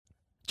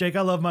Jake,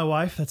 I love my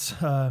wife. That's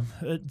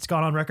it's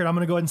gone on record. I'm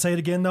going to go ahead and say it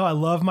again, though. I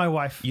love my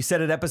wife. You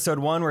said it episode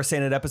 1. We're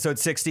saying it episode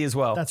 60 as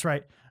well. That's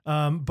right.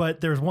 But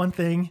there's one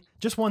thing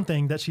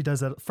that she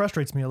does that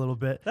frustrates me a little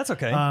bit. That's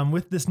okay.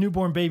 With this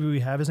newborn baby we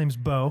have, his name's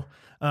Bo.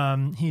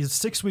 He's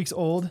 6 weeks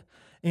old.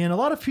 And a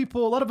lot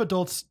of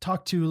adults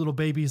talk to little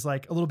babies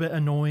like a little bit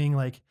annoying,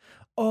 like,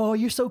 oh,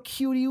 you're so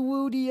cutie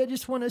woody. I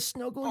just want to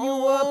snuggle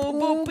you up. Ooh,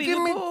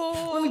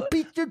 let me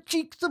beat your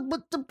cheeks up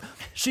with the...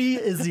 She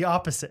is the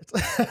opposite.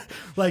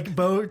 Like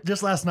Bo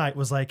just last night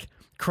was like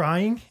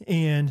crying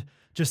and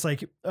just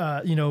like,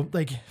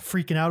 like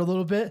freaking out a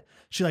little bit.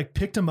 She like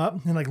picked him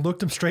up and like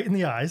looked him straight in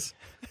the eyes,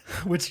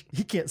 which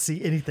he can't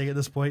see anything at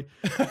this point.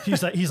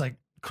 He's like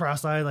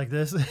cross-eyed like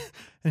this.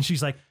 And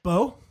she's like,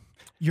 Bo,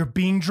 you're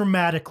being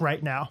dramatic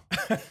right now.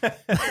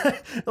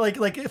 like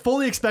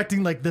fully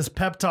expecting like this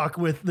pep talk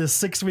with this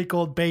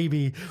 6-week-old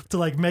baby to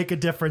like make a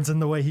difference in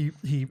the way he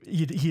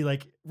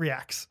like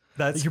reacts.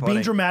 That's You're funny.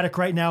 being dramatic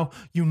right now.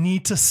 You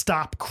need to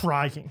stop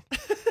crying.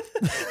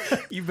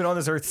 You've been on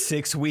this earth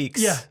 6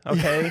 weeks. Yeah.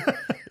 Okay.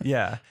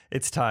 Yeah.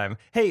 It's time.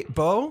 Hey,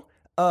 Bo,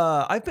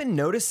 I've been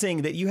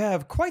noticing that you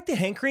have quite the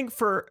hankering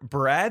for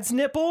Brad's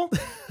nipple.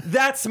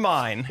 That's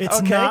mine. It's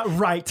okay? not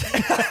right.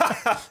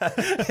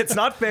 It's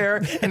not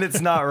fair and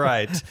it's not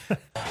right.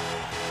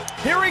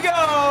 Here we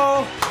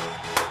go.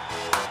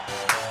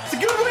 It's a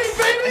good week,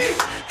 baby.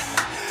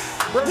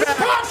 We're This back.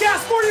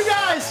 podcast for you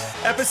guys.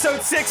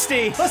 Episode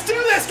 60. Let's do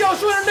this,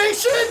 Ghost Runner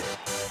Nation.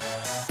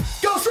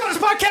 Ghost Runners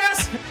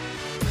Podcast.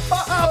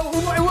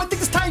 I think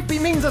this tight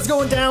beat means that's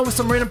going down with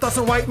some random thoughts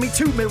on white meat.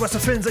 2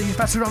 Midwestern friends that you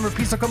pass it on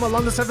repeat, so come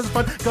along, let's have some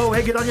fun. Go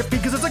ahead, get on your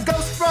feet, cause it's a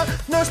Ghost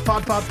Runners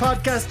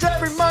podcast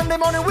every Monday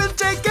morning with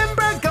Jake and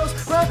Brad.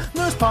 Ghost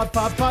Runners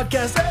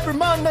podcast every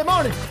Monday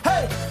morning.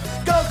 Hey,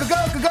 go,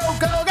 Ghost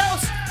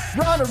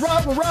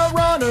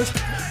Runners.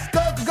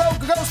 Go,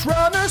 Ghost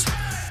Runners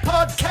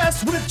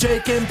podcast with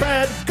Jake and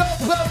Brad. Go,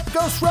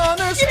 Ghost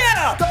Runners.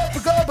 Yeah. Go,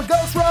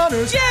 Ghost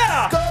Runners.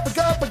 Yeah. Go,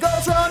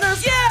 Ghost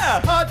Runners.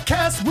 Yeah.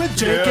 Podcast with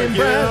Jake and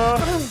Brad.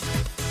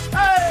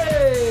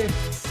 Hey,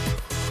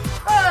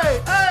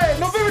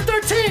 November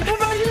 13th. What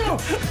about you?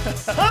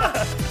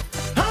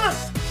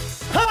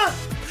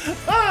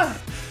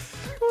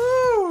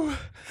 Woo.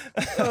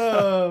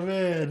 Oh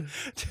man,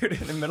 Dude,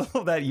 in the middle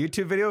of that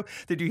YouTube video,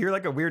 did you hear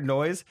like a weird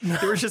noise?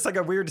 There was just like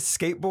a weird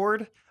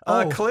skateboard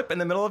clip in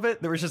the middle of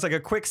it. There was just like a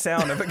quick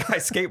sound of a guy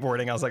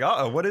skateboarding. I was like,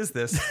 uh-oh, what is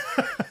this?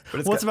 But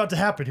it's what's about to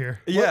happen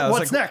here? yeah, I was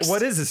what's like, next?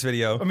 What is this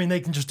video? I mean,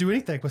 they can just do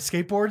anything with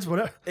skateboards.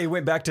 Whatever. It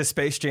went back to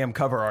Space Jam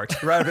cover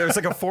art. Right, there was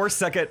like a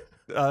 4-second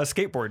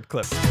skateboard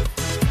clip.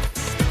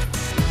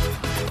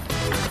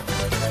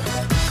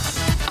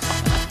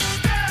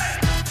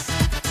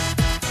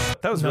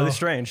 That was really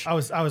strange. I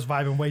was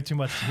vibing way too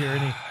much to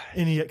hear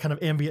any kind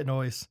of ambient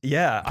noise.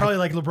 Yeah, Probably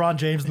like LeBron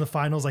James in the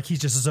finals, like he's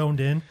just zoned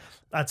in.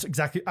 That's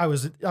exactly. I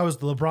was the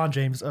LeBron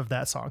James of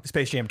that song.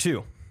 Space Jam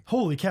 2.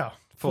 Holy cow!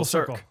 Full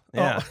circle.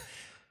 Yeah. Oh.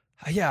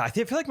 Yeah, I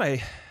feel like my...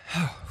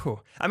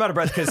 I'm out of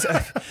breath because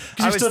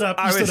you stood up.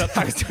 I was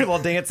doing a little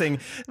dancing.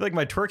 Like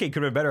my twerking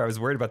could have been better. I was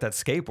worried about that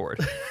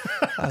skateboard.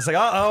 I was like,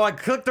 uh-oh, I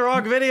clicked the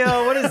wrong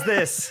video. What is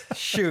this?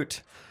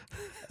 Shoot.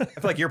 I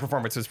feel like your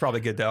performance was probably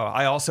good, though.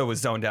 I also was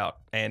zoned out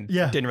and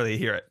didn't really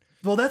hear it.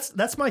 Well,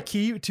 that's my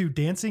key to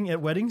dancing at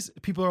weddings.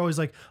 People are always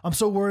like, I'm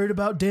so worried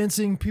about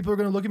dancing. People are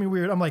going to look at me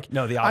weird. I'm like,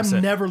 No, the opposite.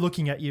 I'm never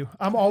looking at you.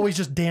 I'm always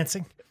just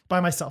dancing by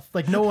myself.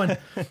 Like no one,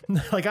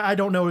 like I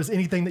don't notice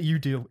anything that you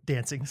do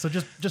dancing. So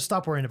just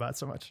stop worrying about it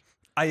so much.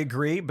 I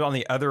agree, but on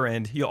the other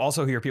end, you'll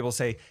also hear people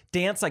say,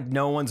 dance like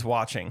no one's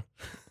watching.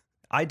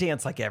 I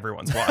dance like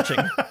everyone's watching.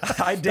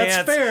 I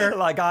dance fair.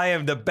 like I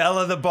am the belle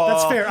of the ball.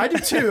 That's fair. I do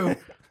too.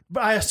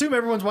 But I assume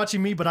everyone's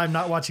watching me, but I'm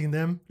not watching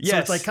them. So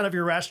Yes. it's like kind of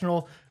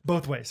irrational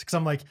both ways. Because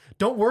I'm like,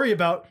 don't worry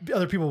about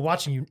other people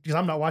watching you because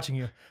I'm not watching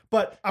you.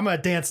 But I'm gonna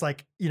dance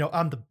like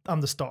I'm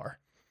the star.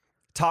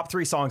 Top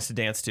 3 songs to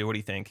dance to. What do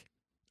you think?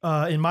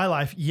 In my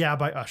life, Yeah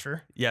by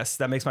Usher. Yes,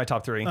 that makes my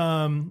top 3.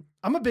 I'm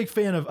a big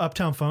fan of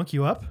Uptown Funk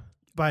You Up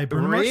by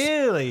Bruno Mars.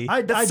 Really?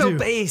 That's I so do.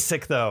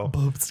 basic, though.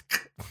 Boobs.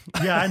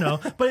 Yeah, I know.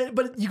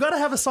 But you got to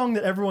have a song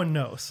that everyone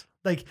knows.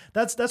 Like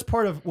that's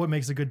part of what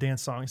makes a good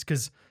dance song. Is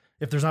because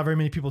if there's not very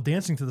many people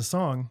dancing to the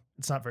song,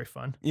 it's not very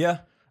fun. Yeah.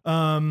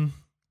 I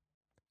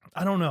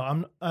don't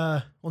know.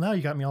 Well, now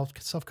you got me all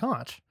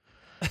self-conscious.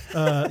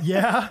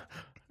 Yeah.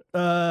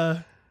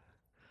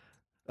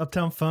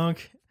 Uptown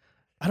Funk.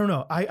 I don't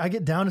know. I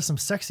get down to some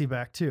Sexy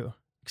Back too.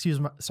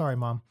 Sorry,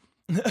 Mom.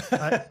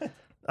 I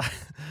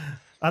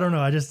don't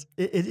know. I just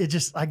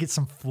I get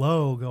some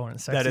flow going. In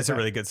Sexy That is a Back.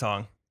 really good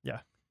song. Yeah.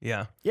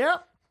 Yeah. Yeah.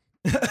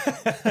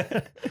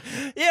 Yep,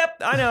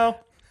 I know.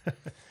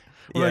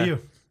 What about you?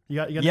 You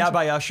got Yeah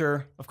by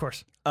Usher. Of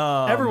course.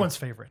 Um, Everyone's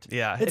favorite.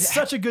 Yeah. It's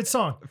such a good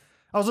song.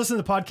 I was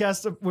listening to the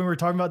podcast when we were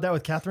talking about that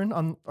with Catherine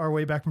on our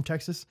way back from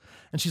Texas.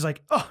 And she's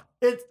like, oh,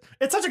 it's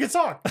such a good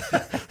song.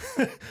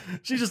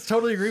 She just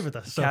totally agreed with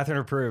us. So, Catherine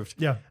approved.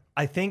 yeah.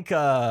 I think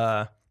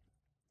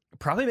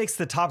probably makes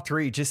the top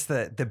 3. Just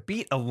the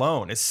beat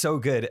alone is so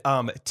good.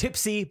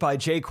 Tipsy by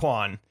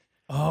Jaquan.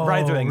 Oh,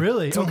 Right thing.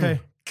 really? Dum, Okay.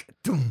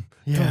 dum,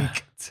 Yeah.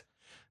 dum.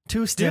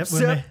 two-step.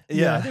 Dip-step?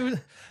 Yeah. Yeah.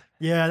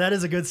 Yeah, that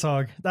is a good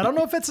song. I don't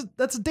know if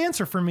that's a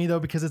dancer for me though,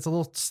 because it's a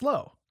little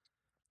slow.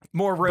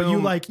 More room, you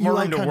more like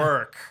room to kinda-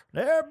 work.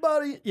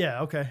 Everybody.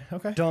 Yeah. Okay.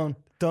 Dun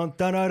dun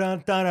dun dun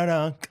dun dun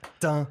dun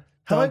dun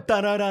Have I-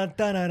 dun dun dun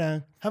dun dun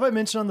dun. Have I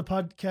mentioned on the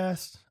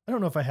podcast? I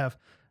don't know if I have.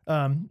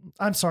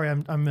 I'm sorry.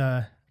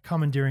 I'm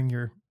commandeering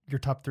your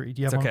top three.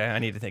 Do you have It's one? okay. I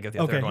need to think of the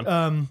Okay. third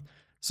one.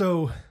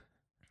 So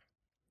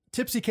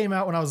Tipsy came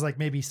out when I was like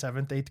maybe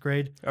 7th, 8th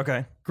grade.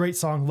 Okay. Great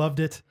song, loved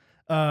it.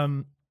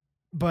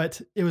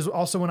 But it was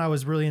also when I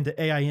was really into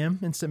AIM,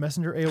 Instant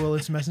Messenger, AOL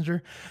Instant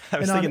Messenger. I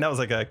was And thinking on- that was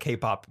like a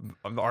K-pop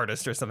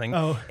artist or something.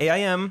 Oh,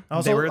 AIM. They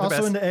also were the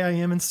best into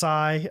AIM and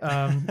Psy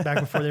back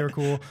before they were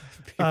cool.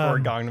 before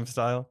Gangnam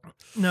Style.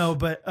 No,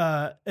 but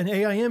in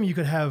AIM you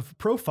could have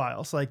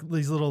profiles, like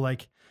these little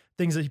like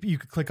things that you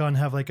could click on,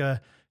 have like a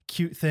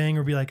cute thing,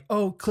 or be like,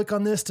 oh, click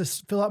on this to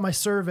fill out my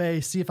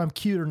survey, see if I'm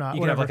cute or not. You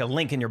could have whatever. like a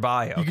link in your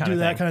bio. You could do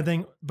that kind of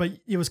thing, but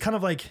it was kind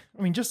of like,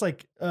 I mean, just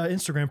like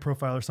Instagram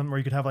profile or something where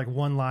you could have like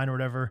one line or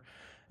whatever.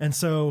 And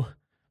so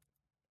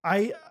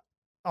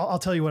I'll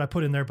tell you what I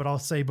put in there, but I'll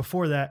say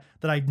before that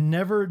I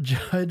never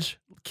judge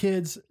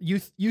kids,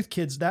 youth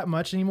kids that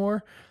much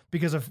anymore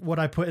because of what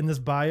I put in this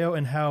bio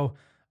and how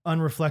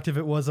unreflective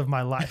it was of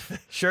my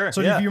life. Sure.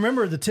 So yeah. if you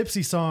remember the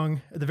Tipsy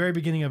song at the very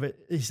beginning of it,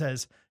 he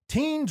says,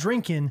 teen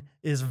drinking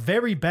is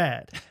very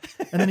bad.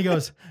 And then he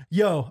goes,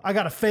 yo, I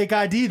got a fake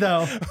ID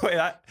though. Wait,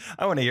 I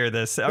want to hear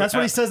this. That's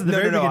what he says at the no,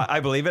 very no, beginning. I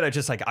believe it. I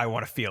just like, I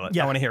want to feel it.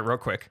 Yeah. I want to hear it real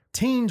quick.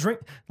 Teen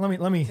drink.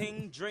 Let me.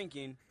 Teen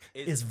drinking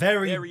Is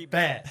very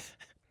bad.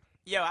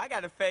 Yo, I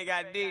got a fake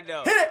ID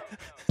though. Hit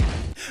it.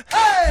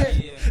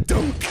 Hey!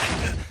 Dunk.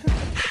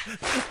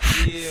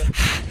 Yeah.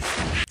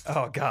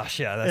 Oh gosh,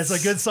 yeah. That's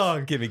It's a good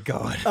song. Get me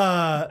going.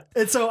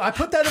 And so I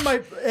put that in my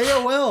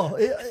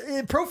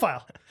AOL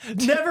profile.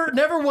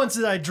 Never once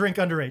did I drink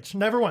underage.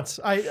 Never once.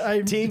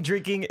 I Teen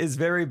drinking is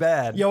very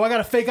bad. Yo, I got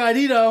a fake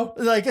ID though.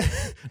 Like,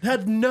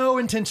 had no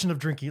intention of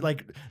drinking.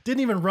 Like,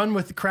 didn't even run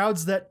with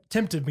crowds that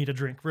tempted me to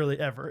drink really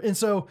ever. And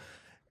so,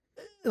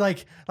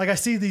 like I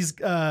see these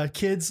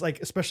kids,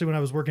 like especially when I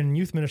was working in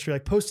youth ministry,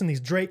 like posting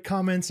these Drake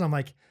comments, and I'm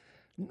like,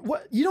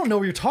 what? You don't know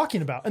what you're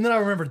talking about. And then I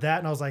remembered that,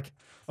 and I was like,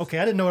 okay,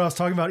 I didn't know what I was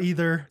talking about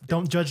either.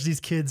 Don't judge these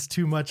kids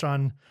too much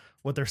on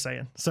what they're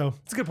saying. So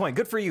It's a good point.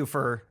 Good for you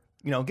for,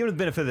 giving them the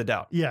benefit of the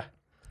doubt. yeah,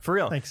 For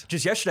real. Thanks.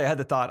 Just yesterday, I had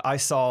the thought, I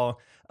saw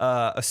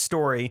a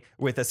story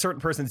with a certain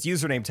person's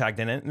username tagged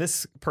in it. And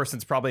this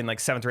person's probably in like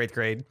 7th or 8th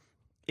grade.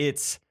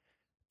 It's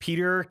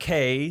Peter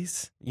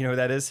K's, you know who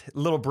that is?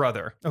 Little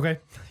brother. okay,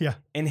 yeah,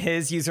 And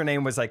his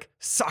username was like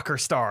Soccer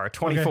Star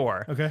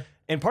 24. okay.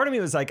 And part of me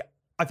was like,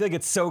 I feel like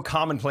it's so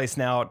commonplace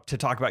now to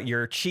talk about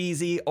your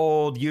cheesy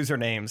old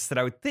usernames that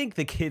I would think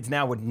the kids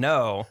now would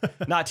know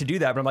not to do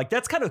that. But I'm like,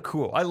 that's kind of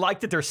cool. I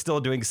like that they're still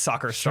doing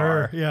Soccer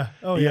Star. Sure, yeah,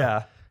 oh yeah.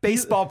 Yeah.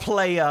 Baseball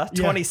player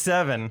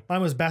 27.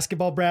 Mine was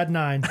basketball Brad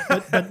 9,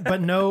 but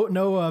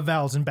no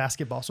vowels in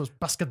basketball, so it's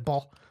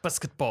basketball.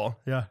 Basketball.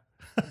 Yeah.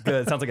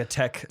 Good. Sounds like a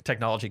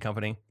technology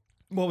company.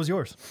 What was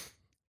yours?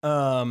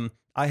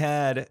 I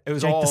had, it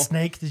was Jake all the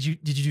Snake. Did you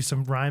do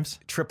some rhymes?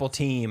 triple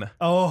team.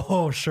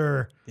 Oh,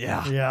 sure.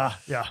 Yeah.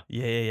 Yeah.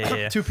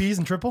 Yeah. Two P's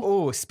and triple?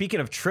 Oh, speaking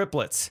of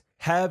triplets,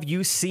 have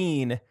you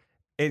seen,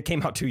 it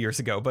came out 2 years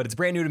ago, but it's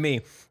brand new to me.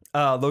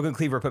 Logan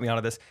Cleaver put me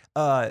onto this.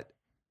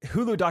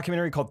 Hulu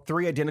documentary called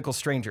 3 Identical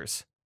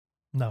Strangers.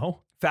 No.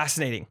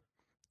 Fascinating.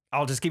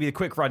 I'll just give you a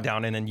quick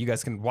rundown and then you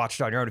guys can watch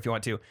it on your own if you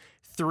want to.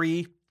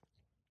 3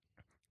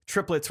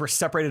 triplets were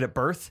separated at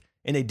birth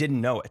and they didn't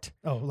know it.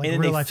 Oh, like And then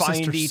real they life find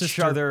sister, each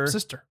sister, other.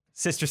 sister.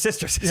 Sister.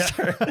 Sister.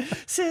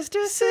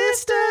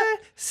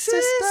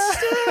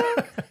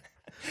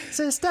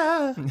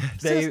 Sister.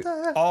 They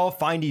Sister. all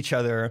find each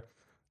other.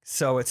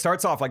 So it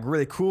starts off like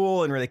really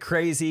cool and really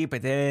crazy,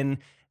 but then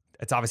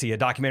it's obviously a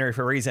documentary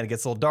for a reason. It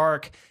gets a little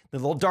dark, then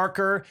a little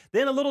darker,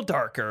 then a little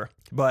darker,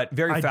 but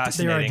very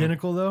fascinating. They're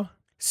identical though?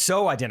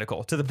 So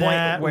identical to the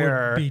That point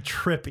where, would be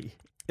trippy.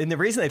 and the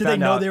reason they Did they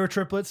found know out, they were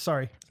triplets?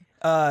 Sorry.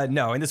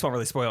 no, and this won't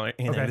really spoil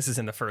anything. Okay. This is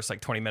in the first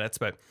like 20 minutes,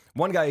 but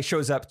one guy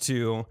shows up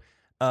to,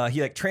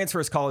 he like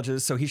transfers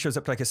colleges. So he shows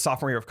up to like his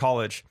sophomore year of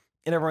college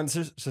and everyone's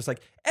just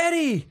like,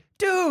 Eddie,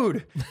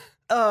 dude,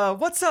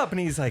 what's up? And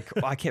he's like,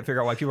 well, I can't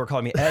figure out why people are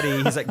calling me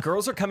Eddie. He's like,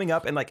 girls are coming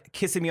up and like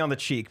kissing me on the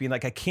cheek, being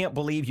like, I can't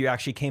believe you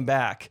actually came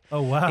back.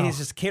 Oh, wow. And he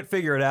just can't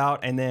figure it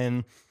out. And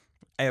then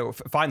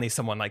finally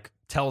someone like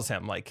tells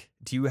him like,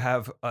 do you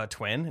have a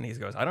twin? And he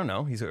goes, I don't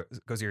know. He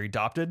goes, you're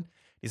adopted?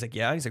 He's like,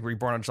 yeah. He's like, were you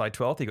born on July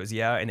 12th? He goes,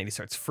 yeah. And then he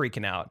starts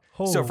freaking out.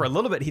 So Oh. for a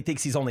little bit, he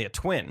thinks he's only a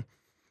twin.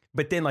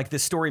 But then like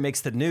this story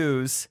makes the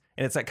news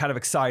and it's like kind of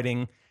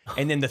exciting.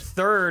 And then the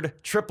third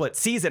triplet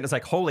sees it and it's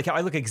like, holy cow,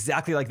 I look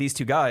exactly like these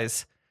two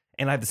guys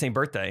and I have the same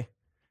birthday.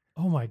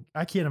 Oh my,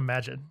 I can't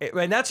imagine.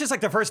 And that's just like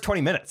the first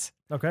 20 minutes.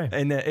 Okay.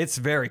 And it's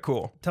very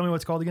cool. Tell me what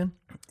it's called again.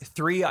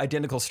 3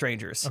 Identical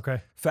Strangers.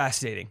 Okay.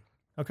 Fascinating.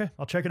 Okay.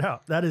 I'll check it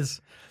out. That is,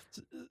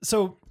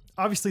 so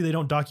obviously they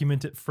don't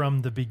document it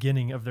from the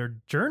beginning of their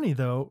journey,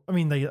 though. I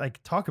mean, they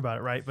like talk about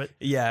it, right? But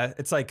Yeah,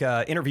 it's like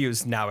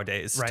interviews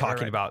nowadays Right,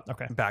 talking right. about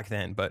Okay. back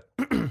then. But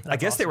I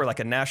guess they awesome. were like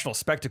a national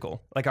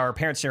spectacle. Like our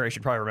parents'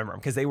 generation probably remember them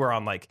because they were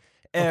on like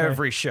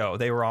every show.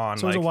 They were on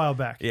so it was like a while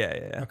back.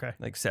 yeah. Okay.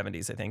 Like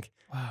 70s, I think.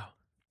 Wow,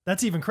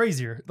 that's even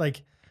crazier.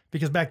 Like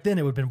because back then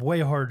it would have been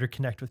way harder to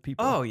connect with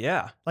people. Oh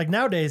yeah, Like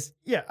nowadays,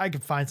 yeah, I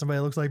could find somebody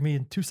that looks like me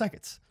in 2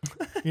 seconds.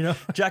 You know?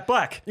 Jack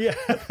Black. Yeah.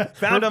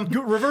 Found him.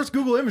 Reverse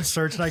Google image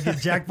search and I get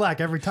Jack Black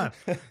every time.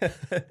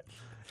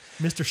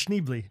 Mr.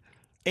 Schneebly.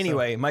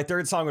 Anyway, my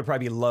third song would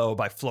probably be "Low"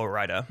 by Flo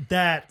Rida.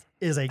 That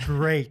is a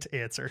great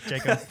answer,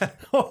 Jacob.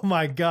 Oh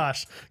my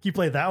gosh. Can you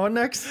play that one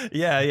next?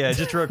 Yeah,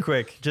 just real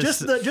quick. Just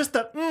the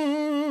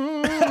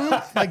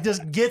like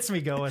just gets me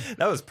going.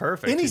 that was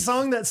perfect. Any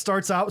song that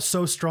starts out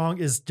so strong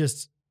is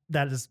just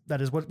that is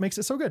what makes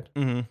it so good.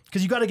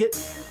 Because you got to get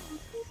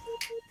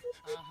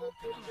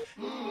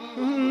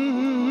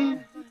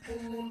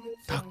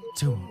talk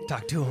to him.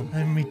 Talk to him.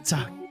 Let me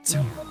talk to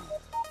him.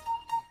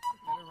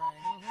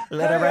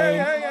 Let it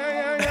rain.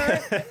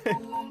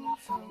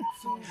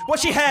 What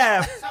she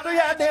have?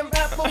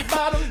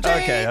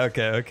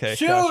 Okay.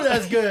 Shoot,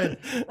 that's good.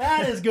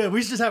 That is good.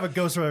 We should just have a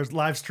Ghost Runners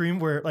live stream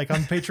where, like,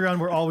 on Patreon,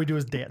 where all we do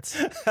is dance.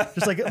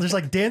 Just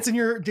like dance in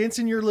your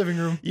living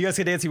room. You guys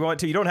can dance if you want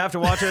to. You don't have to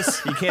watch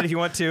us. You can if you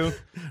want to.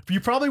 You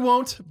probably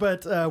won't,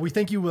 but we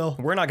think you will.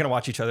 We're not going to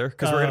watch each other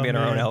because we're going to be in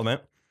our own man.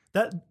 element.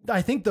 That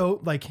I think though,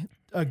 like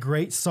a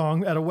great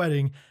song at a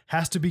wedding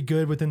has to be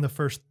good within the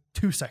first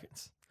 2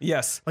 seconds.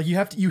 Yes. Like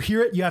you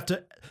hear it, you have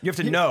to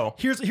know.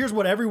 Here's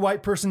what every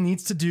white person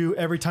needs to do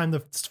every time the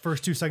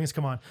first 2 seconds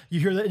come on.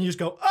 You hear that and you just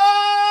go,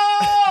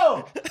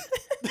 oh,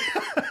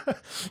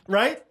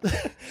 right?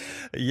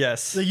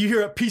 Yes. So you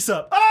hear it, peace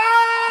up.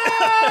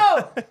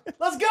 Oh,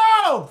 let's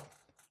go.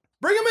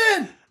 Bring them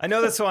in. I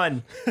know this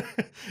one.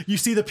 You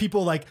see the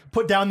people like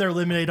put down their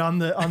lemonade on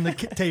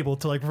the table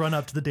to like run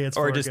up to the dance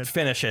floor. Or just again.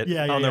 finish it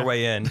Yeah, on yeah. their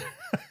way in.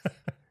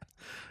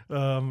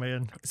 Oh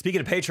man. Speaking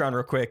of Patreon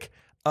real quick.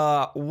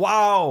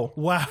 Wow.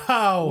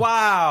 Wow.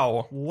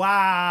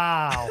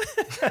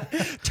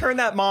 Turn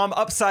that mom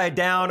upside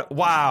down.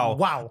 Wow.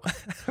 Wow.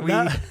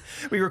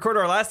 We recorded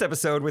our last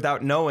episode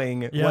without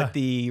knowing Yeah. what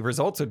the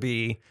results would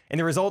be. And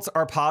the results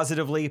are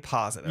positively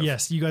positive.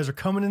 Yes, you guys are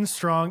coming in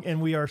strong,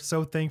 and we are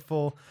so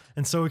thankful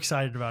and so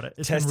excited about it.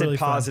 It's been Tested really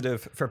fun.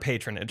 positive for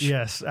patronage.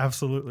 Yes,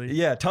 absolutely.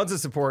 Yeah, tons of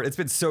support. It's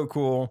been so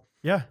cool.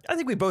 Yeah. I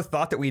think we both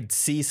thought that we'd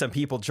see some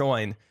people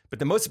join, but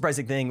the most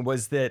surprising thing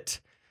was that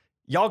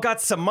y'all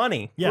got some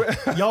money. Yeah.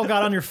 Y'all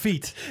got on your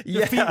feet.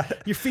 Your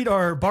feet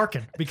are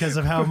barking because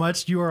of how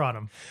much you are on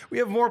them. We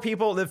have more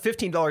people in the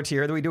 $15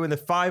 tier than we do in the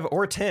 5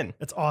 or 10.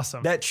 It's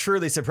awesome. That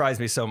truly surprised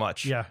me so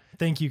much. Yeah.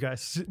 Thank you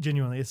guys.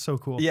 Genuinely. It's so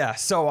cool. Yeah,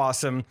 so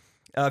awesome.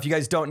 If you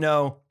guys don't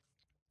know,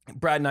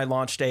 Brad and I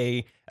launched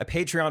a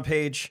Patreon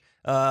page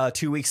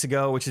 2 weeks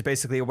ago, which is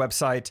basically a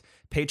website,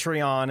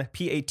 Patreon,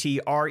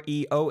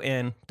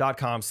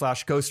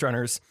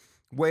 patreon.com/ghostrunners,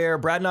 where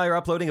Brad and I are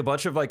uploading a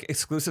bunch of like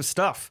exclusive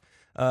stuff.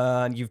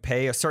 You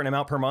pay a certain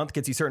amount per month,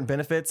 gets you certain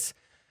benefits.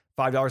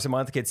 $5 a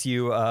month gets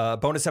you a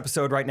bonus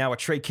episode right now with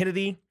Trey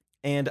Kennedy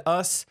and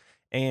us.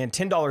 And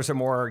 $10 or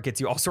more gets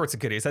you all sorts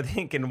of goodies. I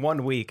think in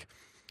 1 week,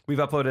 we've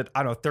uploaded,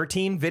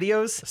 13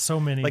 videos.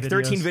 So many Like videos.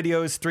 13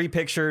 videos, 3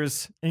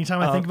 pictures.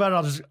 Anytime I think about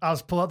it, I'll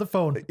just pull out the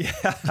phone.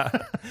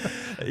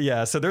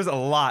 Yeah, so there's a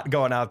lot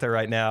going out there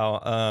right now.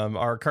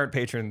 Our current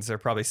patrons are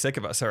probably sick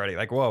of us already.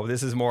 Like, whoa,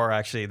 this is more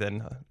actually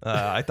than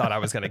I thought I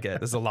was going to get.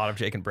 There's a lot of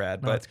Jake and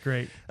Brad. That's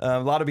great. A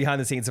lot of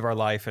behind the scenes of our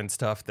life and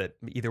stuff that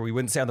either we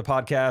wouldn't say on the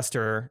podcast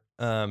or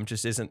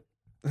just isn't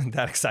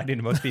that exciting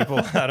to most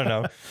people. I don't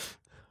know.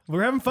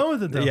 We're having fun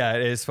with it though. Yeah,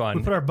 it is We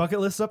fun. put our bucket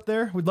lists up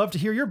there. We'd love to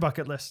hear your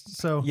bucket list.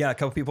 So Yeah, a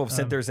couple people have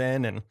sent theirs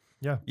in, and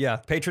yeah.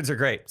 patrons are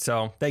great.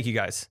 So thank you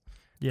guys.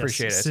 Yes,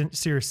 Appreciate it.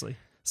 Seriously.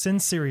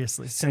 Sincerely.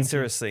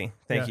 Sincerely,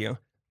 thank you.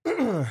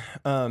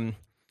 Brad,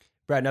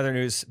 in other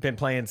news, been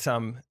playing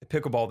some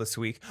pickleball this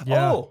week.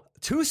 Yeah. Oh,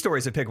 2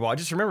 stories of pickleball. I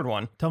just remembered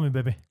one. Tell me,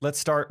 baby. Let's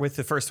start with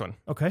the first one,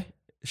 Okay.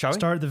 shall we?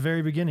 Start at the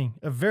very beginning.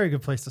 A very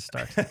good place to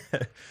start.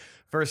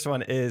 First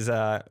one is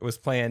was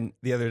playing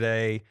the other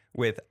day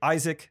with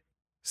Isaac,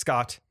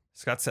 Scott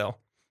Sell,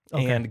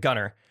 Okay. and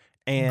Gunner.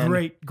 And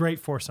Great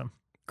foursome.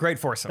 great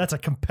foursome. That's a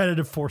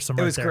competitive foursome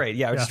It right was there. great.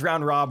 Yeah, it was just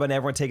round robin,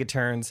 everyone taking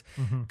turns.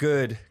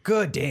 Good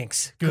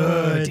dinks.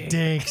 Good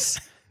dinks.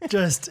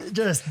 just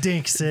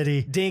dink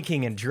city.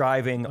 Dinking and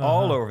driving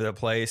all over the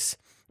place.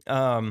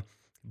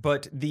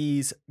 But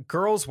these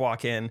girls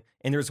walk in,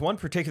 and there's one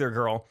particular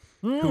girl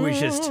who was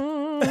just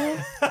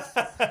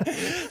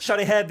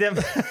Shawty had them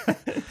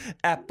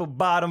apple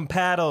bottom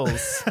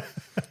paddles.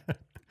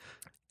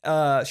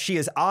 She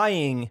is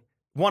eyeing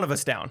one of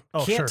us down.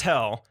 Oh, Can't sure.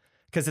 tell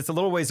because it's a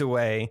little ways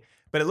away,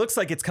 but it looks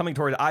like it's coming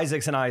toward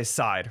Isaac's and I's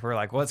side. We're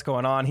like, what's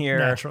going on here?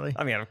 Naturally.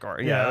 I mean, of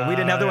course. Yeah, we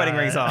didn't have the wedding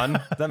rings on.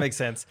 That makes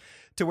sense.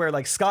 To where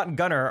like Scott and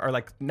Gunner are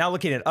like now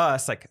looking at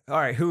us like, all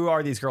right, who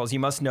are these girls? You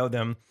must know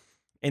them.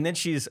 And then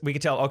we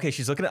could tell, okay,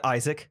 she's looking at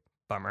Isaac.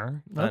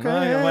 Bummer. Okay,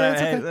 yeah,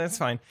 that's okay. That's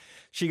fine.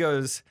 She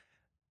goes,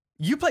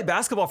 You play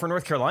basketball for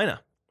North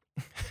Carolina.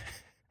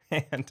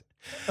 And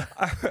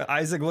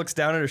Isaac looks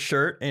down at his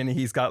shirt and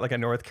he's got like a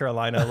North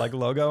Carolina like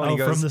logo. And he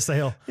goes, from the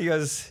sale. He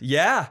goes,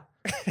 yeah.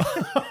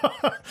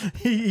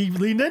 he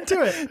leaned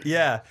into it.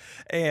 Yeah.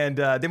 And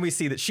then we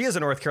see that she has a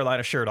North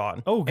Carolina shirt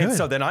on. Oh, And good.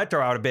 so then I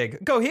throw out a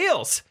big, go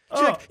Heels. She's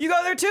Oh. like, you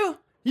go there too?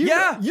 You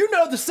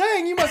know the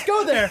saying. You must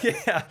go there.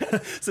 Yeah.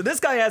 So this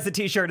guy has the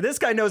t-shirt. This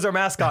guy knows our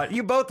mascot.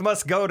 You both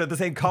must go to the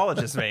same college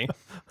as me.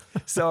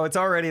 So it's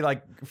already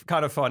like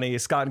kind of funny.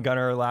 Scott and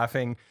Gunnar are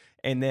laughing.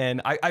 And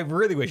then I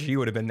really wish you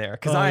would have been there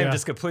because Oh, I am yeah.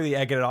 just completely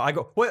egging it all. I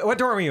go, what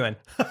dorm are you in?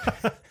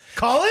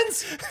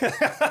 Collins?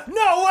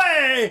 No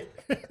way.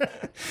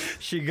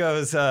 She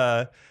goes,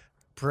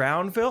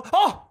 Brownville.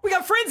 Oh, we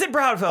got friends at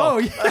Brownville. Oh,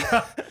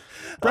 yeah.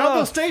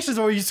 Brownville Station is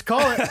what we used to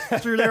call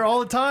it. We were there all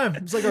the time.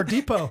 It's like our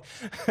depot.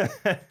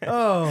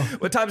 Oh.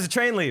 What time's the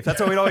train leave? That's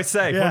what we'd always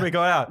say Yeah. when we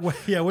go out.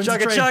 Yeah, when's Chugga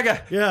the train?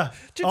 chugga. Yeah.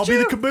 I'll be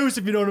the Choo-choo. caboose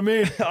if you know what I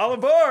mean. All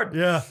aboard.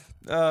 Yeah.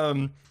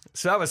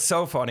 So that was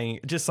so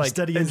funny. Just like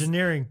Steady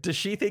engineering. Does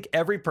she think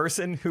every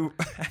person who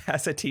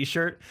has a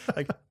T-shirt,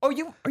 like, oh,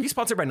 are you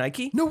sponsored by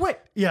Nike? No way.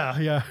 Yeah,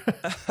 yeah.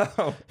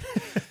 Oh.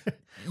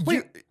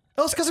 Wait,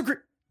 Ellis Cousin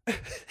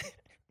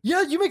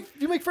Yeah, you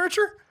make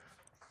furniture?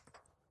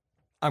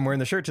 I'm wearing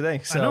the shirt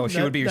today, so know,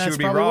 she would be that's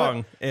probably wrong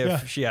what- if yeah.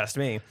 she asked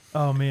me.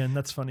 Oh man,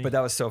 that's funny. But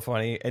that was so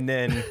funny. And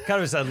then kind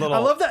of just a little. I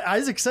love that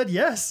Isaac said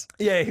yes.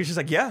 Yeah, he was just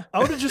like, yeah. I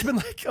would have just been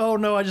like, oh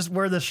no, I just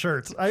wear this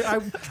shirt. I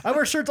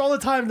wear shirts all the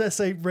time that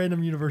say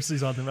random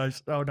universities on them.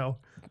 Oh no.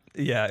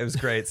 Yeah, it was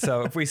great.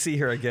 So if we see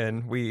her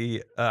again,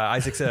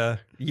 Isaac's a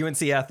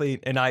UNC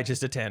athlete, and I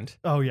just attend.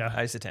 Oh yeah.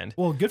 I just attend.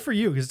 Well, good for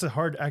you because it's a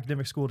hard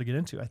academic school to get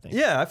into, I think.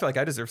 Yeah, I feel like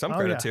I deserve some Oh,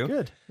 credit yeah. too.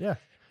 Good. Yeah.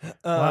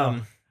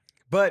 Wow.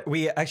 But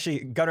we actually,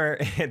 Gunnar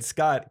and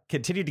Scott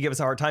continued to give us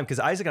a hard time because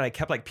Isaac and I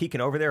kept like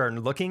peeking over there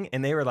and looking,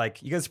 and they were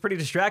like, you guys are pretty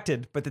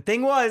distracted. But the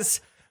thing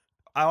was,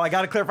 I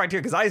got to clarify too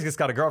because Isaac's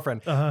got a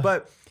girlfriend.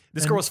 But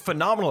this girl was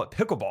phenomenal at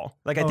pickleball.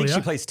 Like, I think yeah?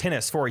 she plays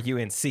tennis for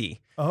UNC.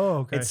 Oh,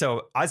 okay. And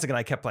so Isaac and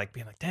I kept like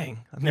being like, dang,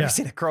 I've never Yeah.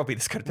 seen a girl be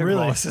this good at pickleball.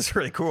 Really? This is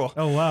really cool.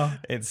 Oh wow.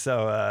 And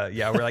so,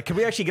 yeah, we're like, can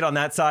we actually get on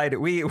that side?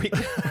 We we're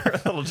a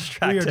little We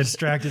distracted. are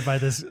distracted by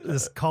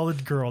this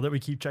college girl that we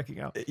keep checking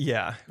out.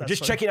 Yeah,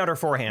 just funny. checking out her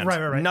forehand.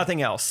 Right.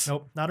 Nothing else.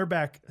 Nope, not her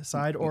back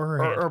side or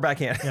her hand. Or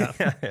backhand.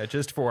 Yeah.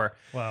 Just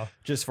Wow,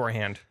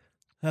 forehand.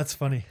 that's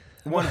funny.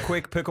 One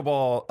quick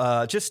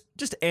pickleball,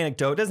 just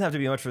anecdote. Doesn't have to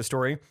be much for the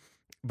story,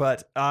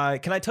 but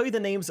can I tell you the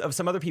names of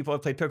some other people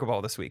I've played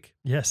pickleball this week?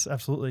 Yes,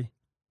 absolutely.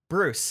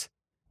 Bruce,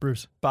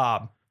 Bruce,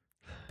 Bob,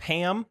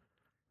 Pam,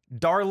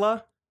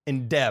 Darla,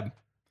 and Deb.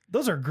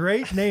 those are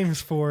great names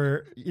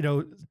for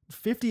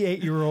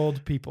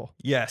 58-year-old people.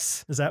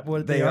 Yes, Is that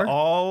what they are?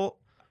 all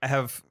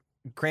have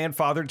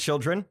grandfathered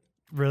children,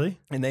 Really?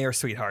 and they are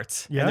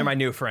sweethearts. Yeah? And they're my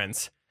new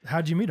friends.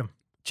 How'd you meet them?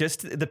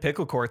 Just the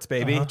pickle courts,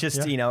 baby. Uh-huh,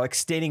 yeah.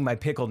 Extending my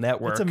pickle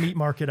network. It's a meat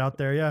market out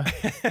there. Yeah.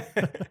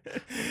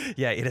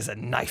 Yeah, it is a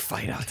knife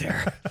fight out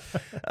there.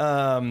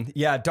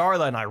 Yeah,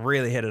 Darla and I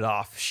really hit it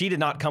off. She did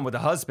not come with a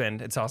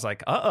husband, and so I was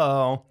like,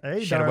 "Uh-oh."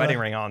 Hey, she had a Darla. wedding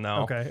ring on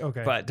though.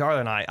 Okay. But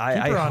Darla and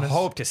I her honest.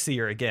 hope to see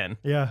her again.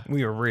 Yeah.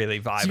 We were really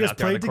vibing you guys out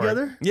there on the played court.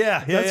 together?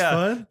 Yeah. That's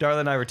fun. Darla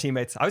and I were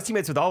teammates. I was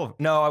teammates with all of.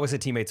 No, I was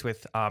teammates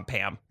with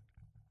Pam.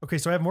 Okay,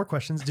 so I have more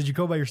questions. Did you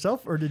go by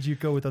yourself or did you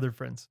go with other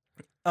friends?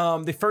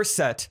 The first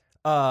set,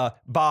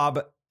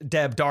 Bob,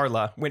 Deb,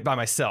 Darla went by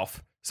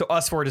myself. So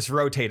us four just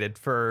rotated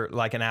for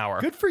like an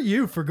hour. Good for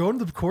you for going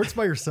to the courts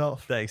by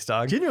yourself. Thanks,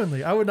 dog.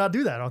 Genuinely, I would not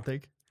do that. I don't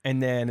think.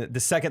 And then the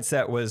second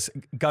set was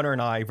Gunnar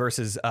and I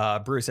versus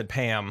Bruce and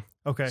Pam.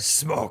 Okay.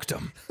 Smoked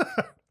them.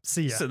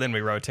 See ya. So then we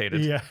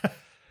rotated. Yeah.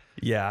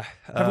 Yeah.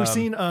 Have we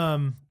seen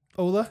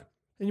Ola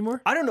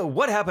anymore? I don't know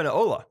what happened to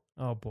Ola.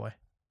 Oh boy.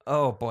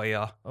 Oh boy,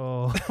 yeah.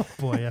 Oh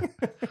boy.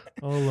 Yeah.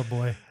 Ola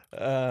boy.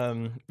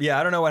 Yeah,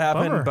 I don't know what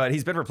happened, Bummer. but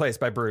he's been replaced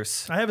by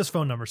Bruce. I have his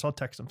phone number, so I'll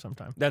text him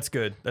sometime. That's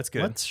good. That's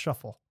good. Let's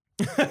shuffle.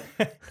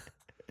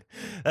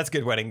 That's a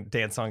good wedding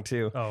dance song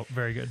too. Oh,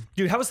 very good.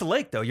 Dude, how was the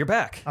lake though? You're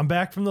back. I'm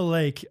back from the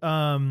lake.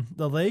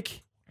 The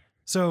lake.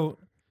 So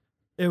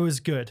it was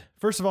good.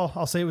 First of all,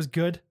 I'll say it was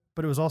good,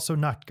 but it was also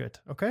not good.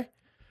 Okay.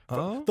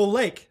 Oh, The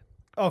lake.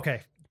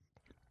 Okay.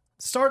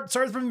 Start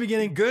from the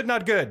beginning. good,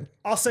 not good.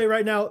 I'll say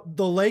right now,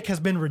 the lake has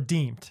been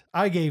redeemed.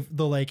 I gave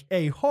the lake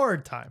a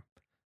hard time.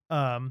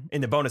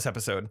 In the bonus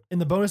episode. In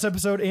the bonus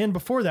episode and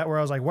before that, where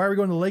I was like, why are we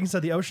going to the lake instead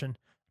of the ocean?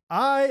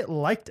 I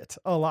liked it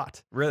a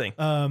lot. Really?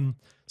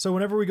 So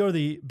whenever we go to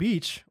the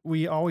beach,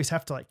 we always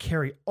have to like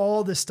carry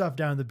all this stuff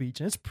down to the beach.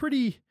 And it's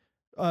pretty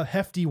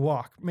hefty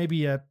walk,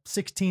 maybe a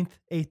 16th,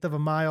 eighth of a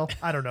mile.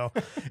 I don't know.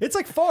 It's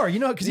like far,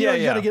 because you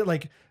got to get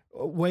like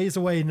ways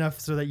away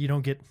enough so that you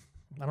don't get,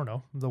 I don't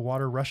know, the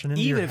water rushing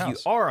into Even your if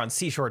house. you are on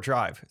Seashore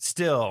Drive,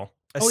 still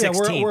a Oh yeah,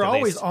 16th we're at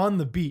always least. on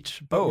the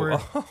beach, but we're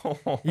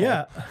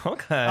yeah.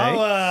 Okay.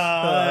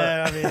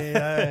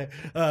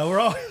 We're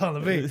always on the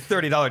beach.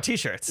 $30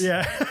 t-shirts.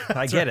 Yeah,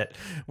 I get it.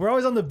 we're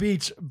always on the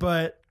beach,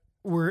 but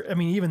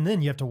even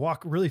then you have to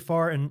walk really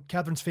far. And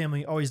Catherine's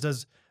family always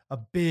does a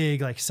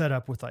big like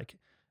setup with like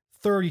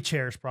 30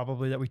 chairs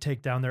probably that we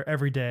take down there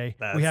every day.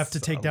 We have to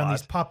That's take a down lot.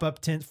 these pop-up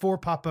tents, 4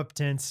 pop-up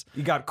tents.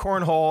 You got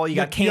cornhole, you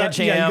got can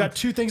jam, Yeah, you got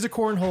 2 things of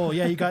cornhole.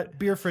 Yeah, you got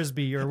beer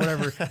frisbee or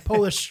whatever,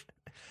 Polish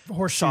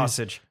horseshoes.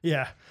 sausage.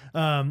 Yeah.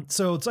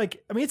 So it's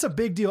like, I mean, it's a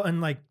big deal.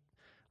 And like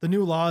the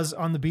new laws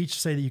on the beach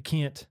say that you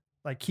can't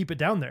like keep it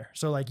down there.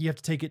 So like you have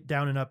to take it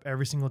down and up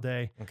every single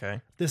day.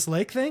 Okay. This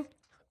lake thing,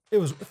 it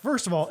was,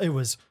 first of all, it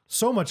was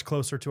so much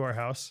closer to our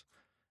house.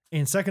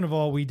 And second of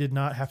all, we did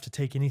not have to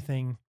take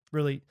anything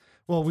really,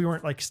 well, we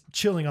weren't like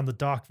chilling on the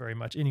dock very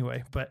much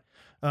anyway, but,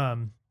 you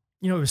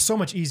know, it was so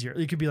much easier.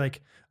 It could be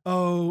like,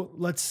 oh,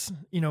 let's,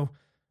 you know,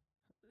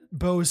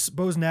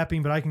 Bo's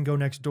napping, but I can go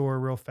next door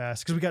real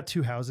fast because we got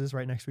 2 houses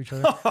right next to each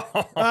other.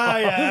 Yeah,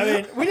 I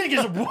mean, we didn't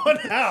get one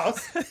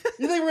house.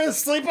 You think we're gonna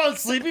sleep on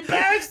sleeping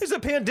bags? There's a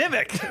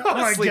pandemic. Oh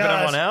my Sleeping in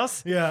gosh. one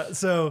house. Yeah.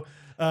 So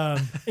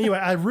anyway,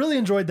 I really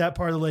enjoyed that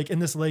part of the lake.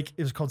 And this lake,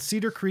 it was called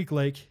Cedar Creek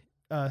Lake,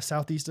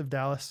 southeast of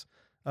Dallas,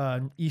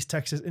 East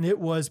Texas, and it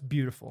was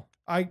beautiful.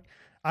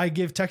 I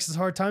give Texas a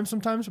hard time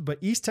sometimes, but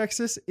East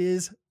Texas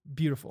is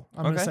beautiful.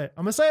 I'm gonna say it.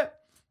 I'm gonna say it.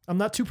 I'm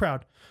not too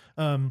proud.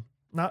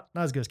 Not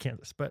as good as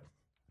Kansas, but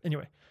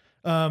anyway.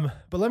 But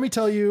let me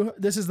tell you,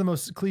 this is the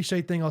most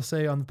cliche thing I'll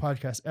say on the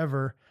podcast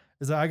ever,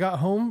 is that I got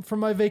home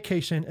from my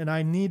vacation and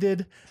I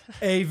needed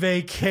a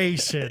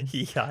vacation.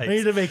 Yikes. I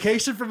needed a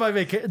vacation from my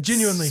vacation.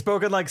 Genuinely.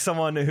 Spoken like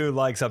someone who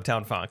likes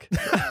Uptown Funk.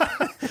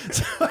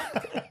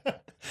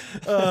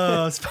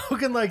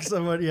 Spoken like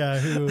someone, yeah,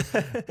 who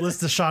listens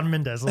to Shawn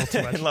Mendes a little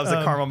too much. He loves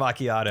a caramel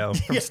macchiato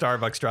from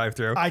Starbucks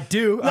drive-thru. I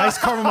do.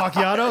 Iced caramel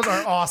macchiatos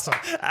are awesome.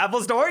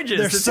 Apples to oranges.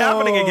 They're It's so,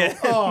 happening again.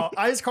 Oh,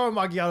 iced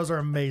caramel macchiatos are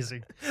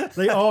amazing.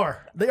 They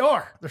are.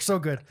 They're so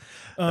good.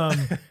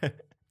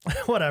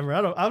 Whatever.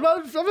 I'm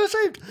not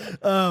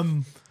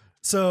ashamed.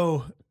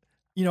 So,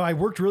 you know, I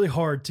worked really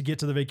hard to get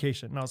to the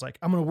vacation, and I was like,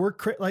 I'm going to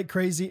work like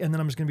crazy, and then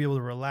I'm just going to be able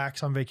to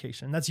relax on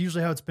vacation. That's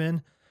usually how it's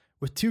been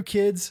with 2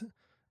 kids.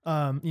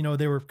 You know,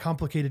 they were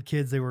complicated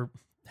kids.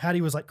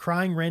 Hattie was like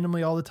crying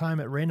randomly all the time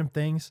at random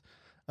things.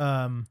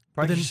 Probably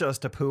then-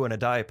 just a poo and a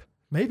diaper.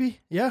 Maybe.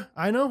 Yeah,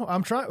 I know.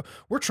 I'm trying.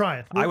 We're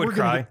trying. I would we're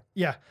gonna cry.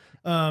 yeah.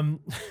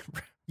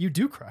 You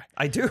do cry.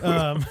 I do.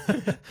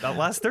 That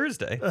last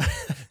Thursday.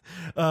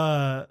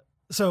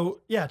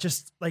 So yeah,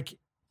 just like,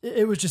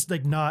 it was just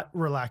like not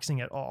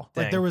relaxing at all.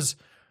 Like Dang.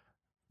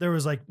 there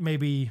was like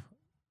maybe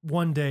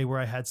one day where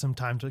I had some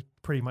time to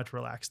pretty much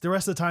relax. The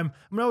rest of the time,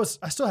 I mean,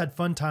 I still had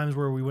fun times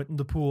where we went in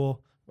the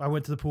pool. I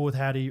went to the pool with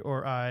Hattie,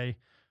 or I,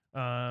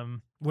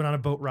 went on a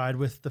boat ride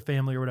with the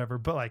family or whatever.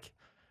 But like,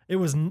 there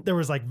was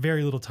like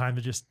very little time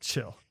to just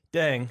chill.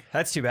 Dang,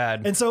 that's too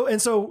bad. And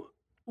so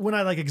when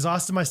I like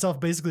exhausted myself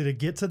basically to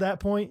get to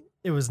that point,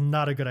 it was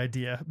not a good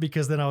idea,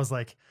 because then I was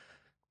like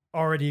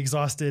already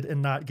exhausted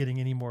and not getting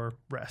any more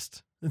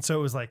rest. And so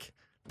it was like,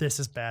 this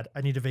is bad.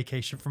 I need a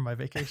vacation from my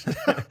vacation.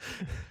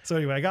 So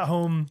anyway, I got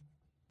home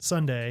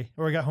Sunday,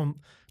 or I got home,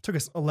 took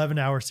us 11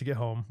 hours to get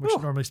home, which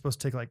is normally supposed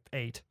to take like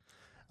 8.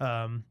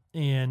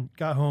 And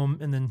got home,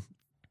 and then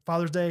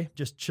Father's Day,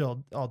 just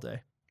chilled all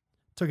day.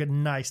 Took a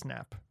nice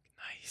nap.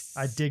 Nice.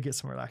 I did get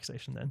some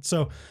relaxation then.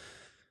 So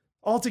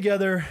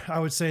altogether, I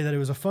would say that it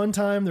was a fun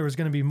time. There was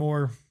going to be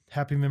more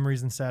happy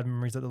memories and sad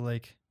memories at the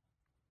lake.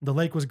 The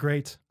lake was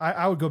great.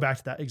 I would go back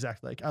to that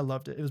exact lake. I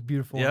loved it. It was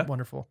beautiful and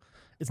wonderful.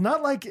 It's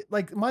not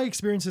like my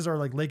experiences are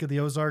like Lake of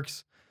the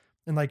Ozarks,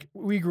 and like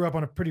we grew up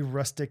on a pretty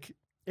rustic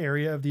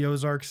area of the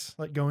Ozarks,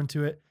 like going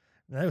to it.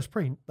 And that was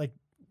pretty, like,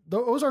 the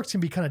Ozarks can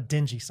be kind of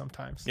dingy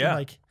sometimes. Yeah.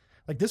 And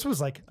like this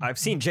was like, I've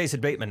seen Jason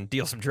Bateman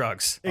deal some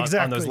drugs exactly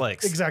on those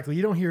lakes. Exactly.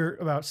 You don't hear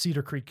about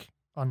Cedar Creek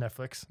on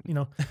Netflix, you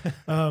know.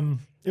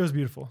 It was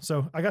beautiful.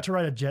 So I got to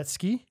ride a jet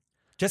ski.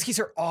 Jet skis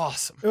are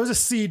awesome. It was a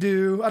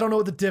Sea-Doo. I don't know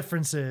what the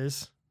difference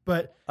is,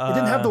 but it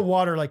didn't have the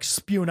water like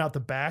spewing out the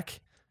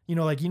back. You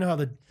know, like, you know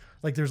how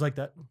there's like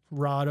that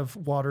rod of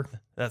water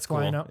That's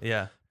flying cool. out.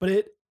 Yeah.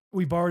 But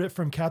we borrowed it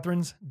from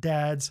Catherine's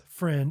dad's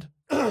friend,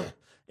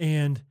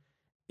 and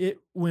it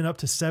went up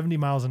to 70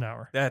 miles an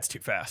hour. That's too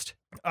fast.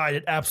 I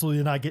did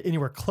absolutely not get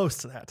anywhere close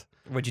to that.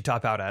 What'd you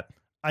top out at?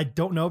 I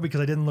don't know,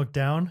 because I didn't look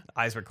down.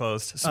 Eyes were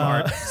closed.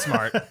 Smart.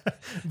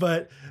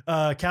 But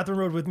Catherine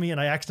rode with me, and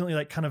I accidentally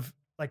like kind of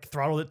like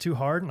throttled it too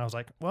hard, and I was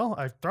like, well,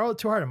 I throttled it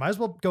too hard. I might as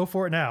well go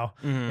for it now.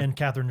 And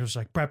Catherine was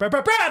like, Brad.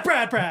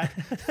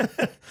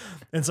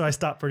 And so I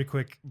stopped pretty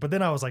quick. But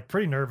then I was like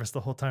pretty nervous the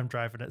whole time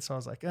driving it. So I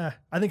was like,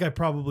 I think I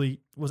probably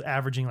was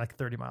averaging like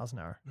 30 miles an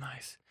hour.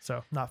 Nice.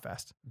 So not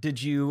fast.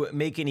 Did you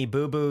make any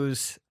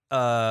boo-boos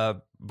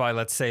by,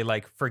 let's say,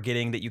 like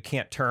forgetting that you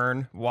can't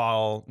turn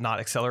while not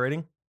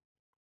accelerating?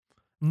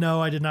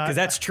 No, I did not. Because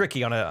that's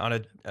tricky on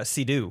a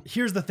Sea-Doo.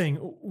 Here's the thing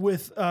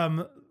with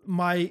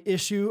my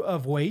issue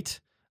of weight.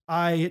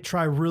 I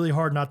try really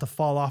hard not to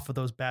fall off of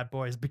those bad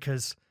boys,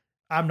 because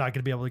I'm not going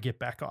to be able to get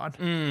back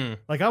on.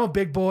 Like, I'm a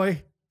big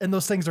boy, and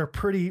those things are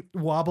pretty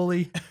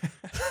wobbly.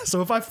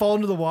 So if I fall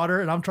into the water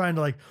and I'm trying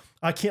to like,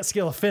 I can't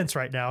scale a fence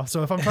right now.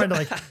 So if I'm trying to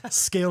like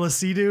scale a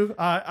Sea-Doo,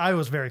 I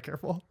was very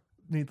careful,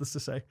 needless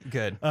to say.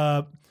 Good.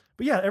 But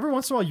But yeah, every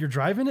once in a while you're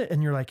driving it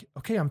and you're like,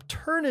 okay, I'm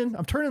turning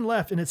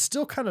left and it's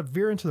still kind of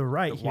veering to the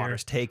right The here.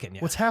 water's taken.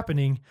 Yeah. What's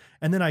happening?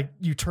 And then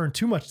you turn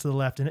too much to the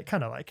left and it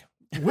kind of like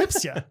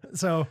whips you.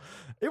 So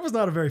it was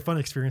not a very fun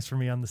experience for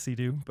me on the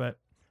Sea-Doo, but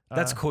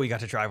That's cool. You got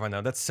to drive one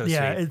though. That's so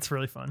yeah, sweet. it's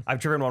really fun. I've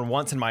driven one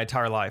once in my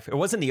entire life. It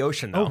was in the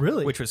ocean though. Oh,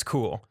 really? Which was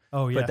cool.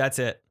 Oh yeah. But that's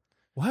it.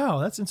 Wow.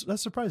 That's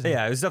surprising.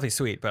 Yeah, it was definitely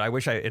sweet, but I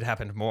wish it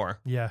happened more.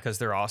 Yeah. Because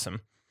they're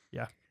awesome.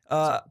 Yeah.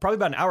 Probably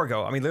about an hour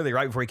ago, I mean, literally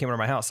right before he came over to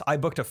my house, I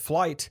booked a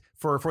flight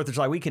for 4th of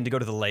July weekend to go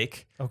to the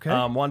lake. Okay.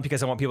 One,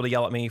 because I want people to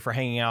yell at me for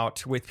hanging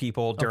out with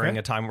people during Okay.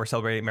 a time we're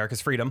celebrating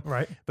America's freedom.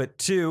 Right. But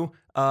 2,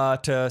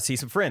 to see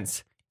some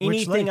friends. Which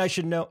Anything lake? I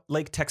should know,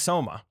 Lake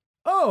Texoma.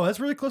 Oh, that's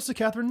really close to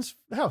Catherine's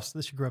house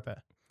that she grew up at.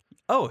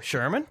 Oh,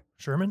 Sherman?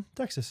 Sherman,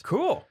 Texas.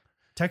 Cool.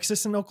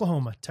 Texas and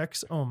Oklahoma.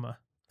 Texoma.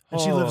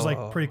 And she lives like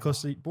Oh. pretty close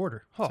to the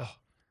border. So, Oh.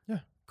 yeah.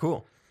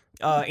 Cool.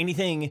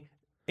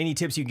 Any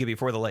tips you can give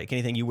before the lake?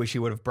 Anything you wish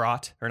you would have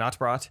brought or not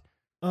brought?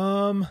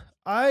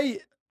 I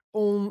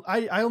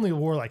only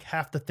wore like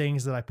half the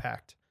things that I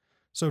packed.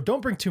 So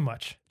don't bring too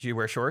much. Did you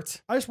wear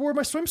shorts? I just wore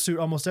my swimsuit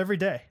almost every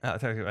day. I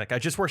thought you were like, I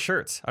just wore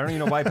shirts. I don't even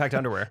know why I packed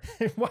underwear.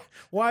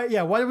 Why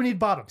do we need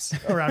bottoms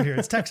around here?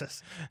 It's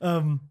Texas.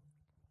 Man,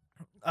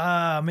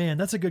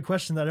 that's a good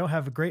question that I don't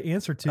have a great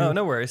answer to. Oh,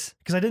 no worries.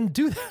 Because I didn't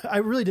do that. I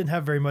really didn't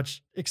have very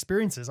much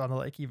experiences on the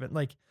lake even.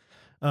 Like,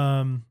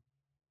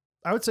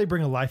 I would say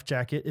bring a life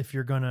jacket if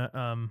you're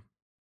gonna,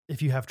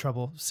 if you have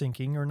trouble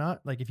sinking or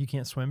not, like if you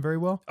can't swim very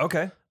well.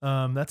 Okay.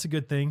 That's a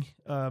good thing.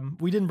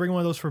 We didn't bring one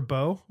of those for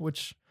Bo,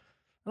 which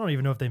I don't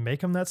even know if they make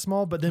them that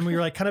small, but then we were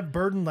like kind of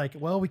burdened, like,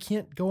 well, we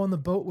can't go on the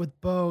boat with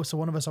Bo. So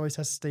one of us always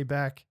has to stay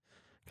back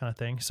kind of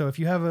thing. So if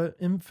you have an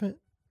infant,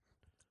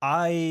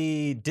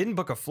 I didn't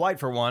book a flight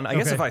for one. I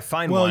guess Okay. if I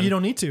find well, one. you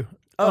don't need to.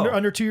 Oh.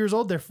 Under 2 years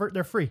old, they're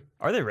free.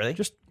 Are they really?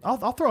 Just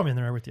I'll throw them in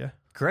there with you.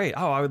 Great.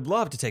 Oh, I would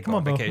love to take them on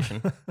on, Bo.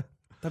 vacation.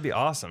 That'd be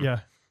awesome. Yeah.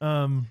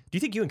 Do you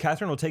think you and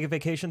Catherine will take a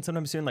vacation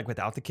sometime soon, like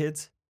without the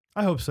kids?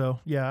 I hope so.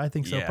 Yeah, I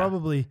think so. Yeah.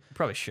 Probably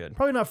Probably should.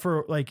 not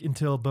for like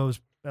until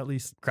Bo's at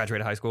least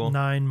Graduate high school.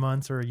 9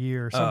 months or a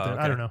year or something.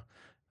 okay. I don't know.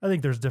 I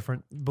think there's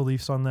different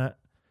beliefs on that.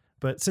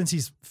 But since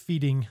he's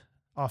feeding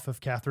off of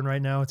Catherine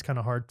right now, it's kind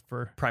of hard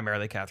for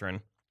Primarily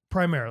Catherine.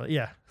 primarily.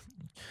 Yeah.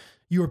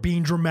 You are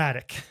being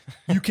dramatic.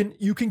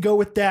 You can go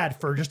with dad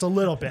for just a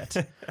little bit.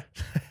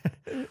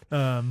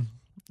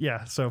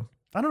 Yeah. So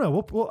I don't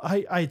know.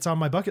 It's on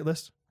my bucket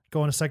list.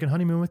 Go on a second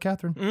honeymoon with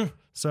Catherine.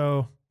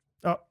 So,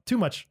 too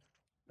much.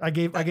 I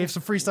gave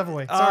some free stuff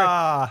away.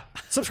 Sorry.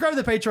 Subscribe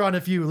to the Patreon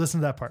if you listen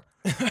to that part.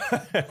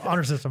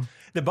 Honor system.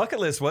 The bucket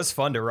list was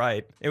fun to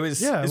write. It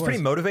was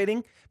pretty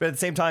motivating, but at the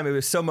same time, it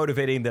was so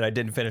motivating that I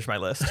didn't finish my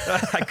list.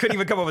 I couldn't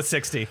even come up with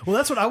 60. Well,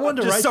 that's what I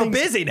wanted to Just write. so things,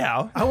 busy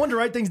now. I wanted to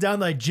write things down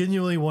that I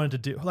genuinely wanted to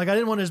do. Like I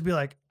didn't want to just be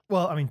like,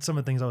 well, I mean, some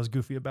of the things I was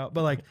goofy about,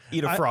 but like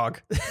Eat a frog.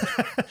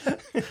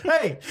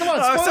 Hey, come on.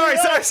 Oh,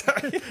 spoiler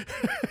sorry.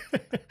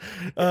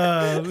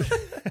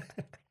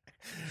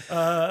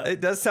 alert.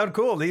 It does sound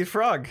cool. Eat a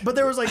frog. But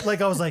there was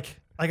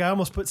I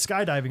almost put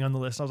skydiving on the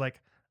list. I was like,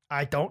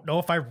 I don't know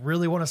if I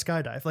really want to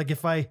skydive. Like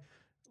if I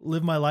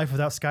live my life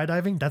without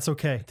skydiving, that's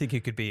okay. I think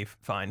you could be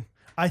fine.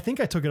 I think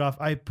I took it off.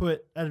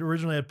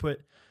 Originally I'd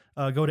put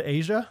go to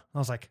Asia. I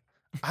was like,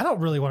 I don't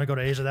really want to go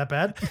to Asia that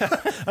bad.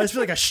 I just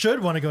feel like I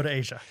should want to go to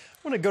Asia.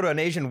 I want to go to an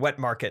Asian wet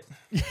market.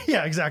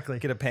 Yeah, exactly.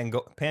 Get a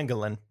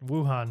pangolin.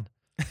 Wuhan.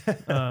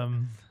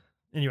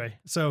 Anyway,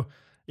 so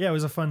yeah, it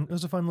was a fun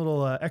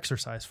little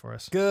exercise for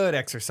us. Good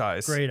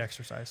exercise. Great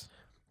exercise,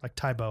 like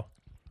Taibo.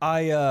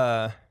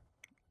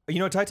 You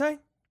know Tai Tai?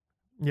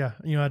 Yeah,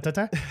 you know Tai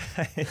Tai.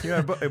 You know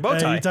a bow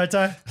tie. Hey, Tai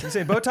Tai. You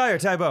say bow tie or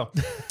tie bow?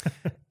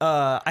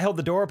 I held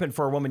the door open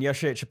for a woman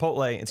yesterday at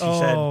Chipotle, and she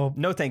Oh. said,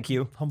 "No, thank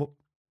you." Humble.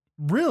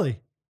 Really?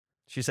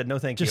 She said, "No,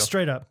 thank Just you."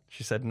 straight up.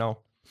 She said, "No."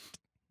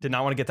 Did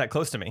not want to get that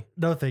close to me.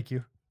 No, thank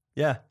you.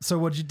 Yeah. So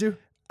what'd you do?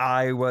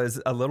 I was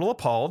a little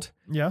appalled,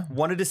 Yeah.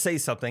 wanted to say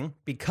something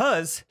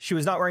because she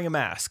was not wearing a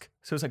mask.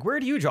 So it's like, where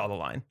do you draw the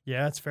line?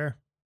 Yeah, that's fair.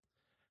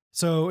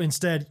 So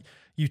instead,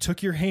 you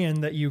took your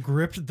hand that you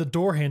gripped the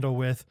door handle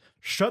with,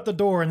 shut the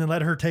door, and then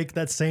let her take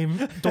that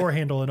same door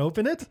handle and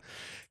open it.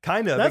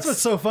 Kind of. That's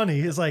what's so funny.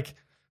 Is like,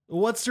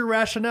 what's your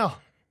rationale?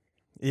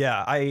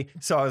 Yeah. I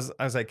was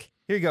like,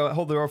 here you go,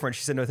 hold the door for her. And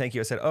she said, "No, thank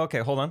you." I said, "Oh, okay,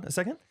 hold on a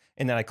second."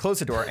 And then I closed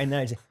the door, and then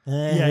I said,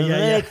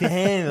 Yeah. the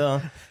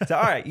handle. So,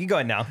 all right, you go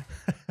ahead now.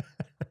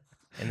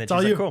 And then It's she's all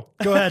like, you. cool.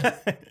 Go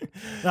ahead.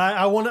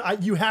 I want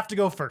to. You have to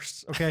go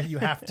first. Okay, you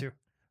have to.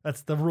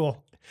 That's the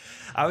rule.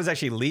 I was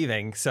actually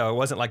leaving, so it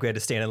wasn't like we had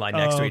to stand in line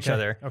next to each okay.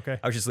 other. Okay.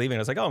 I was just leaving. I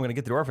was like, "Oh, I'm going to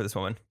get the door for this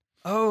woman."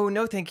 "Oh,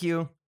 no, thank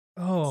you."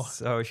 Oh,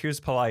 So she was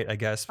polite, I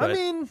guess. But I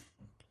mean,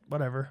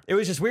 whatever. it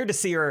was just weird to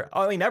see her.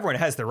 I mean, everyone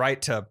has the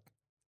right to,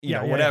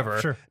 Yeah,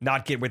 whatever, sure.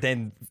 not get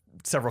within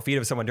several feet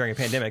of someone during a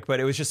pandemic. But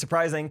it was just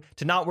surprising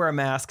to not wear a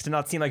mask, to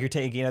not seem like you're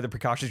taking any other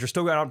precautions. You're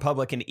still going out in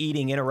public and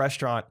eating in a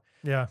restaurant.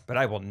 Yeah. But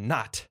I will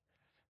not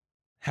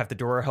have the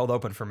door held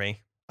open for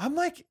me. I'm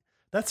like,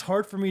 That's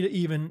hard for me to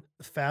even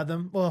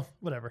fathom. Well,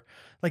 whatever.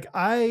 Like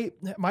I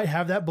might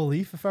have that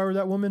belief if I were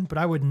that woman, but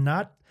I would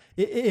not.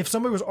 If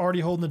somebody was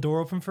already holding the door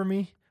open for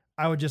me,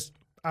 I would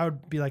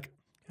be like,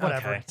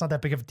 whatever. Okay. It's not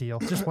that big of a deal.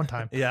 Just one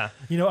time. Yeah.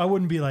 You know, I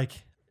wouldn't be like,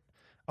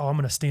 oh, I'm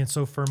going to stand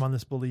so firm on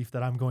this belief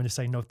that I'm going to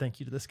say no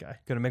thank you to this guy.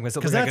 Gonna make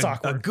myself 'Cause look like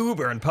that's a awkward.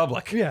 goober in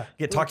public. Yeah.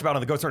 Get talked about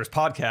on the Ghost Hunters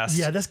podcast.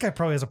 Yeah, this guy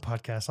probably has a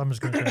podcast. I'm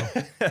just going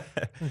to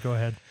go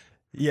ahead.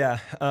 Yeah.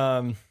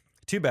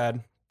 Too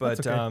bad. But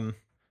That's okay.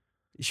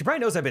 she probably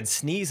knows I've been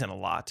sneezing a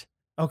lot.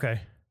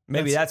 Okay.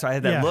 Maybe that's why I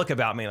had that yeah. look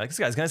about me. Like, this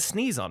guy's gonna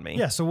sneeze on me.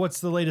 Yeah. So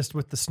what's the latest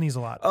with the sneeze a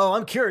lot? Oh,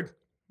 I'm cured.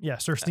 Yeah.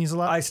 Sir sneeze a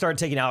lot. I started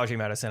taking allergy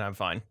medicine. I'm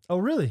fine. Oh,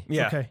 really?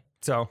 Yeah. Okay.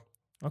 So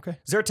Okay.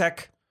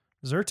 Zyrtec.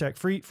 Zyrtec.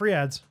 Free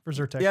ads for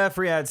Zyrtec. Yeah,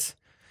 free ads.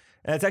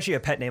 And it's actually a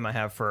pet name I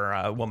have for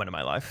a woman in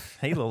my life.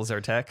 Hey, little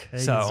Zyrtec. Hey,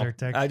 so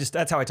Zyrtec.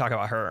 that's how I talk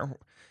about her.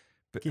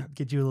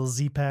 Get you a little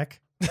Z pack.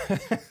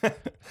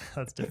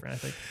 That's different, I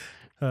think.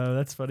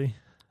 That's funny.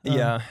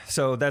 Yeah.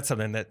 So that's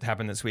something that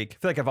happened this week.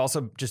 I feel like I've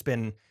also just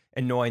been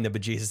annoying the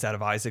bejesus out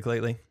of Isaac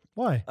lately.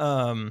 Why?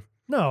 I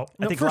No.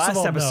 think First last of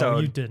all, no,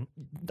 episode- you didn't.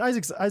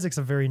 Isaac's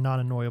a very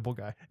non-annoyable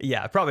guy.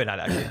 Yeah, probably not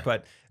actually,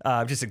 but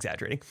I'm just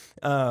exaggerating.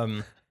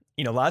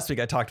 Last week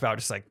I talked about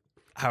just like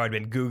how I'd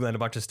been Googling a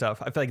bunch of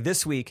stuff. I feel like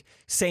this week,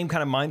 same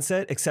kind of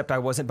mindset, except I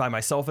wasn't by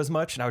myself as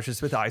much and I was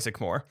just with Isaac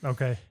more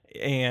Okay.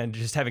 and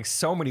just having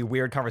so many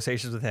weird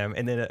conversations with him.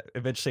 And then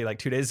eventually, like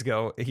 2 days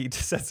ago, he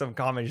just said some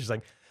comment. He's just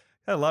like,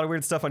 had a lot of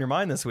weird stuff on your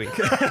mind this week.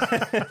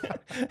 I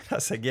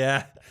was like,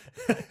 yeah,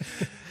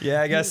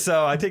 I guess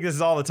so. I think this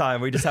is all the time.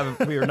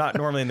 We are not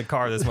normally in the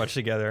car this much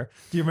together.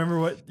 Do you remember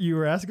what you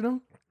were asking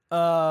him?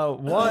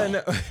 One,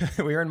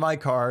 we were in my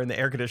car and the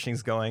air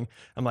conditioning's going.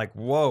 I'm like,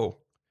 whoa,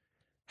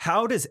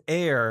 how does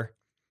air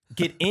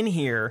get in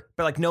here,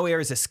 but like no air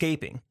is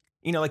escaping?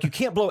 You know, like you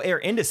can't blow air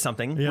into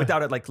something Yeah.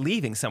 without it like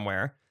leaving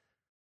somewhere.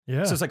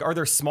 Yeah. So it's like, are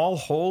there small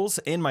holes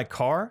in my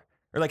car?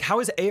 Or like, how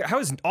is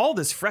all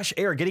this fresh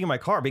air getting in my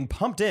car being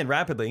pumped in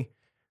rapidly?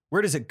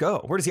 Where does it go?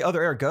 Where does the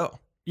other air go?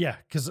 Yeah.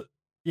 Because,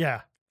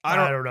 yeah. I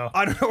don't know.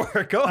 I don't know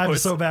where it goes. I'm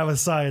so bad with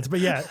science. But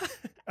yeah,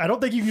 I don't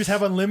think you can just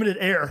have unlimited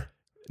air.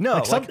 no,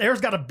 Like some like,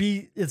 air's got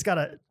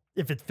to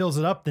if it fills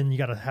it up, then you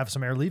got to have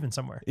some air leaving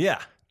somewhere.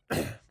 yeah.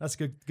 That's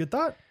good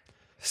thought.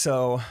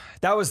 So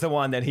that was the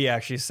one that he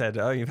actually said,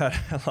 oh, you've had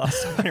a lot of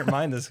stuff on your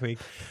mind this week.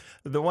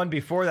 The one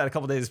before that, a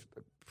couple days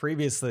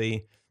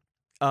previously,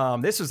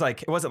 this was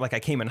like, it wasn't like I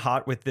came in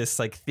hot with this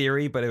like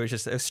theory, but it was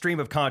just a stream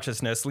of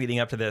consciousness leading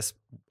up to this,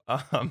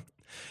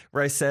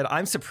 where I said,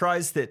 I'm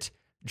surprised that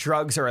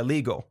drugs are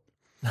illegal.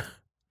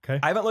 Okay.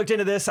 I haven't looked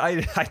into this.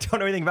 I don't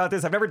know anything about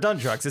this. I've never done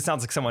drugs. It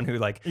sounds like someone who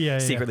like Yeah,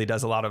 secretly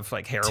does a lot of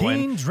like heroin.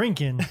 Teen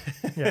drinking.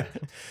 Yeah.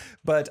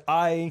 But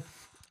I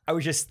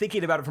was just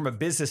thinking about it from a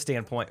business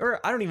standpoint, or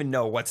I don't even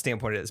know what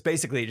standpoint it is.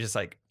 Basically, just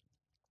like,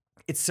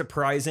 it's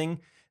surprising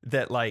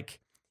that like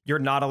you're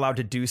not allowed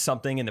to do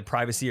something in the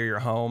privacy of your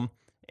home.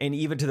 And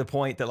even to the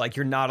point that like,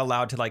 you're not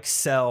allowed to like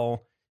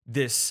sell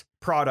this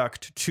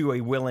product to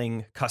a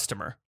willing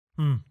customer.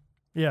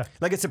 Yeah.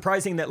 Like, it's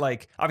surprising that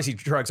like, obviously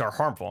drugs are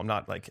harmful. I'm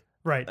not like,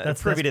 Right.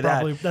 That's privy to that.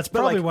 probably, That's But,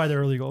 probably like- why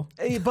they're illegal.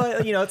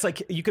 but you know, it's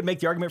like, you could make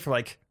the argument for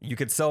like, you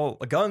could sell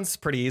guns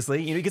pretty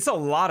easily. You know, you could sell a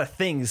lot of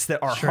things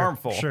that are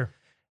harmful. Sure.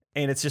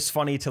 And it's just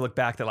funny to look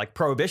back that like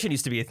prohibition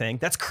used to be a thing.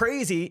 That's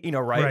crazy, you know,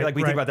 right? Right, Like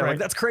we think right, about that. Like right.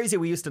 that's crazy.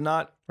 We used to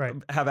not Right.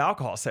 have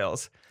alcohol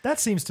sales. That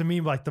seems to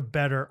me like the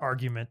better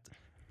argument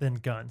than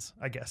guns,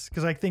 I guess.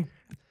 Because I think.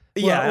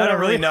 Yeah, I don't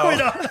really know.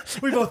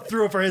 We both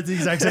threw up our heads at the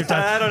exact same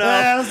time. I don't know.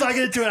 Let's not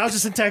get into it. I was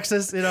just in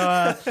Texas. You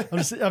know, I'm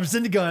just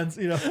into guns.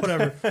 You know,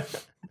 whatever.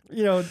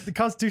 You know, the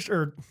Constitution,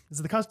 or is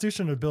it the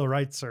Constitution or the Bill of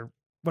Rights or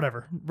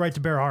whatever? Right to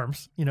bear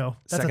arms. You know,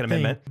 that's Second a thing.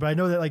 Amendment. But I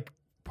know that like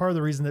part of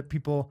the reason that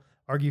people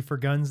argue for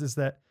guns is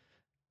that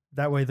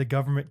way the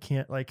government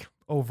can't like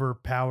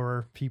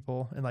overpower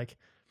people, and like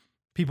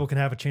people can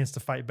have a chance to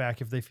fight back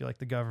if they feel like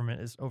the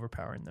government is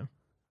overpowering them.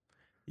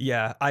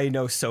 Yeah, I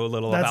know so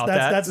little about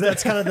that.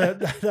 That's kind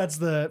of that's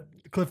the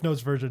Cliff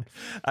Notes version.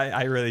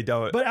 I really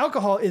don't. But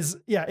alcohol is,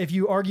 yeah, if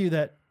you argue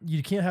that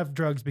you can't have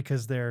drugs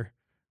because they're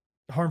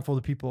harmful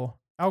to people,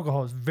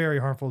 alcohol is very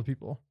harmful to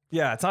people.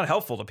 yeah, it's not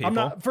helpful to people. I'm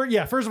not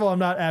first of all, I'm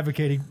not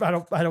advocating. I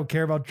don't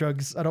care about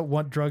drugs. I don't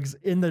want drugs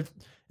in the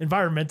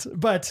environment.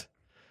 But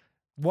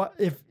what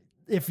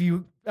if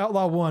you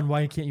outlaw one,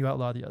 why can't you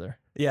outlaw the other?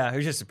 Yeah, it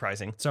was just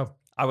surprising. So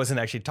I wasn't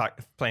actually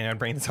planning on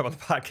bringing this up on the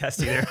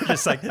podcast either.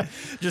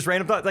 just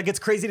random thought. Like, it's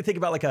crazy to think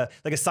about like a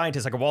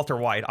scientist, like a Walter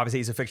White. Obviously,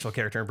 he's a fictional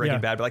character in Breaking Yeah.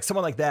 Bad, but like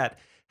someone like that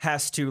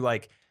has to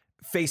like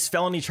face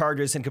felony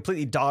charges and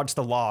completely dodge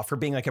the law for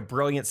being like a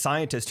brilliant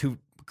scientist who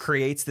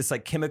creates this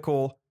like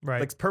chemical, Right.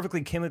 like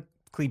perfectly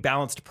chemically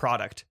balanced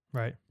product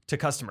right. to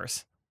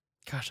customers.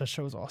 Gosh, that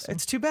show is awesome.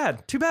 It's too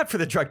bad for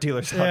the drug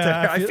dealers out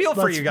there. I feel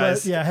for you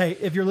guys. Yeah, hey,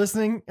 if you're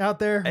listening out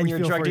there, And we you're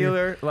a feel drug for you.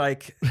 dealer,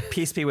 like,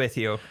 peace be with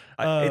you.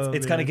 It's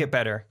going to man. get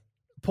better.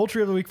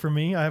 Poultry of the week for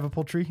me. I have a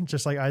poultry,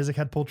 just like Isaac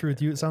had poultry with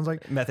you. It sounds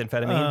like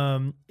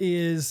Methamphetamine.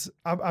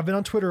 I've been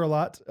on Twitter a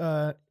lot.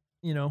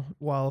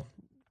 While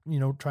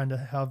trying to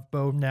have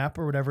Bo nap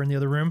or whatever in the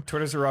other room.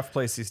 Twitter's a rough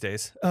place these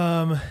days.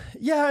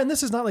 Yeah, and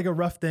this is not like a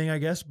rough thing, I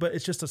guess, but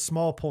it's just a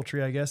small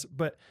poultry, I guess.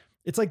 But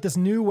it's like this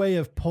new way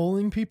of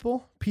polling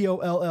people,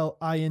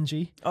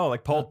 POLLING. Oh,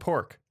 like pulled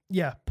pork.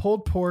 Yeah,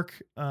 pulled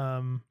pork.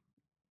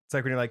 It's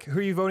like when you're like, who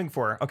are you voting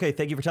for? Okay,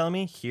 thank you for telling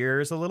me.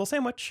 Here's a little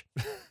sandwich.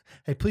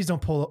 Hey, please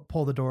don't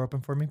pull the door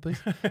open for me,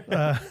 please.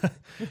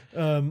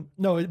 No,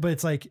 but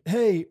it's like,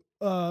 hey,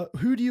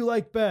 who do you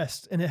like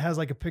best? And it has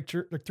like a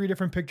picture, like 3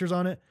 different pictures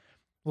on it.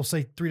 We'll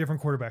say 3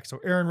 different quarterbacks. So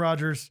Aaron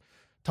Rodgers,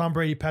 Tom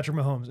Brady, Patrick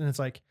Mahomes. And it's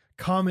like,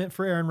 comment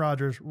for Aaron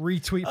Rodgers,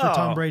 retweet for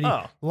Tom Brady,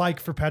 like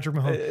for Patrick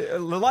Mahomes. The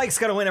like's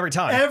got to win every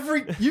time.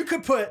 You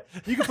could put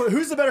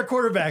who's the better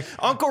quarterback?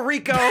 Uncle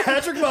Rico.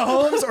 Patrick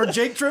Mahomes or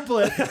Jake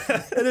Triplett.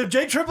 And if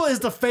Jake Triplett is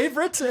the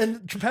favorite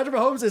and Patrick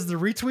Mahomes is the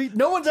retweet,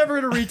 no one's ever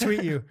going to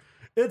retweet you.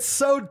 It's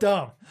so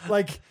dumb.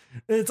 Like,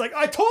 it's like,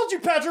 I told you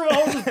Patrick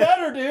Mahomes is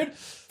better, dude.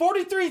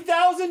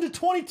 43,000 to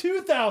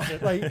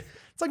 22,000. Like, it's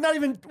like not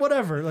even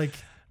whatever. Like,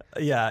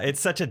 yeah,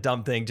 it's such a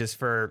dumb thing just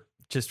for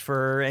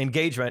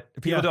engagement.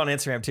 People do it on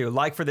Instagram too.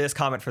 Like for this,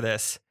 comment for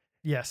this.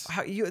 yes.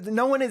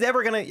 No one is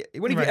ever going to,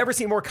 when have you ever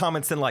seen more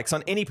comments than likes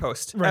on any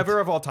post ever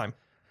of all time?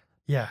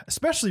 Yeah.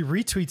 Especially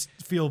retweets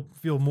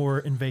feel more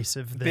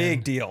invasive than.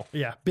 Big deal.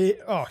 Yeah. Big.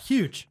 Oh,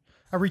 huge.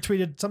 I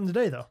retweeted something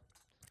today though.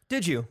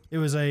 Did you? It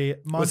was a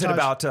montage. Was it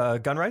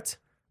about gun rights?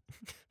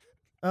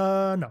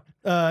 No.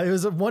 It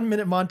was a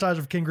 1-minute montage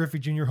of Ken Griffey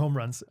Jr. home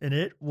runs, and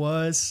it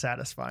was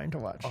satisfying to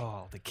watch.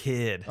 Oh, the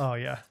kid. Oh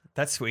yeah.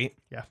 That's sweet.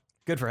 Yeah.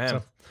 Good for him.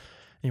 So,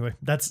 anyway,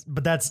 that's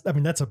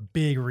a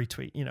big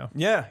retweet,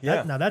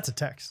 Yeah. Now that's a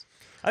text.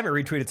 I haven't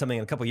retweeted something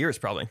in a couple years,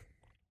 probably.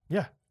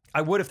 Yeah.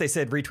 I would if they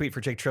said retweet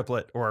for Jake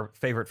Triplett or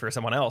favorite for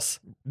someone else.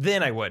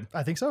 Then I would,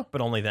 I think so.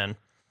 but only then.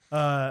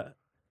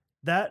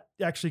 That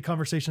actually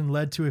conversation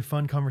led to a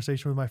fun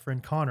conversation with my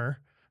friend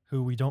Connor,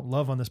 who we don't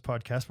love on this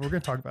podcast, but we're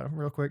going to talk about him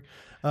real quick.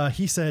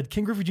 He said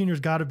Ken Griffey Jr. has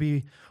got to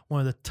be one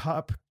of the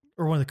top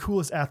or one of the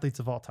coolest athletes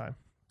of all time.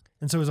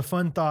 And so it was a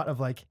fun thought of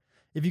like,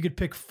 if you could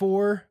pick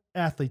 4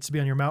 athletes to be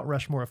on your Mount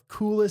Rushmore of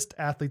coolest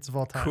athletes of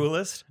all time.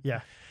 Coolest?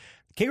 Yeah.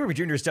 Ken Griffey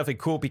Jr. is definitely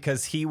cool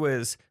because he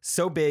was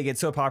so big and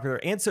so popular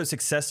and so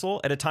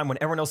successful at a time when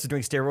everyone else was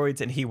doing steroids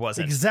and he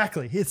wasn't.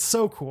 Exactly. It's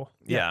so cool.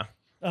 Yeah.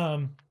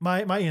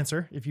 My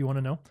answer, if you want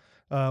to know,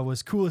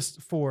 was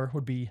coolest 4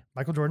 would be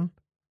Michael Jordan,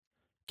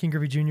 Ken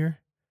Griffey Jr.,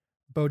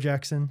 Bo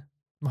Jackson,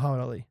 Muhammad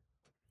Ali.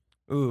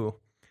 Ooh.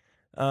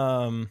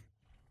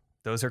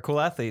 Those are cool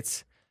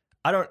athletes.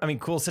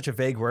 Cool is such a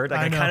vague word. Like,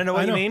 I kind of know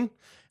what you mean.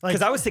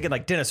 Because I was thinking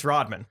like Dennis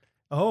Rodman.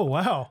 Oh,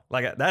 wow.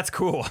 Like, that's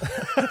cool.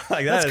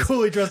 Like That's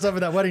cool. He dressed up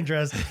in that wedding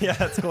dress. Yeah,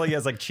 that's cool. He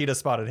has like cheetah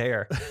spotted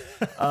hair.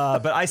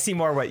 But I see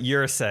more what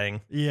you're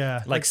saying.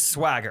 Yeah. Like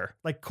swagger.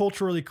 Like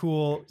culturally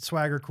cool,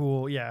 swagger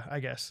cool. Yeah, I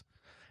guess.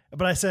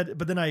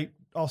 But then I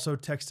also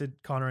texted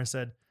Connor and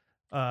said,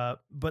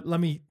 but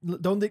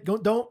don't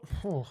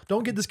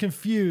get this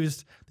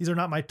confused. These are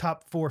not my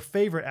top 4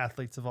 favorite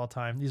athletes of all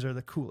time. These are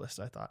the coolest,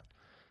 I thought.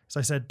 So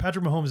I said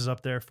Patrick Mahomes is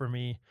up there for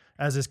me,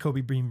 as is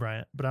Kobe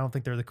Bryant, but I don't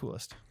think they're the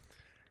coolest.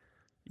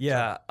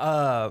 Yeah.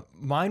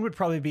 Mine would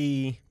probably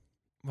be,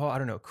 well, I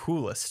don't know,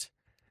 coolest.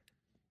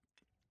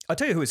 I'll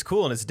tell you who was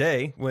cool in his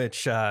day,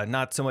 which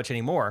not so much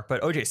anymore,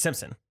 but O.J.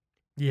 Simpson.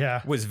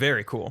 Yeah. Was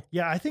very cool.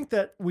 Yeah, I think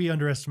that we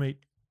underestimate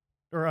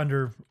or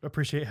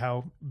underappreciate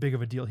how big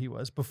of a deal he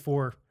was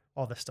before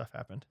all this stuff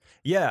happened.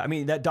 Yeah, I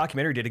mean, that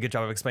documentary did a good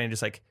job of explaining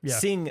just like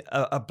seeing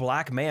a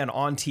black man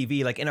on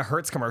TV, like in a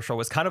Hertz commercial,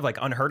 was kind of like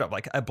unheard of.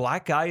 Like a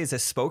black guy is a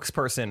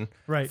spokesperson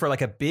for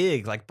like a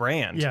big like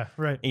brand. Yeah,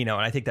 right. And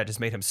I think that just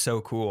made him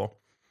so cool.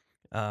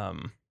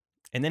 And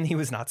then he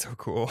was not so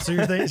cool. So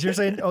you're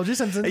saying O.J.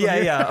 Simpson?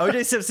 Yeah.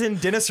 O.J. Simpson,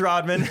 Dennis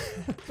Rodman,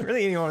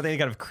 really anyone with any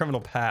kind of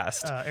criminal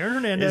past. Aaron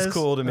Hernandez is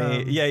cool to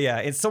me. Yeah.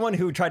 It's someone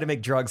who tried to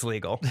make drugs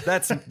legal.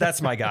 That's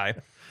my guy.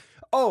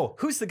 Oh,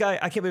 who's the guy?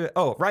 I can't believe it.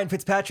 Oh, Ryan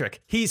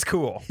Fitzpatrick. He's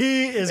cool.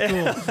 He is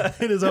cool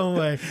in his own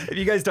way. If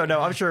you guys don't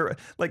know, I'm sure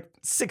like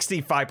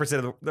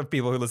 65% of the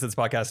people who listen to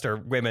this podcast are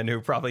women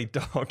who probably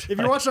don't. If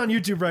you're watching on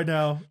YouTube right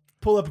now,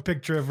 pull up a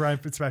picture of Ryan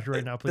Fitzpatrick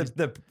right now, please.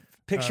 The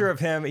picture of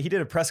him, he did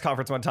a press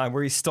conference one time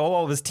where he stole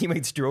all of his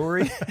teammates'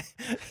 jewelry.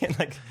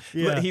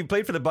 And he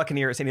played for the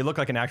Buccaneers and he looked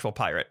like an actual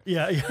pirate.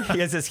 Yeah. He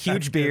has this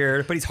huge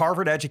beard, but he's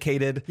Harvard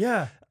educated.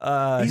 Yeah.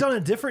 He's on a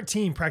different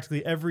team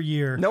practically every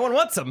year. No one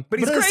wants him, but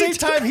he's great. At the same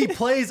time, he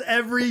plays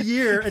every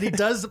year and he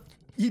does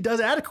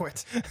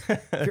adequate.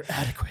 You're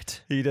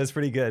adequate. He does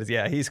pretty good.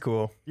 Yeah, he's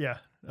cool. Yeah.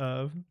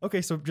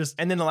 Okay, so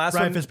and then the last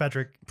Ryan one,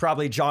 Fitzpatrick.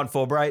 Probably John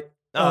Fulbright.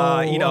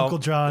 Uncle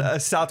John.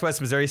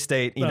 Southwest Missouri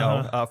State,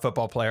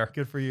 football player.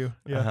 Good for you.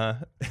 Yeah.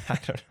 I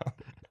don't know.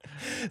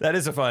 That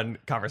is a fun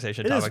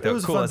conversation topic, though. It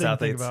was coolest a fun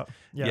athletes. Thing to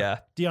think about. Yeah.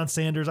 Deion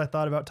Sanders, I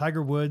thought about.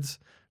 Tiger Woods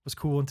was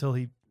cool until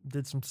he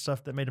did some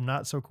stuff that made him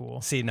not so cool.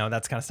 See, no,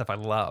 that's kind of stuff I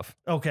love.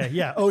 Okay.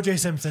 Yeah. O.J.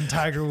 Simpson,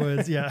 Tiger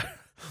Woods. Yeah.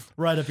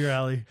 Right up your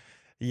alley.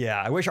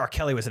 Yeah. I wish R.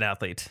 Kelly was an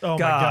athlete. Oh, my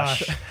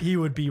gosh. He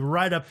would be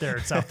right up there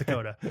in South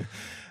Dakota.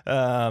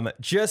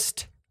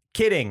 Just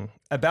kidding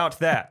about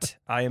that.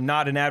 I am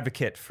not an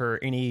advocate for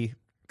any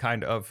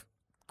kind of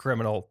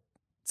criminal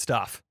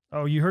stuff.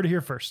 Oh, you heard it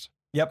here first.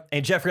 Yep.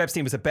 And Jeffrey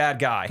Epstein was a bad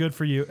guy. Good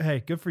for you.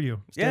 Hey, good for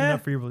you. Standing Yeah.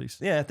 up for your beliefs.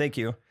 Yeah, thank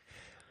you.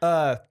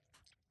 A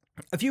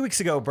few weeks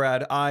ago,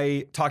 Brad,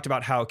 I talked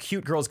about how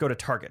cute girls go to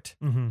Target.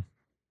 Mm-hmm.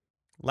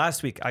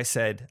 Last week, I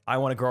said I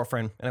want a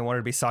girlfriend and I want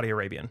her to be Saudi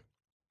Arabian.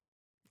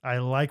 I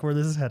like where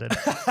this is headed.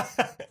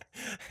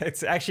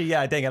 It's actually,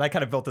 yeah, dang it. I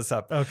kind of built this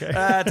up.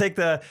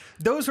 Okay.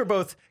 Those were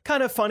both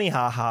kind of funny,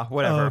 haha,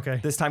 whatever. Oh, okay.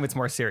 This time it's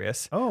more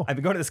serious. Oh. I've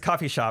been going to this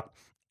coffee shop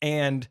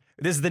and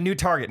this is the new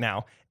Target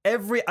now.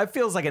 I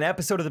feels like an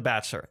episode of The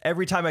Bachelor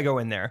every time I go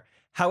in there.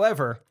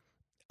 However,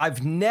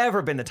 I've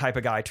never been the type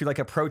of guy to like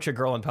approach a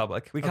girl in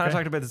public. We kind of Okay.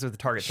 talked about this with the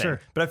Target Sure.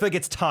 thing, but I feel like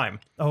it's time.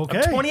 Okay.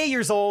 I'm 28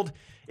 years old.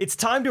 It's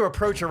time to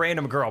approach a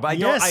random girl, but I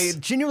Yes.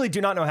 genuinely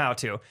do not know how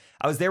to.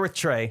 I was there with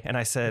Trey and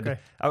I said,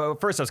 Okay.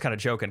 First I was kind of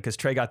joking because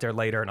Trey got there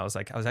later and I was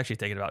like, I was actually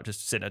thinking about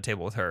just sitting at a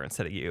table with her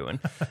instead of you. And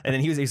and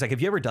then he's like,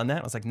 have you ever done that?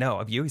 I was like, no.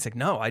 Have you? He's like,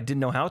 no, I didn't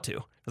know how to.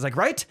 I was like,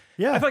 right?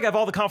 Yeah. I feel like I have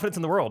all the confidence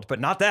in the world, but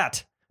not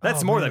that.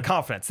 That's Oh, more man. than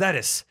confidence. That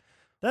is,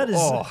 That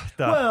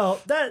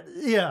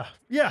is,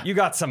 yeah. you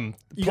got some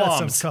You got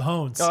plums. some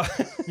cajones.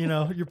 Oh. You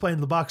know, you're playing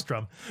the box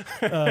drum.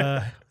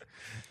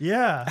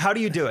 Yeah. How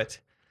do you do it?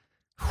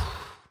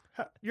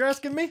 You're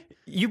asking me?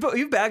 You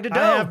bagged a dough.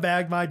 I have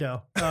bagged my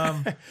dough.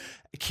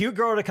 Cute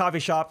girl at a coffee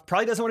shop,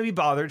 probably doesn't want to be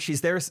bothered.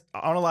 She's there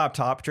on a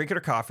laptop, drinking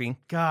her coffee.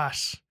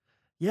 Gosh.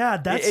 Yeah,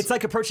 that's It's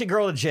like approaching a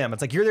girl at a gym.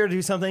 It's like, you're there to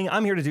do something.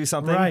 I'm here to do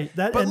something. Right,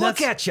 But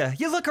look at you.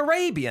 You look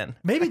Arabian.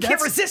 Maybe I can't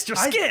that's- resist your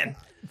I- skin.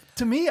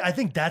 to me, I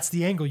think that's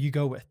the angle you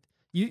go with.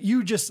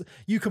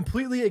 You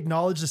completely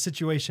acknowledge the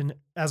situation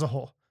as a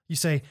whole. You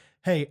say,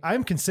 hey,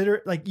 I'm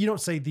considerate, like you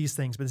don't say these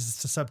things, but this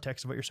is the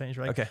subtext of what you're saying.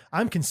 You're like, Okay.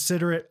 I'm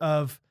considerate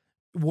of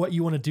what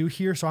you want to do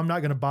here, so I'm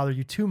not going to bother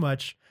you too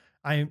much.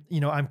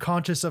 I'm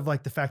conscious of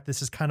like the fact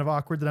this is kind of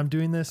awkward that I'm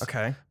doing this.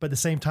 Okay. But at the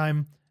same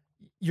time,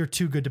 you're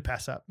too good to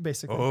pass up,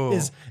 basically. Oh.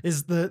 Is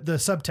the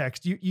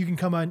subtext. You can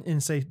come on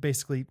and say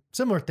basically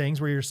similar things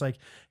where you're just like,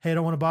 hey, I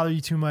don't want to bother you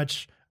too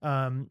much.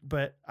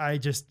 But I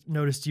just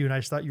noticed you and I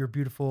just thought you were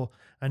beautiful.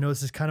 I know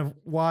this is kind of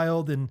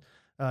wild and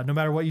no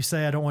matter what you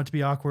say, I don't want it to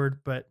be awkward,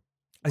 but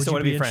I still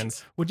want to be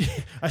friends. Would you?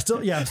 I still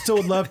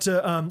would love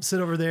to sit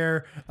over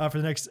there for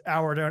the next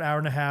hour to an hour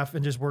and a half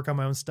and just work on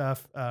my own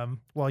stuff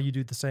while you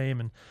do the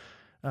same.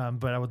 And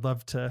but I would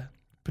love to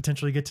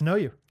potentially get to know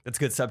you. That's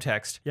good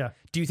subtext. Yeah.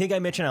 Do you think I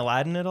mention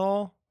Aladdin at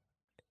all?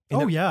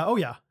 Oh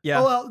yeah.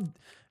 Yeah. Oh, well,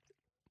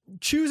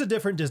 choose a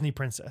different Disney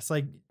princess.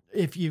 Like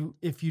if you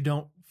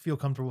don't feel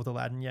comfortable with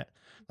Aladdin yet,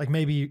 like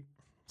maybe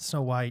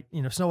Snow White.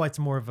 You know, Snow White's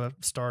more of a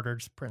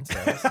starter's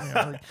princess. You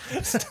know,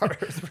 like,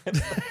 Starters.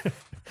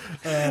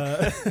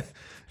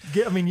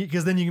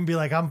 because then you can be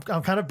like, I'm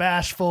kind of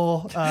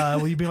bashful.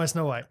 Will you be my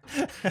Snow White?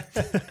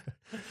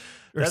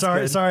 Or That's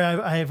sorry,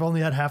 good. I have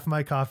only had half of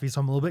my coffee,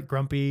 so I'm a little bit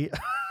grumpy.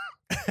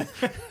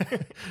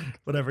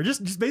 Whatever.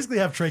 Just basically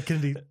have Trey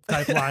Kennedy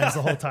type lines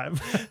the whole time.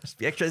 Just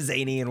be extra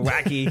zany and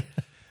wacky.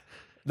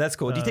 That's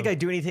cool. Do you think I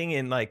do anything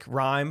in like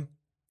rhyming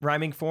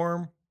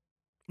form?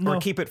 No, Or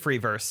keep it free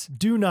verse?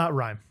 do not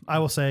rhyme. I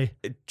will say.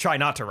 Try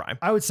not to rhyme.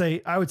 I would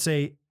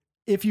say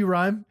if you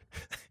rhyme,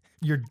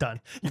 you're done.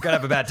 You're going to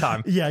have a bad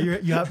time. Yeah,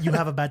 you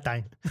have a bad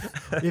time.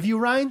 If you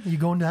rhyme, you're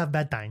going to have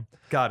bad time.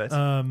 Got it.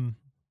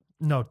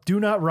 No, do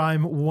not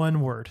rhyme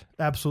one word.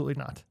 Absolutely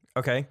not.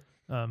 Okay.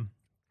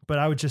 But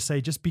I would just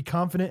say, just be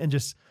confident and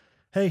just,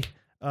 hey,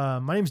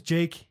 my name's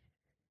Jake,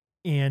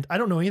 and I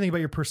don't know anything about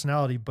your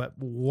personality, but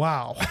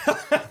wow.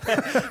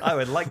 I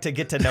would like to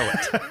get to know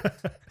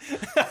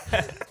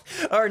it.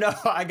 Or no,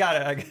 I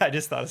got it. I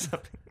just thought of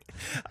something.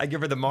 I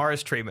give her the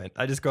Mars treatment.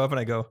 I just go up and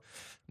I go,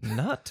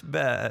 not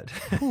bad.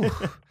 Whew.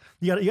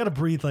 You got to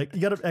breathe, like you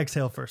got to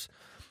exhale first.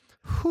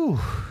 Whew.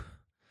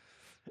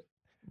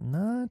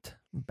 Not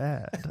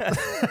bad.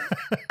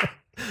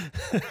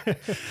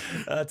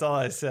 That's all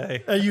I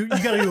say. You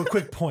got to do a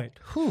quick point.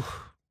 Whew.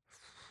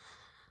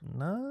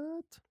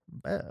 Not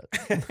bad.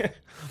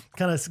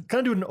 kind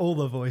of do an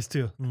Ola voice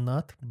too.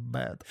 Not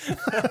bad.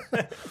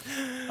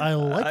 I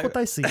like what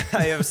I see.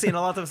 I have seen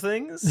a lot of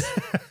things,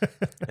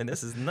 and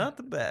this is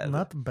not bad.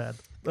 Not bad.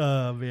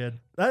 Oh man,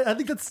 I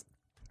think that's.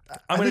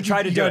 I'm going to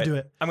try to you do gotta it. do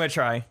it. I'm going to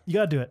try. You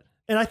gotta do it,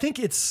 and I think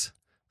it's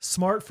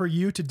smart for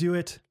you to do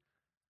it.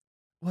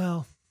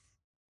 Well,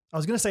 I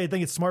was gonna say I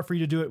think it's smart for you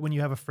to do it when you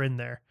have a friend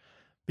there,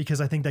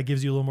 because I think that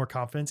gives you a little more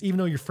confidence. Even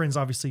though your friend's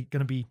obviously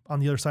gonna be on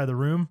the other side of the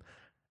room,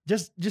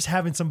 just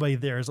having somebody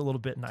there is a little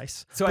bit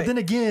nice. But then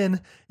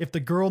again, if the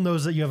girl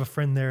knows that you have a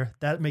friend there,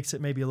 that makes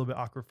it maybe a little bit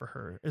awkward for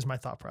her. Is my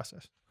thought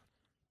process.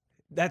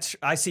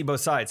 I see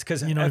both sides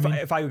because You know what I mean?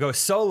 if I go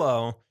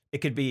solo, it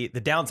could be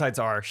the downsides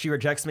are she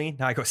rejects me.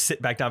 Now I go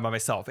sit back down by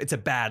myself. It's a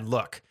bad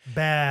look.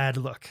 Bad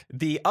look.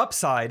 The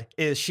upside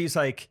is she's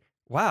like,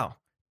 wow.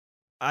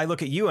 I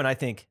look at you and I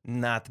think,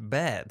 not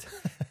bad.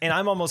 And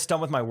I'm almost done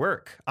with my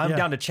work. I'm Yeah.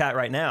 down to chat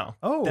right now.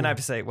 Oh. Then I have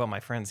to say, well,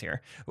 my friend's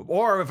here.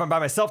 Or if I'm by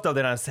myself, though,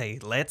 then I say,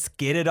 let's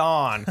get it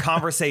on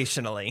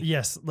conversationally.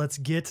 Yes, let's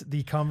get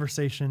the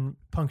conversation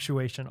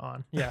punctuation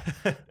on. Yeah.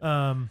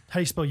 How do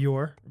you spell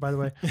your, by the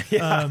way?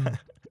 Yeah.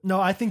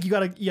 No, I think you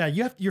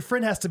gotta, your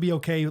friend has to be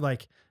okay.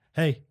 Like,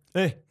 hey,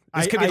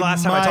 This could be the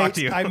last time I talk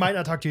to you. I might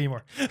not talk to you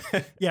anymore.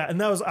 Yeah,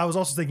 and I was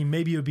also thinking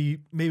maybe it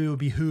would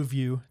behoove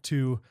you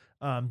to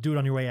do it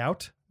on your way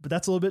out, but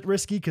that's a little bit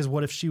risky because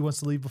what if she wants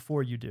to leave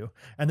before you do,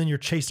 and then you're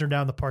chasing her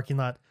down the parking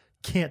lot?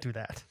 Can't do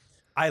that.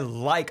 I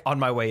like on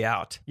my way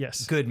out.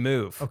 Yes. Good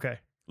move. Okay.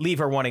 Leave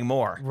her wanting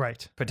more.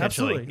 Right.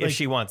 Potentially, Absolutely. if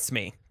she wants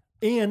me.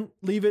 And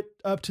leave it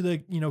up to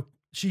the,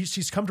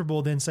 she's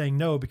comfortable then saying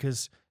no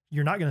because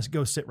you're not going to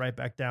go sit right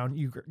back down.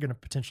 You're going to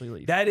potentially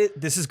leave.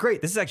 This is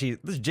great. This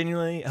is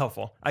genuinely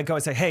helpful. I go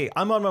and say, hey,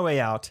 I'm on my way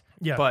out.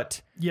 Yeah.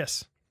 But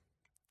yes.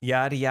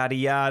 Yada, yada,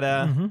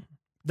 yada. Mm-hmm.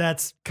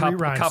 That's three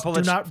rhymes. Couple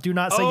Do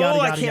not say oh, yada,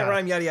 yada, I can't yada.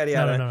 rhyme yada, yada,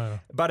 yada. No.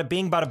 Bada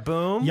bing, bada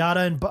boom. Yada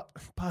and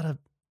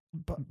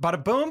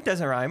Bada boom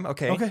doesn't rhyme.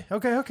 Okay.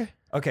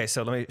 Okay.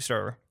 So let me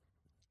start over.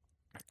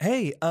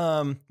 Hey,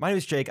 my name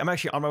is Jake. I'm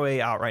actually on my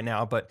way out right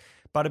now, but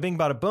bada bing,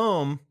 bada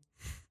boom.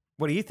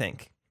 What do you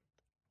think?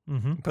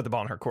 Mm-hmm. Put the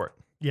ball in her court.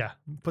 Yeah.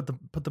 Put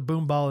the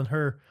boom ball in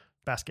her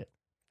basket.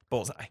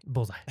 Bullseye.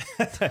 Bullseye.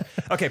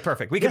 Okay,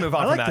 perfect. We can move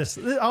on I from like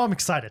that. this. Oh, I'm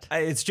excited.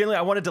 It's generally,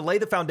 I wanted to lay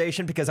the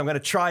foundation because I'm going to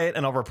try it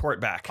and I'll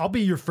report back. I'll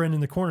be your friend in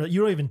the corner that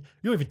you don't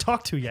even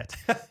talk to yet.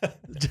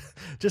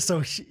 Just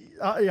so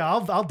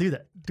I'll do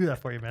that. Do that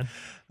for you, man.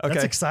 Okay.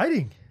 That's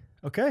exciting.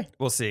 Okay.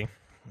 We'll see.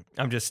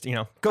 I'm just,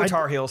 go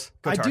Tar Heels.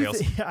 Go Tar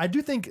Heels. I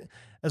do think,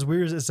 as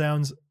weird as it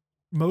sounds,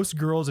 most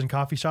girls in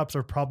coffee shops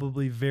are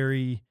probably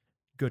very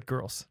good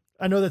girls.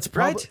 I know that's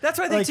probably Right? That's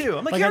what I think too.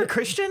 I'm like, you're a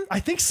Christian? I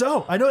think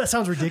so. I know that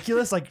sounds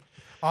ridiculous. Like,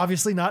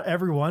 obviously not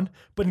everyone,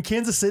 but in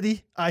Kansas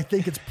City, I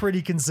think it's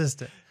pretty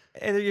consistent.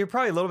 And you're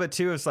probably a little bit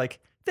too. It's like,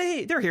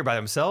 they're here by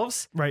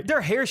themselves. Right.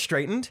 Their hair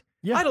straightened.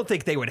 Yeah. I don't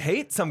think they would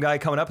hate some guy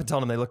coming up and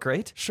telling them they look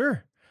great.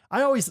 Sure.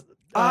 I always...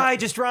 I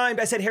just rhymed.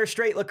 I said hair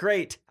straight, look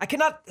great. I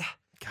cannot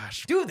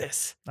do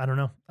this. I don't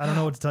know. I don't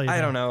know what to tell you. I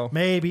man. don't know.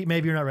 Maybe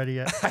you're not ready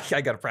yet.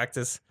 I got to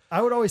practice.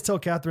 I would always tell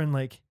Catherine,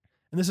 like,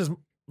 and this is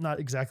not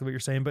exactly what you're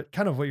saying, but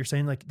kind of what you're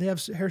saying, like, they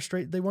have hair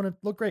straight, they want to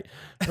look great,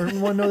 or want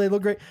to know they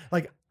look great.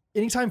 Like,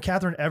 anytime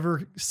Catherine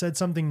ever said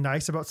something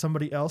nice about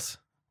somebody else,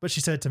 but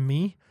she said it to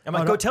me, I'm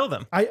like, go tell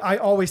them. I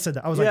always said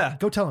that. I was Yeah. like,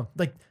 go tell them.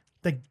 Like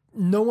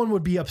no one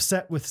would be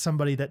upset with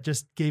somebody that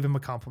just gave him a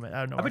compliment. I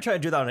don't know. I've been trying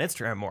to do that on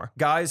Instagram more.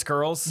 Guys,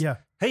 girls. Yeah.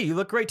 Hey, you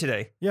look great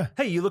today. Yeah.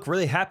 Hey, you look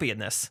really happy in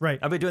this. Right.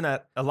 I've been doing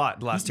that a lot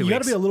the last 2 You weeks.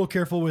 got to be a little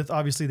careful with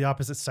obviously the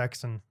opposite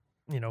sex and,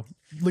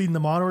 leading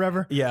them on or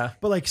whatever. Yeah.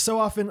 But like so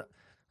often,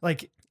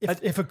 like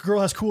if a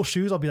girl has cool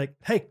shoes, I'll be like,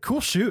 hey, cool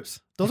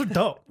shoes. Those are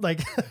dope.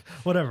 Like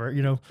whatever,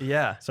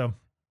 Yeah. So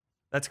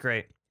That's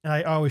great. and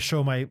I always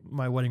show my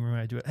wedding ring when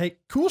I do it. Hey,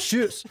 cool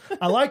shoes.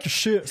 I like your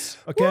shoes.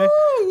 Okay.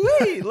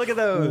 Woo-wee, look at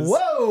those.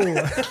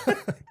 Whoa.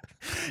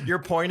 You're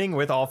pointing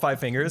with all 5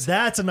 fingers.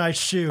 That's a nice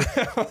shoe.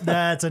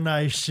 That's a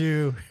nice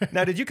shoe.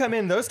 Now, did you come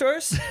in those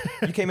doors?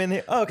 You came in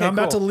the. Oh, okay, I'm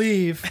about to cool.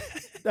 leave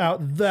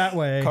out that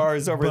way.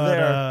 Cars over but,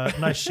 there.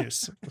 Nice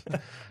shoes.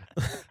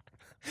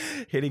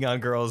 Hitting on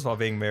girls while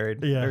being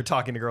married. Yeah. Or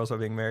talking to girls while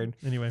being married.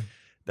 Anyway.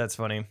 That's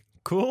funny.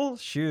 Cool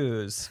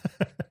shoes.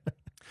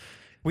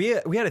 we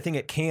had a thing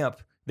at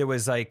camp that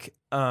was like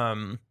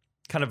kind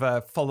of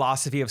a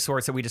philosophy of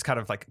sorts that we just kind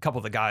of like a couple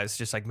of the guys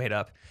just like made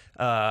up.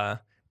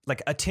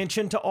 Like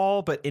attention to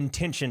all, but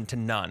intention to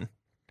none.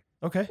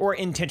 Okay. Or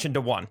intention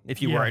to one,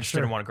 if you Yeah, were interested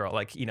sure. in one girl.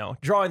 Like,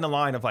 drawing the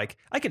line of like,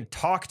 I can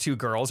talk to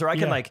girls or I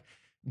can Yeah. like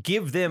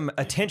give them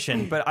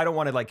attention, but I don't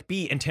want to like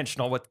be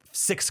intentional with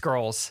 6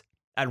 girls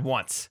at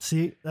once.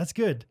 See, that's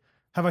good.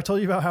 Have I told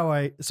you about how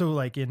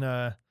like in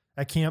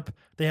at camp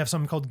they have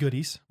something called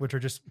goodies, which are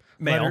just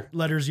Mail.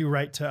 letters you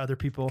write to other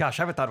people. Gosh,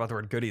 I haven't thought about the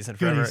word goodies in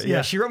forever. Goodies,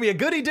 yeah. She wrote me a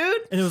goodie,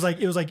 dude. And it was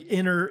like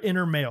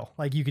inner mail.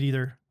 Like you could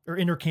either or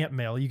inner camp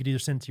mail. You could either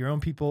send to your own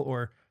people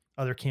or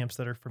other camps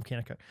that are from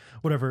Kanakuk,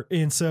 whatever.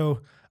 And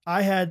so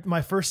I had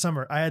my first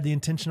summer, I had the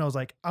intention. I was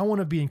like, I want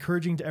to be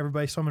encouraging to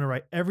everybody. So I'm going to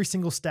write every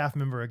single staff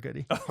member a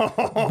goodie,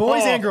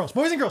 boys and girls.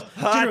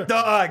 Hot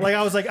dog. Like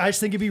I was like, I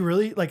just think it'd be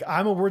really like,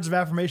 I'm a words of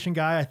affirmation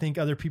guy. I think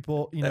other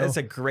people, That's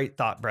a great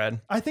thought,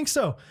 Brad. I think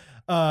so.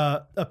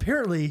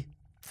 Apparently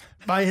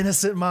my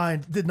innocent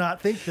mind did not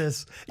think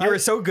this. You were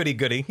so goody. You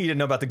didn't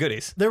know about the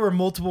goodies. There were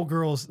multiple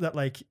girls that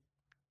like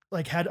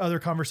had other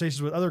conversations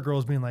with other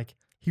girls being like,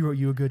 he wrote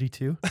you a goodie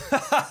too.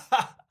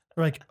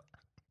 Or like,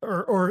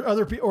 or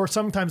other people, or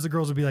sometimes the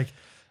girls would be like,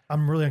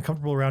 I'm really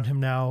uncomfortable around him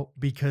now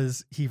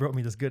because he wrote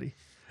me this goodie.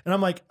 And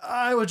I'm like,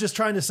 I was just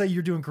trying to say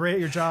you're doing great at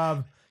your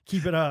job.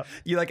 Keep it up.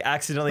 You like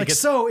accidentally Like get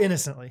so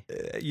innocently.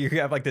 you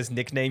have like this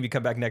nickname. You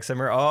come back next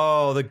summer.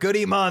 Oh, the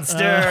Goody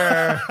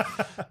Monster.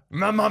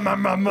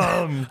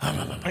 Mum.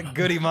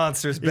 Goody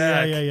Monster's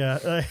back.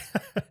 Yeah.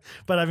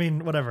 But I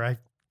mean, whatever.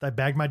 I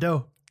bagged my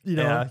dough.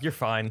 Yeah, you're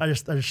fine. I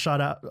just shot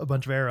out a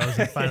bunch of arrows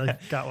and finally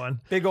got one.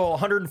 Big old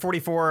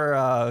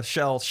 144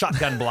 shell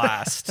shotgun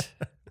blast.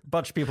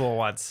 Bunch of people at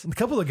once. A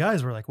couple of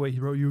guys were like, wait, he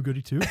wrote you a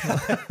goodie too?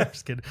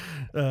 Just kidding.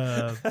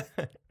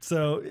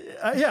 So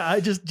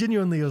I just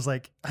genuinely was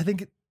like, I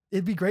think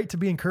it'd be great to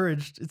be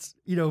encouraged. It's,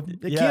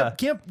 at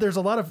camp, there's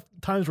a lot of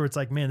times where it's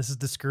like, man, this is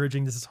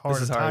discouraging. This is hard.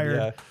 This is I'm hard. tired.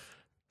 Yeah.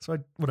 So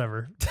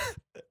whatever.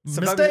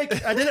 Sometimes-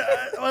 Mistake. I did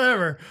it.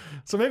 Whatever.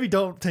 So maybe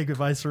don't take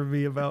advice from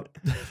me about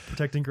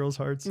protecting girls'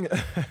 hearts.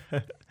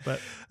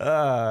 But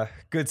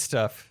Good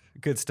stuff.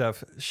 Good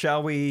stuff.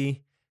 Shall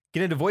we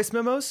get into voice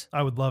memos?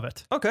 I would love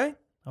it. Okay.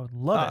 I would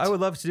love it. I would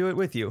love to do it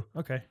with you.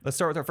 Okay. Let's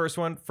start with our first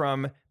one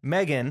from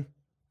Megan.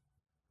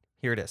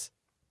 Here it is.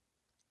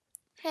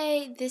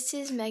 Hey, this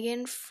is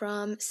Megan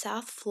from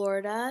South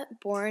Florida,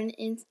 born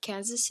in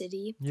Kansas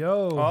City.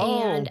 Yo.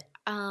 Oh. And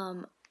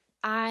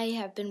I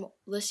have been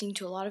listening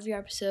to a lot of your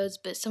episodes,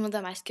 but some of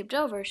them I skipped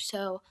over,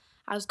 so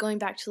I was going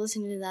back to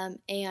listening to them.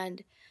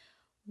 And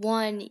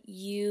one,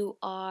 you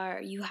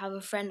have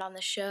a friend on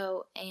the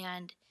show,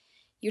 and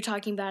you're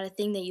talking about a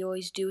thing that you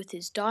always do with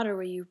his daughter,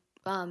 where you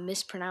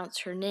mispronounce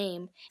her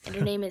name, and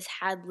her name is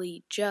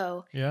Hadley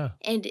Joe. Yeah.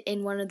 And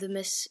in one of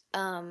the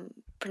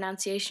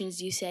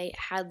pronunciations, you say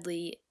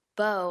Hadley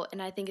Bo,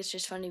 and I think it's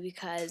just funny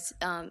because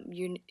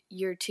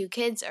your two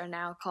kids are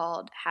now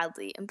called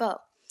Hadley and Bo.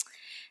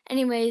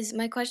 Anyways,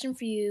 my question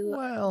for you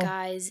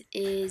guys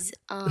is,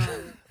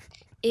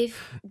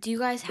 do you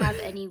guys have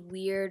any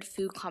weird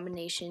food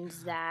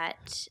combinations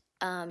that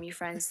your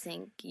friends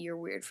think you're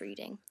weird for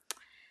eating?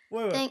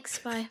 Wait. Thanks,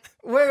 bye.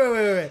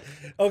 Wait.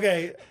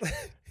 Okay.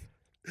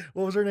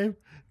 What was her name?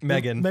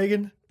 Megan.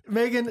 Megan.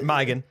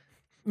 Megan.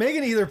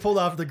 Megan either pulled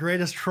off the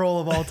greatest troll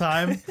of all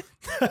time,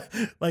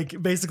 like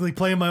basically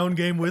playing my own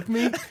game with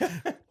me,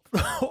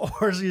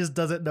 or she just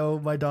doesn't know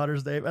my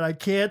daughter's name. And I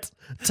can't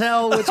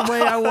tell which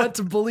way I want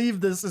to believe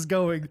this is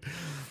going,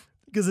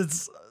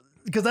 because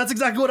that's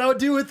exactly what I would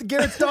do with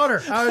Garrett's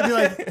daughter. I would be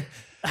like,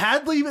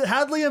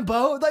 Hadley and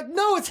Bo. Like,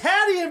 no, it's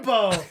Hattie and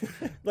Bo.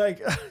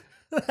 Like,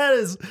 that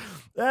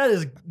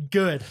is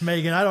good,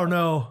 Megan. I don't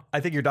know. I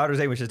think your daughter's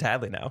name was just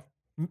Hadley now.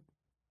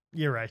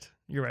 You're right.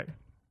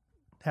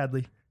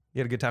 Hadley. You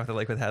had a good time at the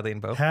lake with Hadley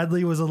and Bo.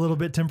 Hadley was a little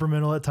bit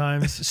temperamental at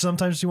times.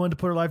 Sometimes she wanted to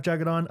put her life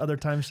jacket on. Other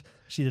times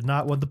she did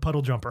not want the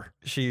puddle jumper.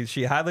 She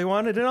Hadley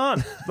wanted it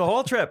on the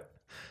whole trip.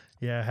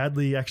 Yeah,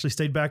 Hadley actually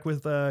stayed back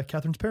with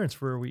Catherine's parents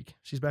for a week.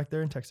 She's back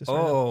there in Texas. Right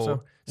now.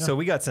 Oh, yeah. So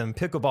we got some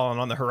pickleballing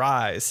on the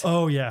horizon.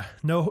 Oh yeah,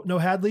 no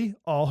Hadley,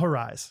 all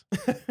Harais.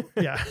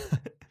 Yeah,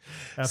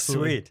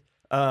 absolutely. Sweet.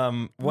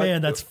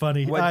 Man, that's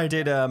funny. What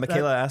did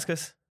Michaela ask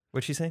us?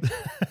 What'd she say?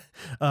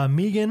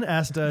 Megan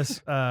asked us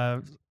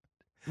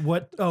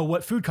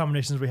what food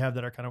combinations we have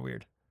that are kind of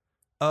weird.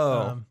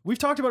 We've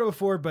talked about it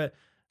before, but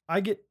I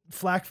get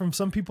flack from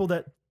some people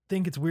that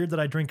think it's weird that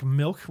I drink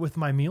milk with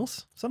my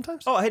meals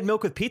sometimes. I had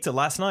milk with pizza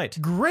last night.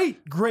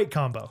 Great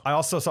combo. I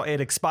also saw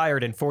it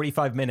expired in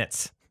 45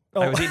 minutes.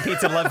 I was eating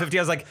pizza at 11:50.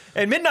 I was like,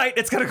 at midnight,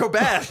 it's gonna go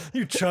bad.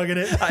 You chugging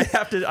it.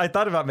 I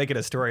thought about making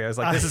a story. I was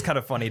like, this is kind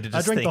of funny to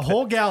just I drank the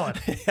whole gallon.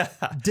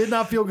 Did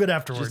not feel good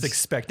afterwards. Just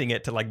expecting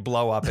it to like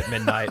blow up at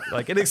midnight.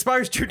 Like, it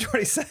expires June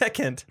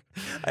 22nd.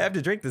 I have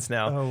to drink this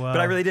now. Oh, wow.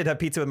 But I really did have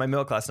pizza with my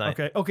milk last night.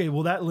 Okay.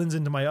 Well, that lends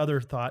into my other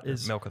thought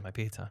is Milk with my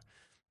pizza.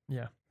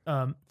 Yeah.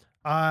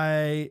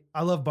 I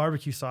love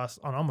barbecue sauce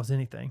on almost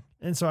anything.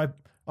 And so I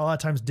a lot of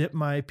times dip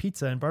my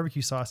pizza in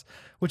barbecue sauce,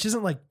 which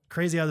isn't like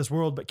crazy out of this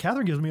world, but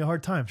Catherine gives me a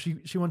hard time.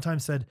 She one time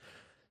said,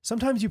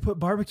 sometimes you put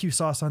barbecue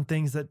sauce on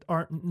things that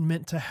aren't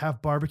meant to have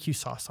barbecue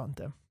sauce on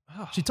them.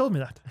 Oh. She told me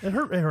that. It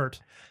hurt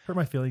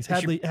my feelings.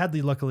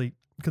 Hadley luckily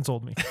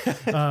consoled me.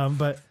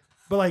 But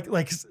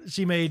like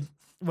she made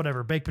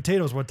whatever baked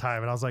potatoes one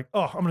time, and I was like,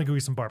 oh, I'm gonna go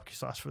get some barbecue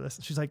sauce for this.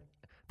 And she's like,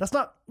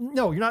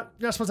 you're not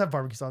supposed to have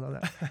barbecue sauce on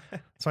that.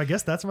 So I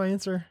guess that's my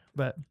answer.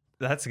 But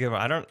that's a good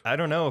one. I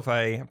don't know if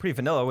I'm pretty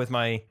vanilla with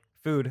my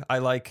food. I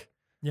like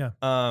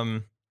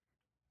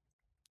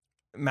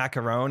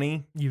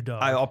macaroni. You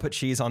don't. I'll put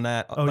cheese on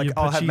that. Oh, you put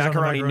I'll have cheese on the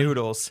macaroni macaroni?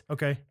 noodles.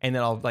 Okay. And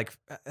then I'll like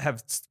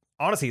have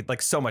honestly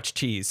like so much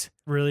cheese.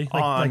 Really?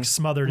 Like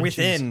smothered in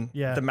within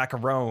cheese. the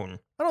macaron.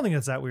 I don't think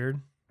that's that weird.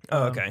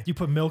 Oh, okay. Do you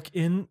put milk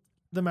in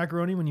the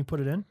macaroni when you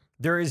put it in?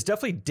 There is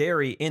definitely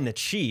dairy in the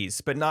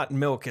cheese, but not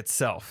milk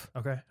itself.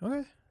 Okay.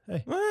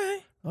 Hey.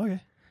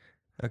 Okay.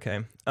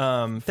 Okay.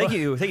 Thank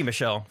you,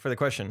 Michelle, for the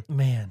question.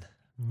 Man.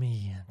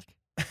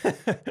 All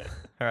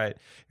right.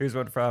 Here's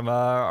one from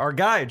our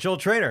guy, Joel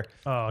Trainer.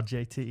 Oh,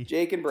 JT.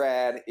 Jake and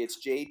Brad, it's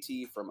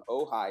JT from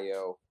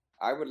Ohio.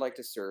 I would like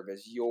to serve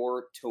as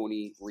your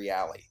Tony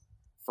Reale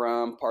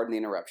from Pardon the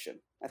Interruption.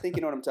 I think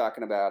you know what I'm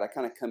talking about. I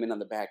kind of come in on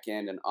the back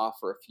end and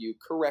offer a few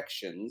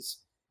corrections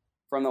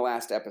from the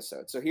last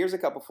episode. So here's a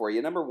couple for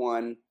you. Number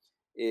one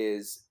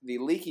is the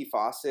leaky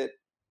faucet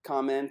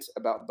comment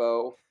about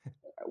Bo.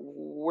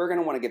 We're going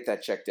to want to get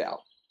that checked out.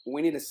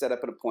 We need to set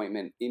up an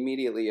appointment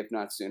immediately, if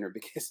not sooner,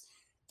 because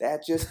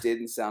that just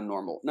didn't sound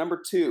normal.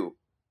 Number two,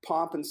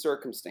 pomp and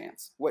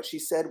circumstance. What she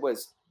said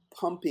was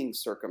pumping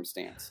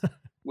circumstance,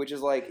 which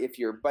is like if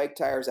your bike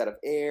tire's out of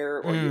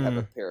air or you have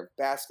a pair of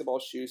basketball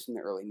shoes from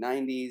the early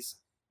 90s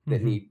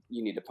that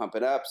you need to pump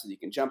it up so you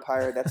can jump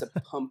higher. That's a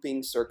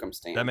pumping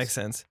circumstance. That makes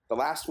sense. The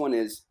last one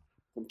is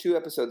from 2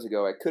 episodes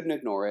ago. I couldn't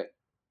ignore it.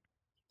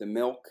 The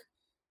milk,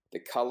 the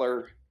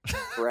color.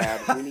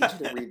 Brad, we need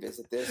you to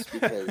revisit this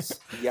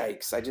because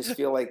yikes. I just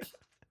feel like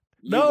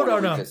No.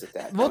 revisit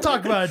that. We'll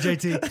talk about it,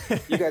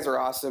 JT. You guys are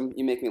awesome.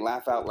 You make me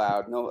laugh out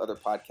loud. No other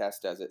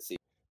podcast does it. See.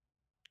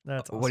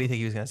 That's awesome. What do you think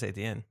he was going to say at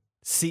the end?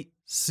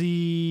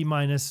 C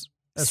minus.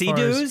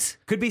 Sea-Doos?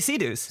 Could be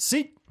Sea-Doos.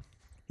 C.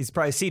 He's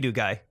probably a Sea-Doo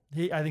guy.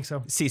 I think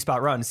so.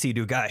 C-Spot Run,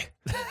 Sea-Doo guy.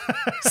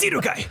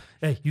 Sea-Doo guy.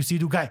 Hey, you see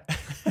the guy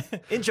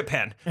In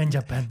Japan. in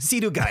Japan.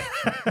 Sea-Doo guy.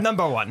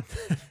 Number 1.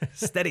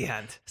 Steady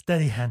hand.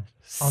 Steady hand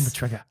on the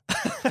trigger.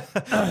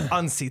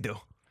 On Sea-Doo.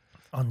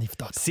 On the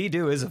dot.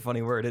 Sea-Doo is a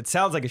funny word. It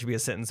sounds like it should be a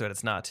sentence, but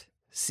it's not.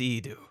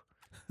 Sea-Doo.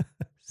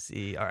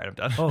 All right, I'm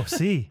done. Oh,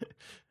 C.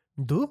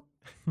 Do?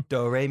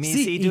 Do, re, mi,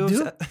 See, Sea-Doo.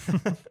 you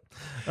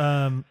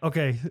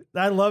Okay.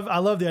 I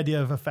love the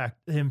idea of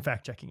him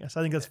fact checking us.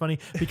 I think that's funny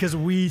because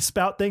we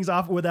spout things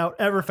off without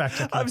ever fact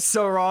checking. I'm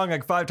so wrong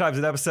like 5 times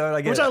an episode.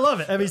 I get Which it. I love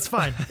it. I mean, it's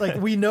fine. Like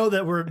we know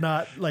that we're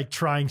not like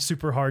trying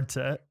super hard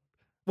to.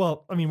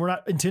 Well, I mean, we're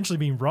not intentionally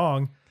being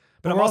wrong,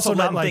 But we're I'm also not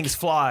letting like things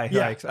fly.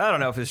 Yeah. Like, I don't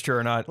know if it's true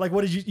or not. like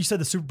what did you said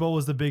the Super Bowl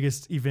was the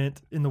biggest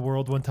event in the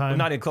world one time. I'm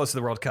not even close to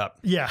the World Cup.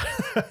 Yeah.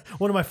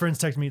 One of my friends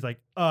texted me like,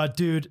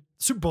 dude,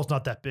 Super Bowl's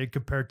not that big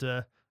compared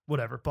to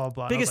whatever, blah,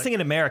 blah. And I was Biggest like, thing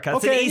in America.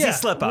 It's an easy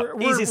slip up.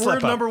 Easy slip we're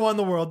up. number one in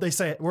the world. They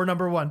say it. We're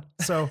number one.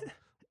 So,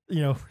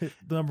 the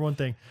number one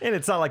thing. And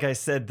it's not like I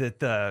said that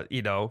the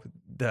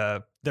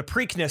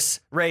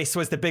Preakness race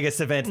was the biggest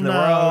event in the No,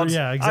 world.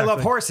 yeah, I love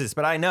exactly. horses,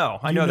 but I know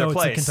their it's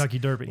place. the Kentucky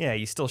Derby. Yeah,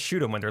 you still shoot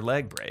them when their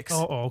leg breaks.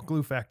 Oh,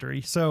 glue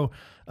factory. So,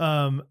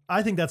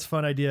 I think that's a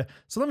fun idea.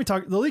 So let me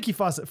talk. The leaky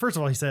faucet. First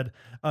of all, he said,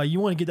 you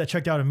want to get that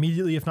checked out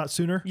immediately, if not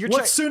sooner.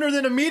 What's sooner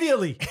than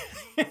immediately?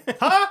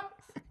 Huh?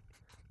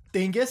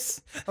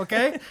 Dingus.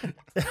 Okay.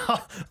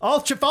 I'll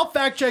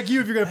fact check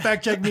you if you're going to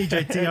fact check me,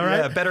 JT. All right.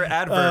 Yeah, better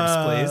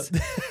adverbs,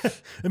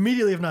 please.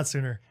 Immediately, if not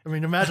sooner. I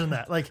mean, imagine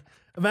that. Like,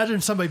 imagine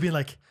somebody being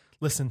like,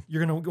 listen,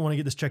 you're going to want to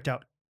get this checked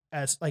out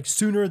as like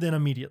sooner than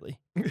immediately.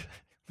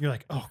 You're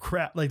like, oh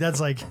crap. Like that's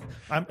like,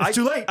 it's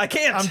too late. I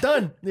can't. I'm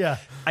done. Yeah.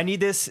 I need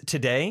this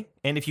today,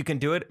 and if you can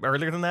do it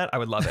earlier than that, I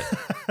would love it.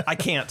 I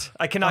can't.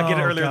 I cannot get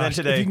it Oh, earlier than gosh.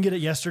 today. If you can get it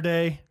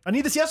yesterday. I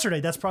need this yesterday.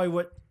 That's probably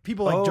what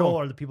people like Oh. Joel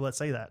are the people that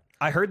say that.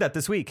 I heard that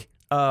this week.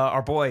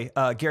 Our boy,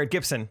 Garrett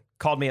Gibson,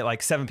 called me at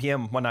like 7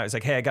 p.m. one night. He was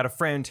like, hey, I got a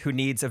friend who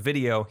needs a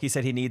video. He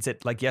said he needs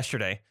it like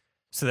yesterday.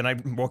 So then I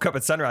woke up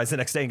at sunrise the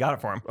next day and got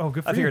it for him. Oh,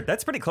 good for I figured you.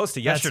 that's pretty close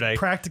to yesterday. That's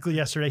practically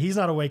yesterday. He's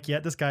not awake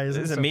yet. This guy This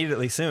isn't. is so-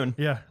 immediately soon.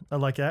 Yeah, I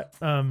like that.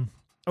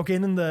 Okay,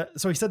 and then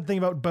so he said the thing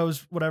about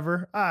Bo's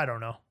whatever. I don't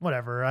know.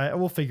 Whatever.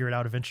 We'll figure it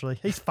out eventually.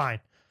 He's fine.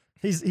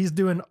 He's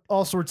doing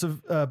all sorts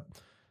of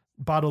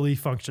bodily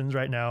functions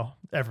right now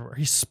everywhere.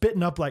 He's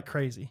spitting up like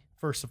crazy.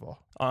 First of all,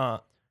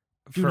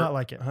 do not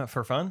like it.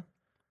 For fun?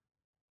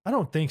 I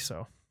don't think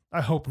so.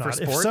 I hope not.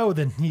 If sport? so,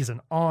 then he's an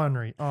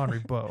ornery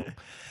Bo.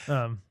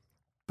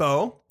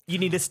 Bo, you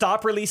need to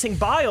stop releasing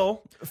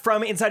bile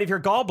from inside of your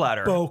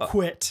gallbladder. Bo,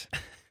 quit.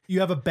 You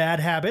have a bad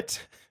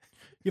habit.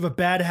 You have a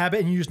bad habit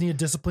and you just need to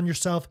discipline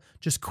yourself.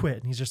 Just quit.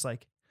 And he's just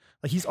like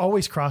he's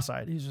always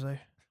cross-eyed. He's just like,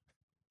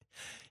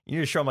 You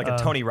need to show him like a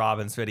Tony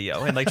Robbins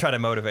video and like try to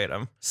motivate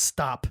him.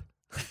 stop.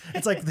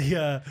 It's like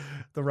the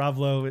Rob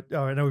Lowe.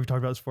 Oh, I know we've talked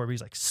about this before, but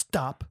he's like,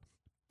 stop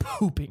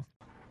pooping.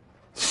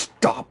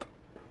 Stop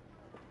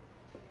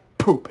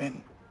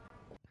pooping.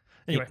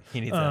 Anyway, He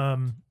needs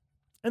that.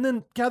 and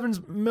then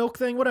Catherine's milk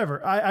thing,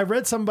 whatever. I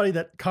read somebody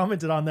that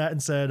commented on that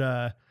and said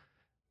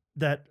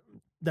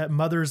that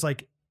mother's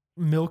like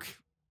milk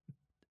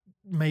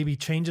maybe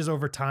changes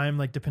over time,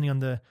 like depending on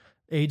the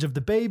age of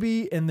the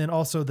baby, and then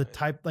also the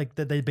type like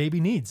that the baby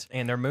needs.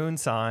 And their moon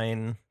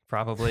sign,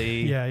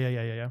 probably.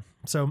 Yeah.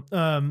 So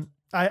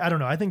I don't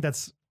know. I think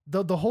that's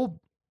the whole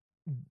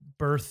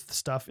birth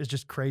stuff is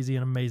just crazy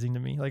and amazing to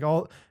me. Like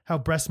all how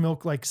breast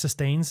milk like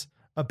sustains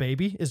a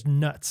baby is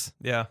nuts.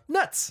 Yeah.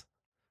 Nuts.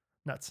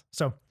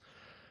 So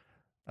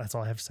that's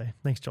all I have to say.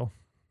 Thanks, Joel.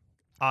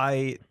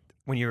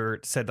 When you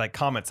said like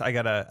comments, I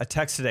got a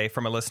text today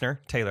from a listener,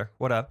 Taylor.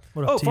 What up?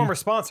 What up, Oh, T? former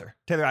sponsor,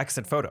 Taylor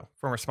Atkinson Photo,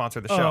 former sponsor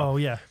of the show. Oh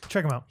yeah,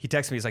 check him out. He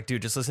texted me. He's like,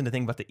 dude, just listen to the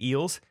thing about the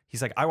eels.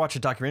 He's like, I watched a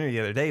documentary the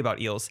other day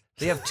about eels.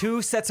 They have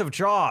 2 sets of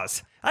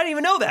jaws. I didn't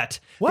even know that.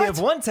 What? They have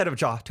 1 set of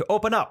jaw to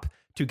open up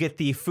to get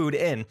the food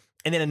in,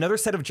 and then another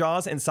set of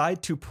jaws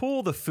inside to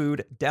pull the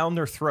food down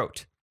their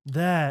throat.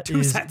 That 2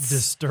 is sets.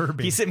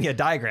 disturbing. He sent me a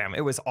diagram.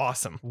 It was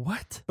awesome,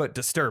 What? but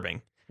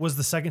disturbing. Was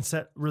the second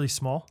set really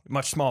small?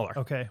 Much smaller,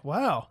 Okay.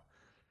 Wow.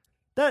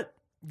 That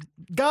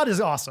God is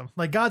awesome.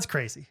 Like God's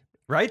crazy.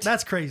 right?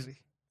 That's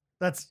crazy.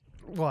 That's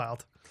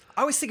wild.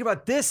 I was thinking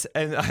about this,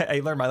 and I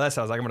learned my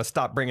lesson. I was like, I'm going to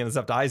stop bringing this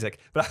up to Isaac.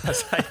 But I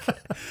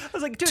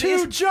was like, dude,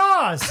 2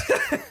 jaws.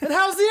 And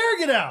how's the air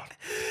get out?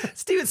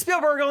 Steven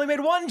Spielberg only made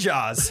 1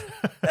 Jaws.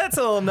 That's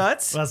a little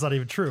nuts. Well, that's not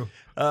even true.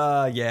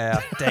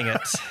 Yeah, dang it.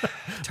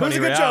 It Tony was a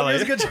good job. It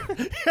was a Reale.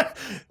 good job.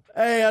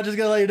 Hey, I'm just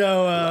gonna let you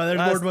know there's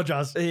more than one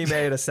jaws. He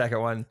made a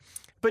second one.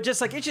 But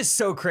just like, it's just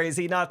so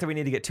crazy. Not that we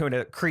need to get too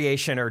into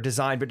creation or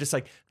design, but just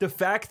like the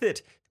fact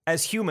that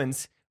as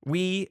humans,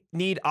 we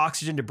need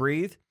oxygen to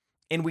breathe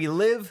and we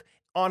live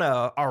on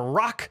a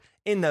rock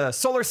in the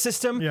solar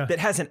system Yeah. that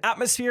has an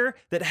atmosphere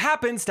that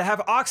happens to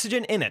have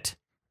oxygen in it.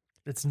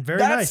 It's very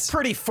That's nice.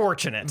 pretty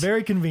fortunate.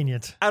 Very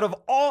convenient. Out of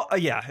all,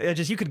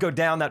 you could go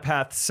down that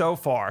path so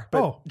far.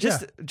 But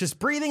just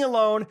breathing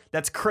alone,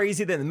 that's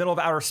crazy that in the middle of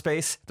outer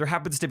space, there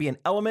happens to be an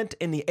element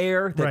in the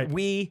air that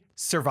we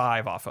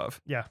survive off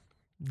of. Yeah.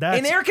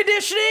 In air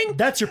conditioning?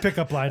 That's your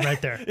pickup line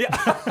right there.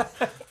 Yeah.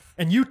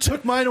 And you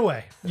took mine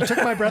away. You took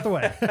my breath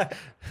away. I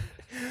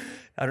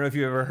don't know if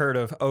you ever heard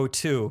of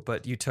O2,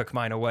 but you took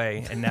mine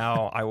away. And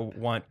now I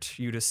want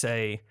you to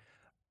say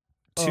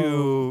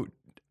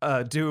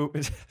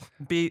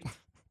be.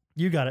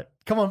 You got it.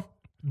 Come on.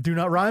 Do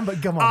not rhyme,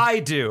 but come on. I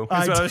do.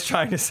 That's what I was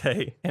trying to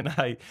say. And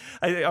I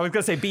was going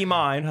to say be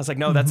mine. I was like,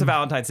 no, that's a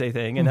Valentine's Day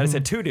thing. And then I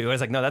said to do. I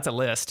was like, no, that's a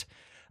list.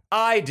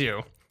 I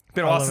do.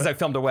 Been a while since I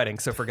filmed a wedding,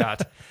 so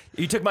forgot.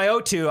 You took my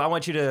O2. I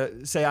want you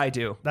to say I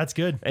do. That's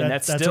good. And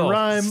that's still a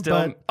rhyme.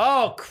 But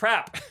oh,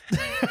 crap.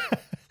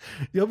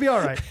 You'll be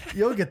all right.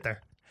 You'll get there.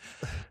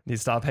 Need to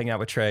stop hanging out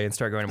with Trey and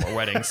start going to more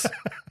weddings.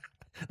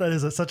 That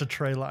is such a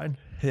Trey line.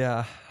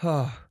 Yeah.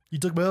 Oh. You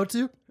took my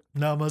O2?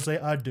 Now I'm going to say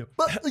I do.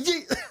 I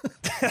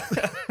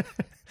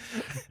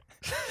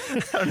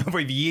don't know if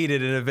we've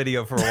yeeted in a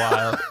video for a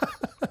while.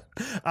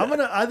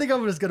 I think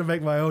I'm just gonna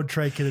make my own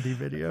Trey Kennedy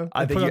video.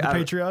 I think put it on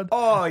the Patreon.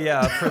 Oh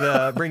yeah, for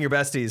the bring your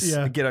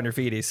besties, get on your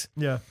feeties.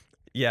 Yeah,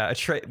 yeah. A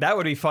Trey, that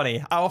would be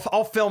funny. I'll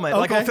film it. Okay.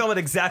 Like I'll film it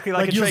exactly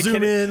like a you'll Trey zoom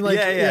Kennedy. in. Like,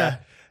 yeah.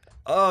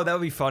 Oh, that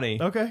would be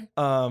funny. Okay.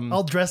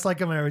 I'll dress like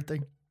him and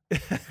everything.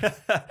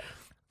 That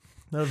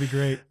would be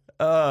great.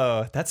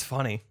 Oh, that's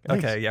funny.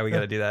 Thanks. Okay, yeah, we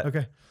got to do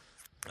that.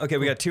 Okay,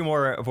 we got 2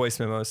 more voice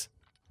memos.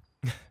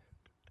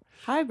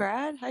 Hi,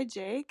 Brad. Hi,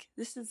 Jake.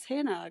 This is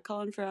Hannah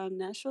calling from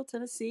Nashville,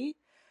 Tennessee.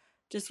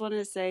 Just wanted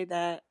to say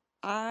that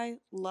I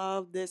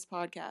love this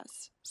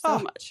podcast so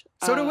much.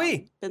 So do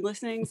we. Been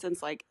listening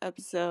since like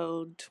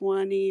episode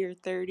 20 or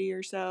 30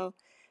 or so.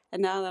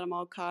 And now that I'm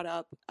all caught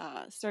up,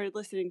 started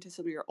listening to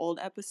some of your old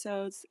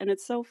episodes. And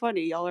it's so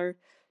funny. Y'all are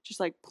just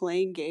like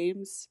playing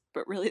games,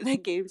 but really the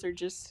games are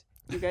just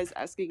you guys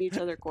asking each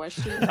other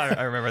questions.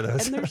 I remember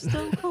those. And they're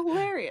still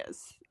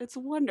hilarious. It's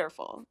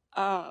wonderful.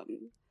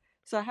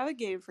 So I have a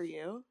game for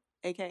you,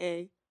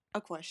 aka a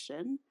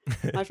question.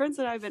 My friends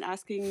and I have been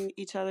asking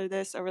each other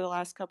this over the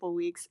last couple of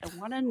weeks and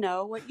want to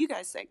know what you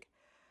guys think.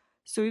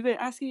 So we've been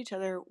asking each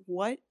other,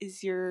 what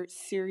is your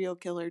serial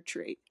killer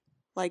trait?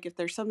 Like if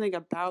there's something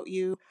about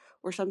you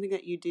or something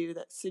that you do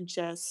that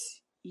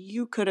suggests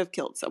you could have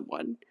killed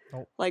someone.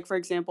 Oh. Like for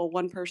example,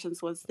 one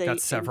person's was they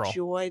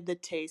enjoyed the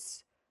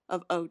taste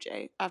of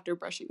OJ after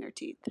brushing their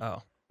teeth.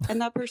 Oh.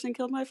 And that person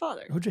killed my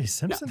father. OJ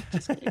Simpson? No,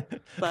 just kidding.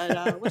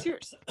 But what's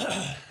yours?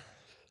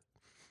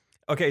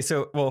 Okay,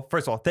 so, well,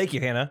 first of all, thank you,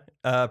 Hannah.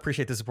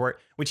 Appreciate the support.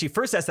 When she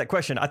first asked that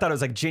question, I thought it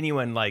was like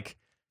genuine, like,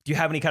 do you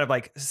have any kind of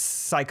like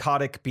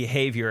psychotic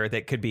behavior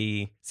that could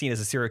be seen as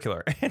a serial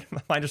killer? And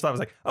my just thought was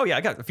like, oh yeah,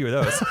 I got a few of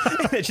those.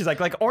 And then she's like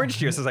orange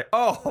juice. I was like,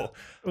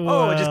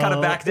 it just kind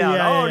of backed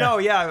down.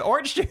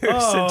 Orange juice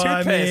and toothpaste.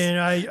 I mean,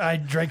 I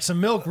drank some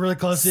milk really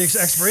close to the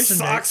expiration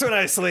date. Sucks when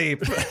I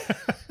sleep.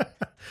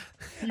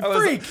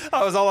 Freak.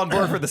 I was all on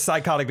board for the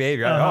psychotic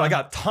behavior. I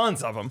got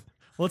tons of them.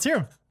 Well, let's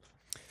hear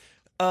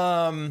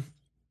them.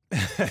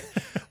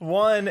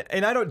 One,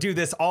 and I don't do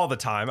this all the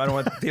time. I don't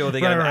want people to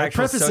think I'm an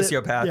actual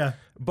sociopath. Yeah.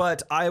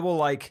 But I will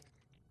like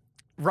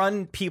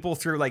run people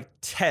through like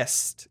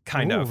tests,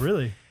 kind of.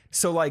 Really?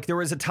 So like there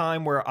was a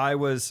time where I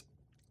was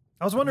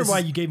wondering why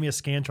you gave me a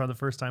Scantron the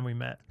first time we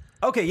met.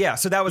 Okay, yeah.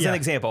 So that was an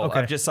example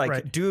of just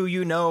like, do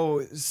you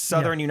know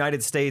Southern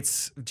United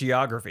States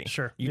geography?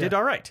 Sure. You did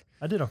all right.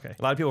 I did okay.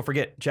 A lot of people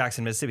forget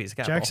Jackson, Mississippi is the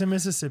capital. Jackson,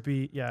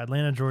 Mississippi. Yeah,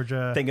 Atlanta,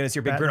 Georgia. Thank goodness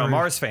you're a big Bruno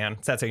Mars fan.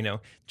 So that's how you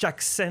know.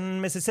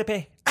 Jackson,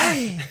 Mississippi.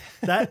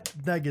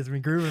 that gets me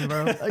grooving,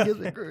 bro. That gets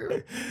me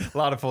grooving. A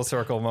lot of full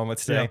circle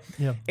moments today.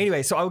 Yeah.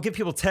 Anyway, so I would give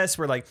people tests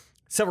where like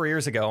several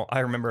years ago, I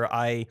remember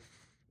I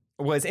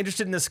was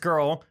interested in this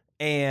girl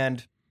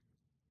and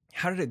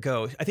how did it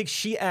go? I think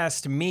she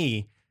asked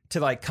me to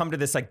like come to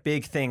this like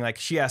big thing. Like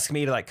she asked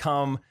me to like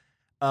come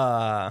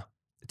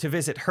to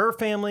visit her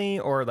family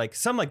or like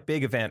some like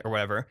big event or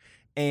whatever.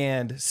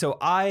 And so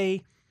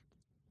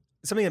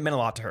something that meant a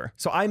lot to her.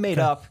 So I made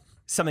up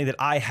something that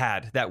I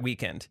had that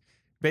weekend.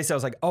 Basically, I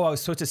was like, I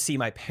was supposed to see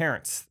my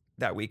parents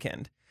that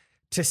weekend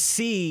to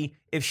see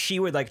if she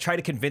would like try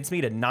to convince me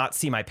to not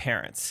see my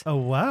parents. Oh,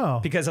 wow.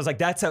 Because I was like,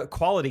 that's a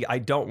quality I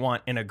don't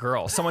want in a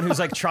girl. Someone who's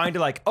like trying to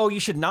like, you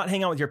should not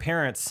hang out with your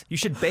parents. You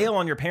should bail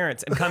on your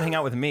parents and come hang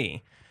out with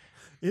me.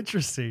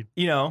 Interesting.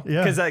 You know,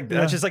 because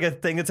that's just like a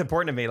thing that's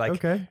important to me.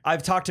 Like,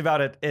 I've talked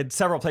about it in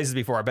several places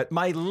before, but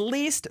my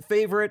least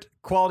favorite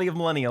quality of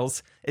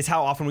millennials is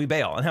how often we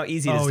bail and how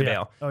easy it is to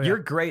bail. You're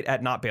great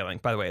at not bailing,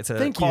 by the way. It's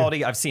a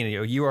quality I've seen in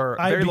you. You are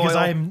very loyal.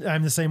 Because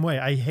I'm the same way.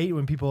 I hate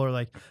when people are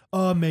like,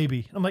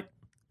 maybe. I'm like,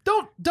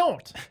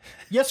 don't.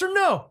 Yes or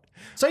no.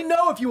 Say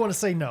no if you want to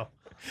say no.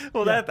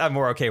 Well, that I'm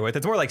more okay with.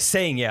 It's more like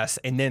saying yes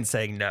and then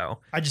saying no.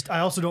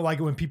 I also don't like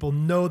it when people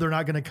know they're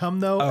not going to come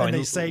though, and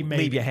they say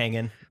maybe. Leave you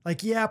hanging.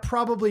 Like, yeah,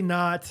 probably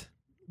not,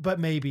 but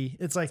maybe.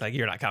 It's like, It's like,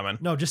 you're not coming.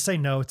 no, just say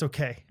no. It's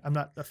okay. I'm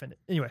not offended.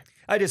 Anyway,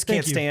 I just Thank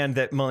can't you. stand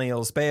that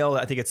millennials bail.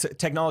 I think it's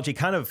technology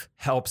kind of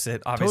helps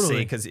it, obviously,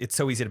 Totally. because it's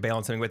so easy to bail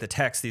on something with a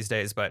text these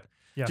days, but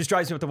Yeah. just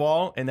drives me up the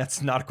wall, and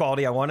that's not a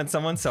quality I want in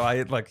someone. So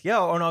I like,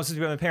 no, I was supposed to be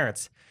with my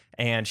parents.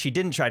 And she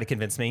didn't try to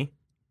convince me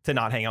to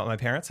not hang out with my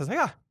parents. I was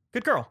like,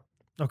 good girl.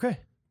 okay.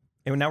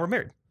 And now we're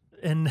married.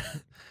 And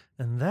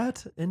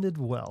that ended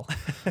well.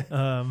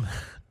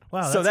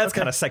 Wow. So that's okay.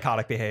 kind of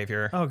psychotic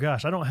behavior. Oh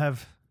gosh, I don't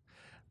have.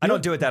 I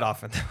don't do it that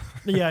often.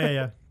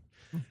 Yeah.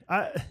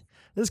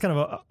 This is kind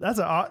of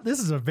this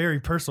is a very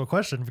personal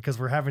question because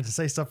we're having to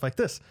say stuff like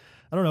this.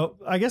 I don't know.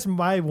 I guess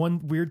my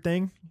one weird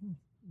thing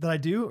that I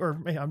do, or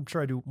I'm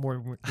sure I do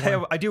more.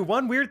 I do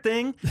one weird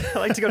thing. I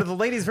like to go to the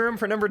ladies' room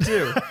for number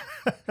 2.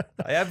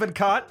 I have been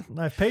caught.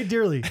 I've paid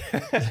dearly.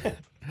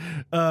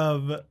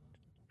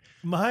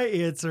 My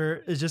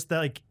answer is just that,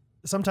 like,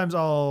 sometimes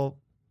I'll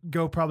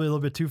go probably a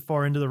little bit too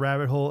far into the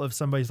rabbit hole of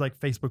somebody's like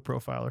Facebook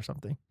profile or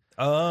something.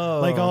 Oh.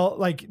 Like I'll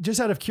like just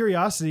out of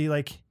curiosity,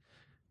 like,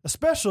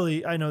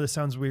 especially, I know this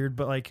sounds weird,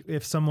 but like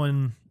if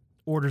someone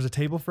orders a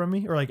table from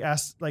me or like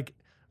asks like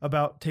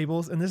about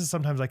tables, and this is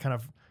sometimes I kind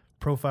of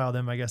profile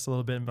them, I guess, a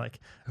little bit and be like,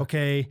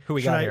 okay, Who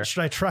we got here?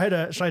 should I try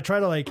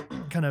to like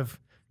kind of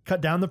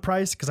cut down the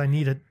price because I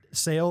need a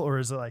sale, or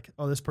is it like,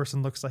 oh, this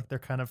person looks like they're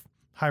kind of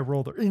high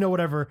roller,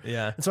 whatever.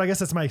 Yeah. And so I guess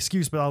that's my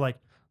excuse, but I'll like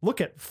look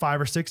at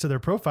 5 or 6 of their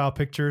profile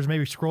pictures,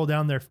 maybe scroll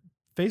down their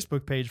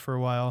Facebook page for a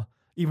while,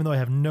 even though I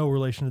have no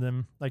relation to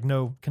them, like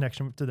no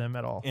connection to them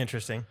at all.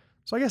 Interesting.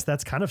 So I guess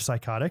that's kind of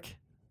psychotic.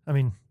 I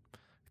mean,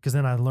 because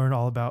then I learn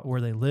all about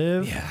where they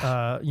live,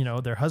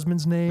 their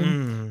husband's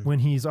name, when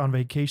he's on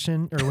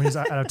vacation or when he's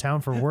out of town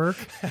for work,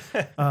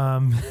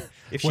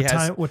 If she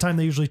has, what time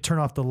they usually turn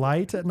off the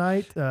light at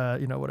night,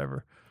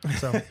 whatever.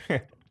 So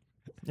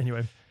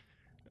anyway,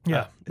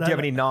 yeah. do you have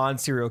any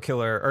non-serial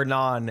killer or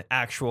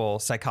non-actual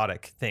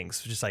psychotic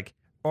things? Just like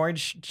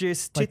orange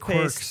juice, like toothpaste.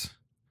 quirks?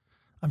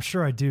 I'm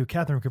sure I do.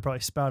 Catherine could probably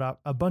spout out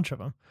a bunch of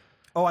them.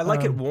 Oh, I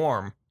like it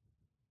warm.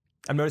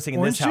 I'm noticing in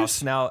this orange house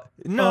juice? now. Oh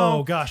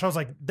No, gosh, I was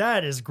like,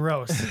 that is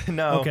gross.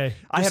 no. Okay,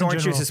 I just had in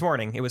orange general. juice this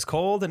morning. It was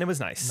cold and it was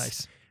nice.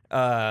 Nice.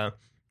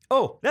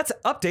 That's an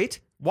update.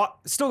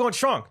 Still going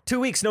strong. 2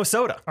 weeks, no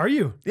soda. Are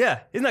you? Yeah,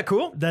 isn't that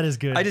cool? That is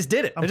good. I just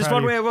did it. I'm I just proud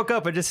one of way you. I woke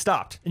up. I just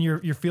stopped. And you're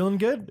feeling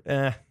good?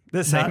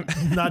 The same.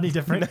 Not any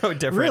different? No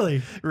different.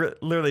 Really?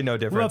 Literally no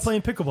What about difference.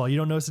 playing pickleball? You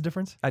don't notice a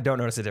difference? I don't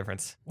notice a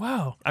difference.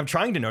 Wow. I'm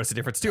trying to notice a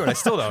difference too, and I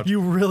still don't. You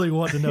really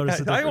want to notice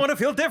a I difference. want to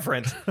feel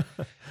different.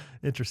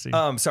 Interesting.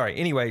 Sorry.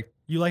 Anyway.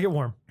 You like it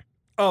warm?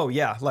 Oh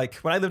yeah. Like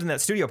when I lived in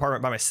that studio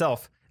apartment by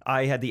myself,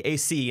 I had the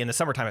AC in the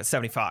summertime at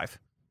 75.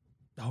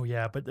 Oh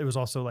yeah, but it was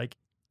also like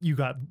you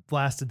got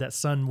blasted that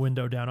sun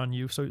window down on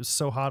you, so it was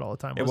so hot all the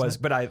time. It wasn't was,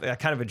 but I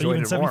kind of But enjoyed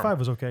even it 75 warm.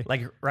 was okay.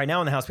 Like right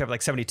now in the house, we have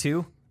like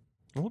 72.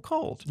 A little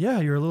cold. Yeah,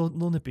 you're a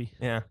little nippy,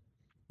 Yeah.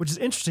 which is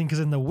interesting because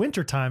in the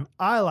wintertime,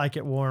 I like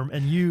it warm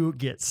and you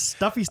get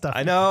stuffy.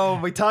 I know.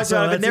 We talked So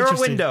about a that's narrow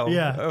interesting. window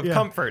Yeah, of yeah.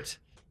 comfort.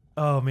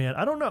 Oh man,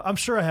 I don't know. I'm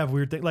sure I have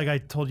weird things. Like I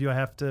told you, I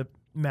have to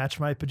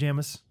match my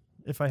pajamas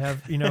if I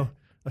have,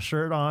 a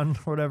shirt on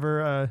or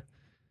whatever.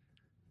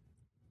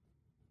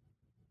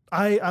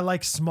 I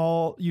like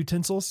small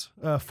utensils,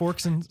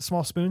 forks and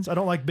small spoons. I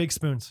don't like big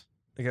spoons.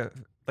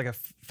 Like a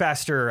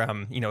faster,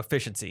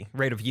 efficiency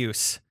rate of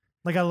use.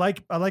 Like I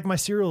like my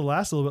cereal to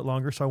last a little bit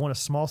longer, so I want a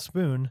small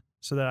spoon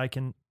so that I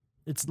can.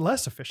 It's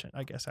less efficient,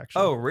 I guess.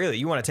 Actually. Oh, really?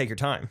 You want to take your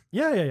time?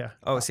 Yeah.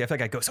 Oh, see, I feel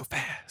like I go so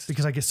fast.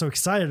 Because I get so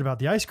excited about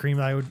the ice cream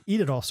that I would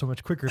eat it all so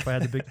much quicker if I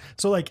had the big.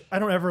 So like I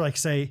don't ever like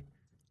say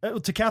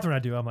to Catherine, I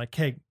do. I'm like,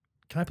 hey,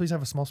 can I please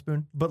have a small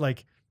spoon? But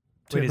like,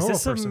 to Wait, a is normal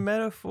this a person,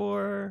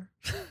 metaphor?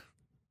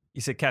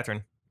 You said,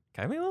 Catherine,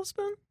 can I have a little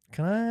spoon?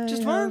 can I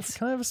just have, once?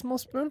 Can I have a small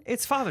spoon?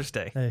 It's Father's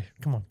Day. Hey,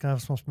 come on, can I have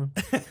a small spoon?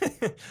 Can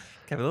I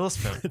have a little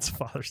spoon? It's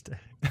Father's Day.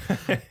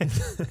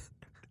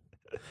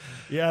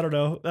 Yeah, I don't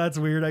know. That's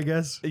weird, I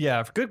guess.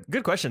 Yeah,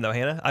 good question though,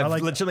 Hannah. I've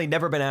like that. literally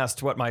never been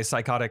asked what my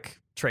psychotic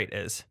trait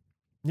is.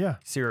 Yeah,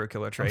 Serial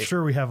killer I'm trait.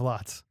 sure we have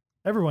lots.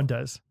 Everyone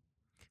does.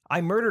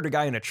 I murdered a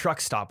guy in a truck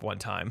stop one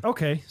time.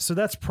 Okay, so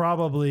that's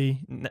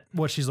probably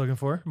what she's looking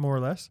for, more or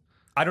less.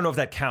 I don't know if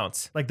that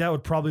counts. Like that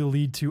would probably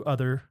lead to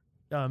other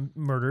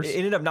murders. It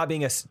ended up not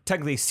being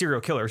technically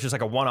serial killer. It's just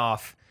like a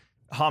one-off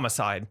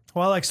homicide.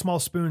 Well, I like small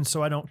spoons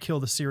so I don't kill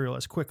the cereal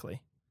as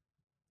quickly.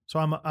 So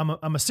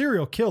I'm a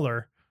serial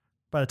killer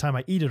by the time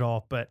I eat it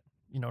all, but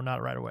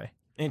not right away.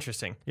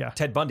 Interesting. Yeah.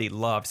 Ted Bundy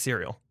loved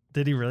cereal.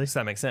 Did he really? Does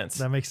that make sense?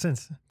 That makes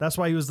sense. That's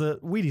why he was the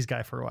Wheaties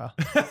guy for a while.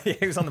 Yeah,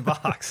 he was on the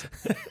box.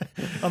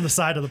 On the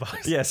side of the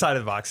box. Yeah, side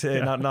of the box. Yeah.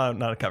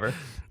 Not a cover.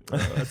 Oh,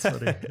 that's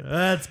funny.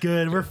 That's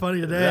good. We're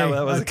funny today.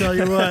 That was I'll tell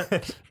you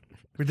what.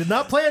 We did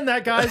not plan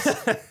that, guys.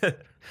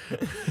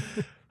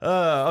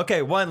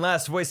 Okay, one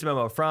last voice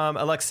memo from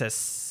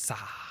Alexis.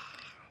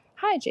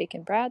 Hi, Jake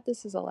and Brad.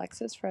 This is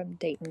Alexis from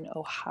Dayton,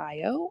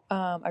 Ohio.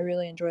 I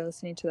really enjoy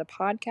listening to the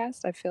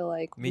podcast. I feel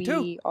like Me we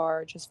too.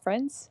 are just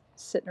friends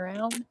sitting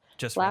around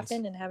Just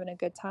laughing friends. and having a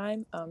good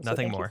time. So Nothing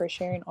thank more. you for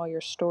sharing all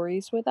your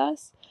stories with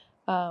us.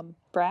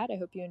 Brad, I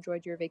hope you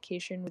enjoyed your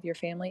vacation with your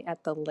family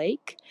at the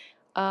lake.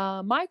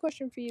 My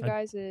question for you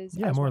guys is,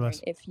 yeah, I was more or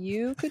wondering, less. if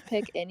you could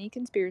pick any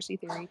conspiracy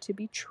theory to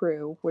be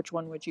true, which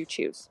one would you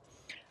choose?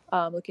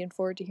 Looking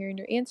forward to hearing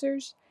your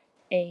answers,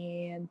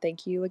 and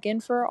thank you again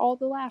for all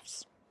the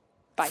laughs.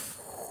 Bye.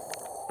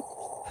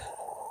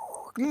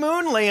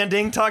 Moon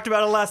landing. Talked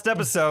about it last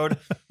episode.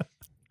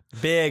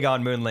 Big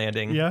on moon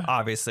landing. Yeah.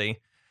 Obviously.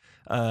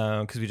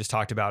 Because we just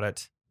talked about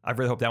it. I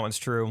really hope that one's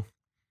true.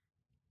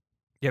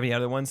 You have any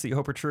other ones that you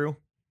hope are true?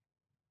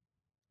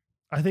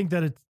 I think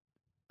that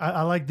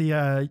I like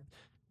the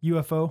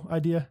UFO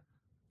idea,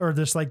 or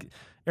just like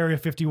Area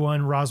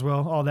 51,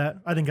 Roswell, all that.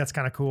 I think that's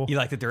kind of cool. You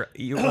like that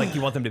you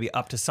want them to be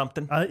up to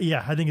something?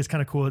 Yeah, I think it's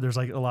kind of cool that there's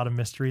like a lot of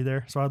mystery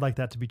there. So I'd like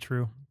that to be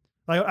true.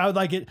 Like I would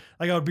like it.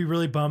 Like I would be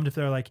really bummed if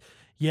they're like,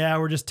 yeah,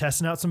 we're just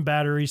testing out some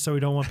batteries, so we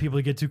don't want people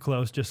to get too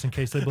close, just in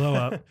case they blow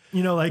up.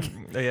 You know, like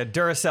Yeah,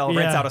 Duracell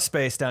rents out of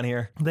space down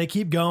here. they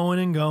keep going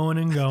and going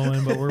and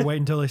going, but we're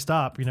waiting until they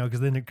stop. You know,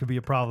 because then it could be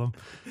a problem.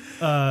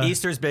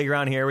 Easter's big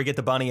around here. We get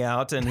the bunny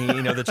out, and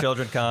the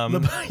children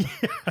come.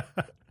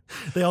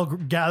 They all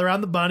gather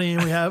around the bunny,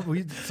 and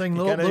we sing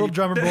little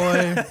drummer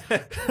boy.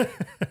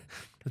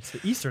 It's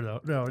Easter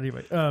though. No,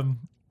 anyway.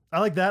 I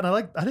like that,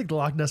 and I think the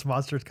Loch Ness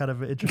Monster is kind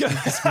of an interesting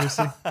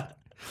conspiracy.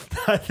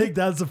 I think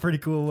that's a pretty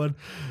cool one.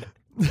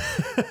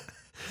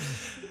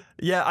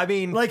 Yeah, I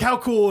mean, Like, how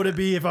cool would it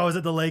be if I was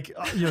at the lake,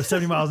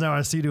 70 miles an hour,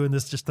 I see doing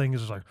this thing is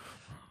just like,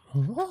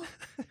 what?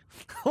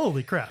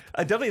 Holy crap.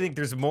 I definitely think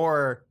there's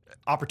more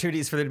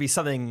opportunities for there to be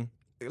something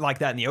like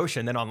that in the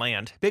ocean than on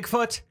land.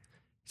 Bigfoot.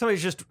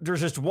 There's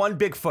just one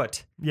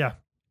Bigfoot. Yeah.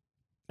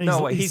 And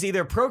No way. He's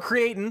either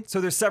procreating,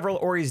 so there's several,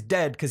 or he's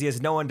dead because he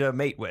has no one to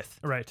mate with.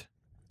 right.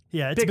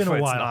 Yeah, it's been a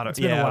Bigfoot's while. not It's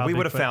been a while, we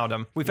would have Bigfoot. found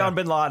him. We found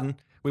Bin Laden.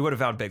 We would have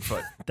found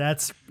Bigfoot.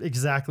 That's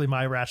exactly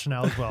my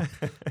rationale as well.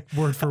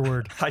 Word for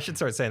word. I should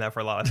start saying that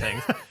for a lot of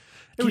things.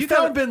 If we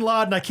found Bin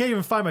Laden, I can't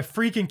even find my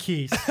freaking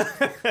keys.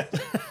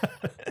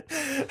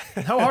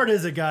 How hard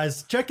is it,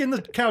 guys? Check in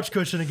the couch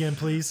cushion again,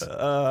 please.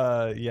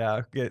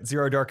 Yeah. Get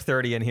Zero Dark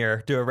 30 in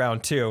here. Do a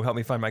round 2. Help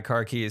me find my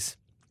car keys.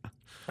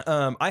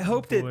 I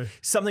hope boy. that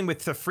something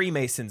with the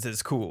Freemasons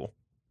is cool.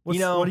 What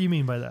do you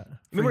mean by that?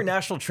 Remember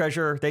National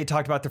Treasure? They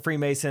talked about the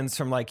Freemasons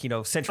from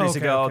centuries Okay,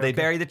 ago. okay, They okay.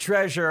 buried the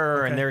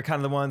treasure, Okay. and they're kind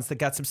of the ones that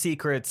got some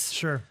secrets.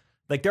 Sure.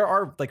 Like there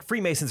are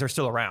Freemasons are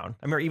still around.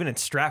 I remember even in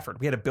Stratford,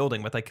 we had a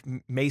building with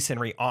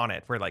masonry on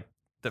it, where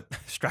the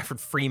Stratford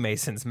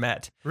Freemasons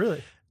met.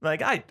 Really?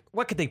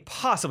 What could they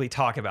possibly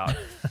talk about?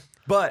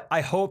 But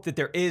I hope that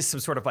there is some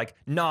sort of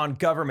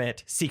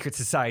non-government secret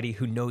society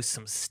who knows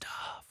some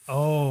stuff.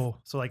 Oh,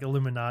 so like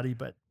Illuminati,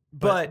 but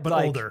But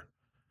older,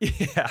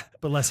 Yeah.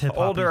 but less hip hop.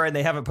 Older, and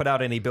they haven't put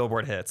out any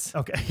Billboard hits.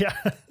 Okay, yeah.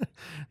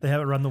 They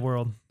haven't run the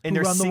world. And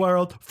Who they're run the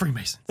world?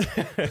 Freemasons.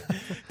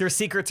 Their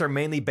secrets are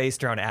mainly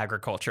based around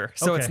agriculture.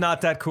 So it's Okay.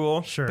 not that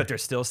cool, Sure. but they're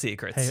still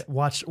secrets. Hey,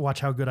 watch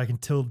how good I can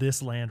till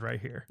this land right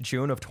here.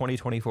 June of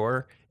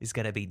 2024 is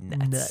going to be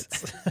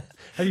nuts.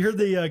 Have you heard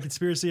the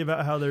conspiracy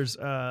about how there's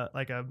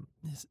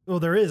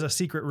there is a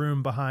secret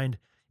room behind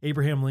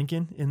Abraham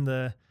Lincoln in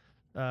the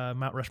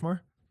Mount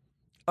Rushmore?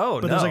 Oh,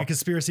 But no. there's a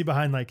conspiracy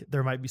behind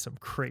there might be some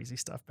crazy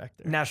stuff back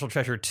there. National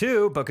Treasure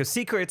 2, Book of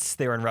Secrets,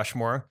 they were in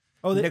Rushmore.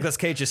 Oh, Nicolas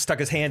Cage just stuck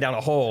his hand down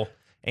a hole,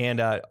 and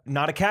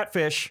not a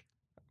catfish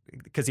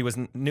because he was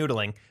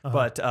noodling,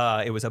 but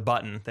it was a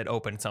button that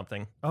opened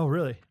something. Oh,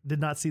 really? Did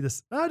not see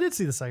this. Oh, I did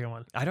see the second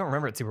one. I don't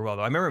remember it super well,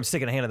 though. I remember him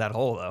sticking a hand in that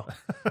hole, though.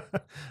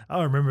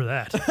 I remember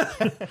that.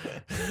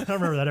 I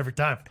remember that every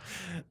time.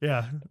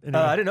 Yeah.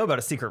 Anyway. I didn't know about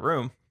a secret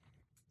room.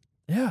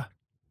 Yeah.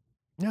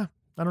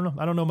 I don't know.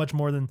 I don't know much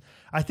more than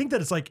I think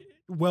that it's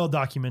well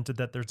documented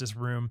that there's this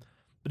room,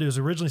 but it was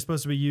originally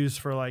supposed to be used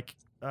for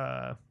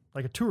a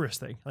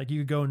tourist thing. Like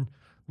you could go and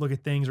look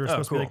at things, or it's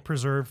supposed to be cool.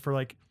 preserved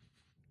for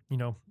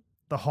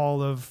the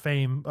Hall of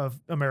Fame of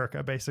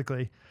America,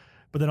 basically.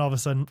 But then all of a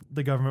sudden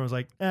the government was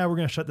like, we're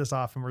going to shut this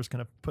off and we're just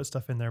going to put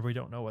stuff in there. We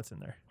don't know what's in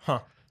there. Huh.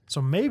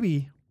 So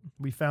maybe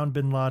we found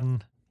Bin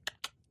Laden,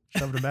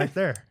 shoved him back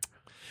there.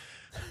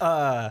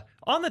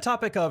 On the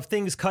topic of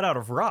things cut out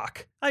of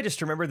rock, I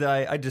just remembered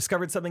that I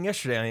discovered something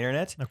yesterday on the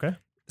internet. Okay.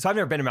 So I've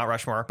never been to Mount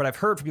Rushmore, but I've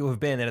heard from people who've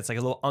been, and it's a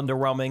little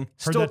underwhelming.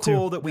 Heard Still that too.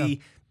 cool that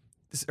we,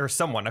 or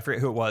someone, I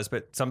forget who it was,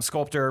 but some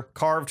sculptor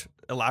carved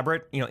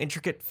elaborate,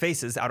 intricate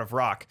faces out of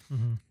rock.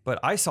 Mm-hmm. But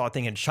I saw a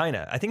thing in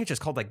China. I think it's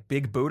just called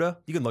Big Buddha.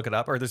 You can look it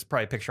up, or there's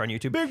probably a picture on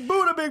YouTube. Big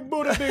Buddha, big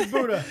Buddha, big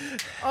Buddha.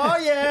 Oh,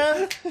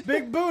 yeah.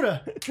 Big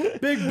Buddha.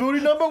 Big booty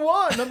number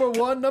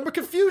one, number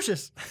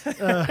Confucius.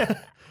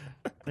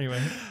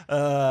 Anyway.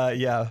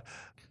 Yeah.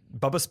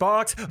 Bubba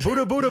Sparks,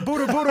 Buddha, Buddha,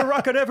 Buddha, Buddha,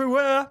 rocket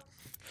everywhere.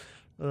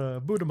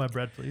 Buddha my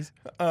bread, please.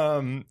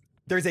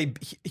 There's a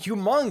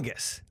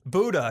humongous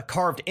Buddha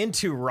carved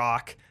into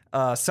rock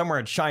somewhere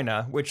in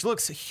China, which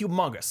looks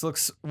humongous.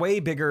 Looks way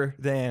bigger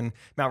than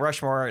Mount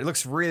Rushmore. It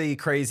looks really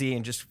crazy,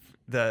 and just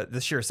the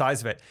sheer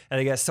size of it. And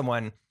I guess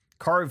someone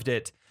carved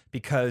it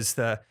because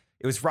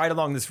It was right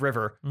along this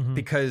river Mhm.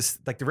 because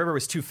like the river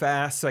was too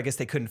fast. So I guess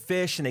they couldn't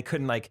fish and they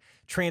couldn't like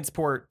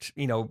transport,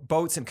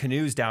 boats and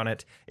canoes down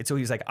it. And so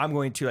he was like, I'm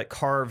going to like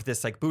carve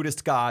this like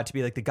Buddhist god to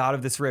be like the god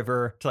of this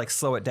river to like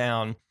slow it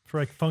down. For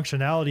like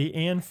functionality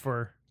and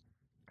for.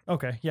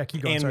 Okay, yeah,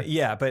 keep going. And Sorry.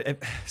 yeah,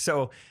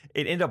 so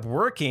it ended up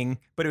working,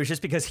 but it was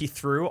just because he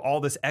threw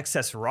all this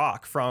excess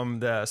rock from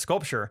the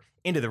sculpture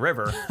into the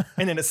river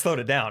and then it slowed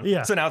it down.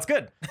 Yeah. So now it's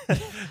good.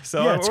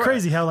 So Yeah, it's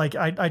crazy how like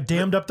I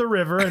dammed up the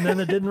river and then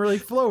it didn't really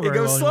flow It very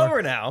goes well slower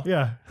anymore. now.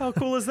 Yeah, How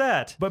cool is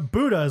that? but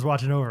Buddha is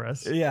watching over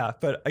us. Yeah,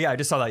 but yeah, I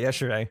just saw that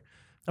yesterday.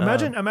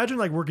 Imagine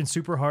like working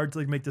super hard to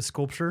like make this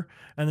sculpture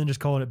and then just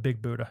calling it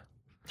Big Buddha.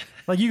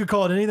 Like you could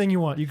call it anything you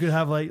want. You could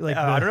have like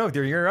I don't know.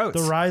 They're your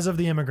oats. the rise of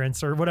the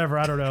immigrants or whatever.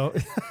 I don't know.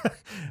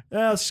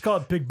 Yeah, let's just call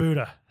it Big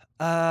Buddha.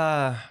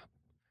 I'm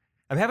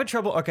having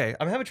trouble. Okay,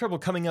 I'm having trouble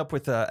coming up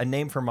with a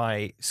name for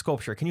my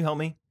sculpture. Can you help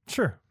me?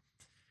 Sure.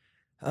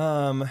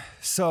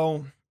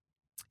 So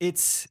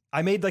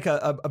I made like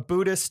a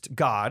Buddhist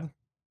god.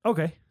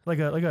 Okay.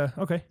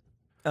 Okay.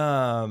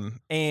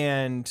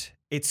 And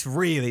it's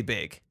really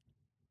big.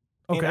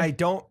 Okay. And I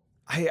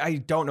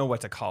don't know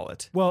what to call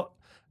it. Well,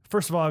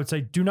 first of all, I would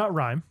say do not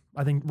rhyme.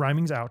 I think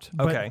rhyming's out.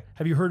 But Okay.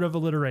 have you heard of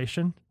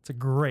alliteration? It's a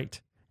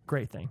great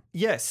thing.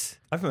 Yes,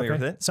 I'm familiar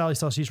with it. Sally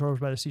sells seashores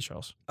by the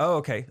seashells. Oh,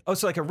 okay. Oh,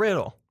 so like a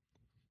riddle.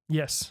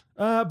 Yes.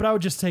 But I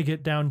would just take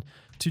it down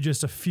to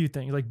just a few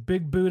things. Like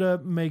Big Buddha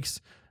makes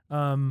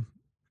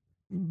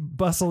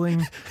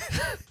bustling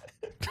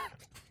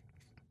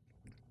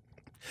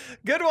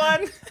Good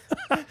one.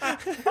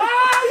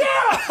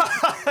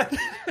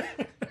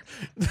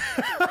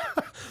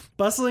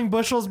 bustling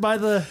bushels by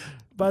the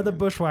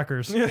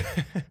bushwhackers.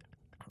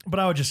 But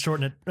I would just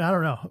shorten it. I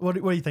don't know. What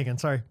are you thinking?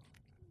 Sorry.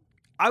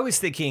 I was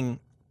thinking.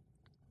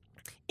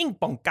 And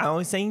what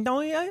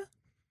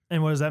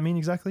does that mean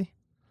exactly?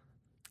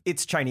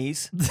 It's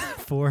Chinese.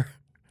 For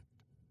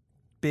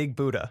Big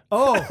Buddha.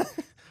 oh,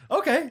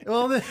 okay.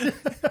 Well, then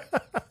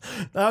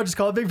I would just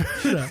call it Big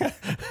Buddha.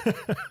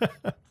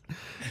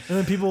 And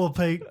then people will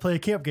play a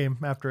camp game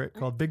after it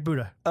called Big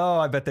Buddha. Oh,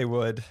 I bet they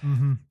would.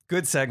 Mm-hmm.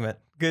 Good segment.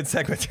 Good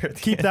segment. There at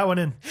the Keep end. that one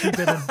in. Keep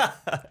it in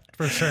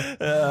for sure.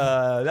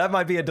 That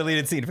might be a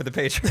deleted scene for the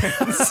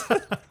patrons.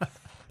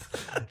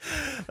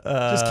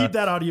 Just keep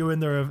that audio in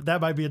there.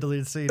 That might be a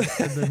deleted scene.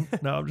 And then,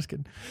 no, I'm just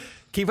kidding.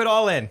 Keep it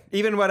all in,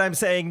 even what I'm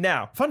saying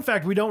now. Fun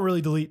fact: we don't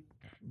really delete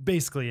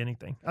basically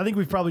anything. I think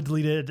we've probably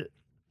deleted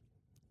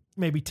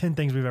maybe 10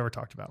 things we've ever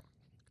talked about.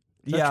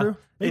 Is that true?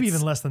 Maybe it's-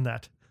 even less than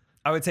that.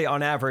 I would say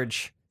on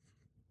average,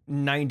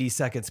 90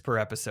 seconds per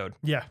episode.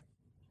 Yeah.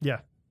 Yeah.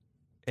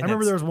 And I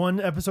remember there that's- was one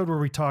episode where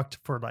we talked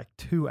for like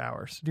 2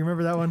 hours. Do you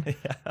remember that one?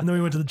 Yeah. And then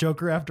we went to the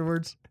Joker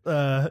afterwards.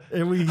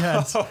 And we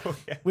had Oh,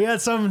 yeah. we had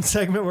some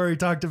segment where we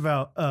talked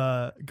about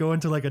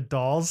going to like a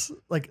dolls,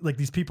 like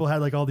these people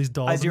had like all these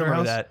dolls. I in do their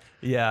remember house. that.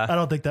 Yeah. I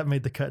don't think that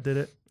made the cut, did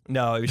it?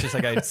 No, it was just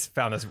like I just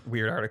found this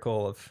weird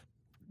article of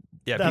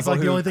That's people like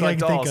the who only thing I collect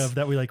can think dolls. of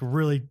that we like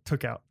really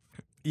took out.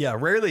 Yeah,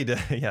 rarely does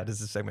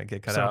this segment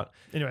get cut So, out.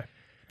 Anyway,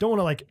 don't want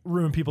to like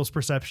ruin people's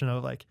perception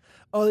of like,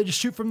 oh, they just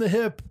shoot from the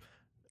hip,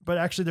 but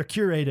actually they're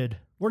curated.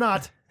 We're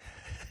not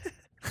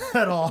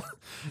at all.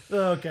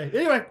 Okay.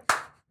 Anyway,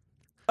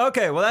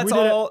 Okay, well, that's We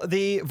did it. all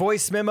the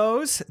voice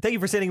memos. Thank you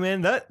for sending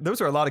them in.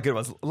 Those are a lot of good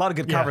ones. A lot of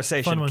good Yeah, fun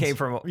conversation ones. came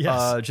from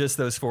Yes. just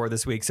those 4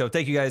 this week. So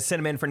thank you guys. Send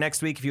them in for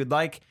next week if you'd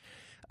like.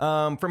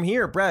 From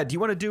here, Brad, do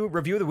you want to do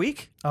review of the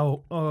week?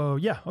 oh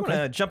yeah. Okay. Want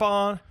to jump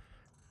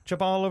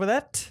all over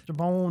that?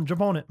 Jump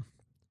on it.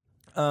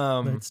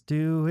 Let's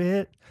do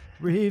it.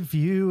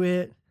 Review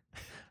it.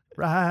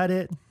 Ride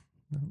it.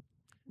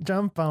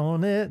 Jump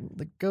on it.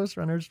 The Ghost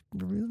Runners.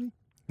 Really?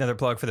 Another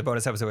plug for the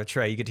bonus episode with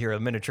Trey. You get to hear a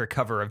miniature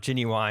cover of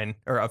Genuine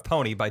or of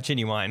Pony by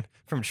Genuine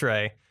from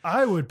Trey.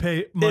 I would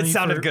pay money.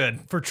 sounded good.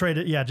 for Trey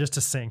to just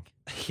to sing.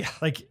 Yeah.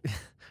 Like,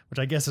 which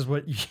I guess is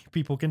what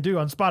people can do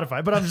on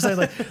Spotify. But I'm just saying,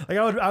 like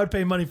I would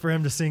pay money for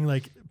him to sing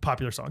like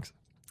popular songs.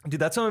 Dude,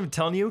 that's what I'm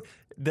telling you.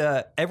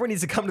 Everyone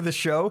needs to come to the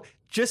show.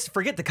 Just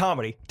forget the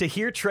comedy. To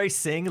hear Trey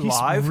sing He's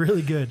live,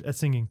 really good at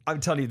singing. I'm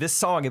telling you, this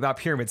song about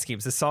pyramid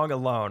schemes, this song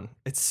alone,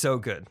 it's so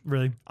good.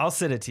 Really. I'll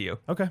send it to you.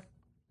 Okay.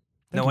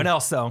 No one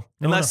else, though.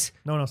 No one Unless else.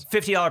 No one else.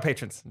 $50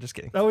 patrons. I'm just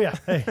kidding. Oh yeah.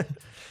 Hey.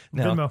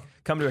 No, Venmo.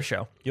 come to a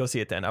show. You'll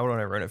see it then. I don't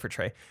want to ruin it for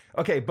Trey.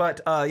 Okay,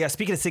 but yeah,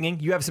 speaking of singing,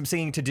 you have some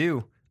singing to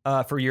do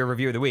for your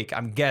review of the week.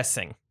 I'm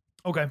guessing.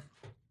 Okay.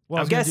 Well,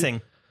 I I'm was gonna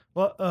guessing.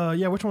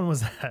 Yeah. Which one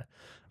was that?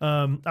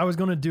 I was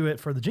going to do it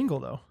for the jingle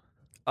though.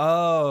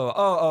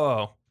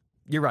 Oh.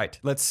 You're right.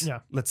 Let's Yeah.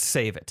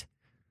 save it.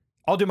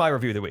 I'll do my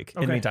review of the week.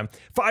 In the Okay. meantime,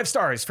 5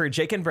 stars for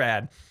Jake and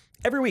Brad.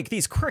 Every week,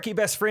 these quirky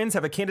best friends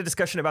have a candid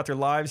discussion about their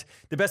lives.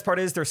 The best part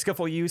is their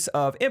skillful use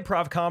of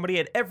improv comedy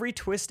at every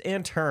twist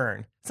and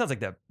turn. Sounds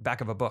like the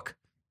back of a book.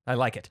 I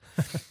like it.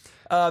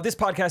 This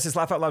podcast is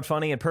laugh out loud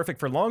funny and perfect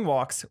for long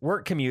walks,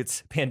 work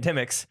commutes,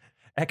 pandemics,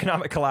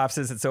 economic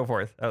collapses, and so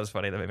forth. That was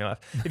funny. That made me laugh.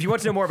 If you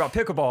want to know more about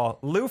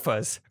pickleball,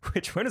 loofahs,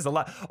 which one is a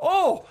lot?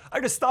 Oh, I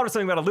just thought of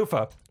something about a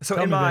loofah. So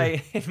Tell in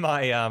me,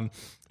 my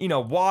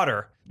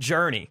water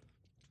journey,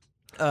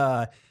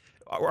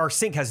 our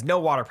sink has no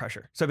water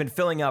pressure. So I've been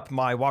filling up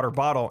my water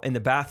bottle in the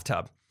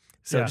bathtub.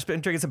 So Yeah. I've just been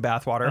drinking some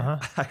bath water.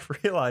 I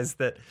realized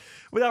that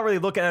without really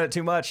looking at it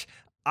too much,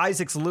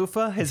 Isaac's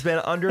loofah has been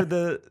under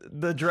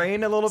the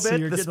drain a little bit. So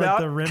you're the getting spout.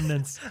 like the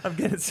remnants. I'm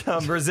getting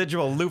some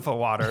residual loofah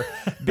water.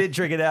 Been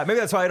drinking that. Maybe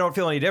that's why I don't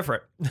feel any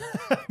different.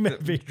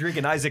 Maybe.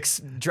 Drinking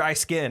Isaac's dry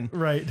skin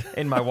Right.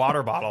 in my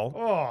water bottle.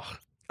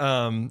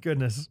 Oh,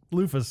 goodness.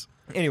 Loofahs.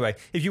 Anyway,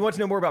 if you want to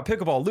know more about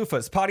pickleball,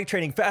 loofahs, potty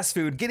training, fast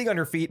food, getting on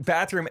your feet,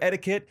 bathroom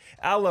etiquette,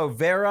 aloe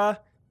vera,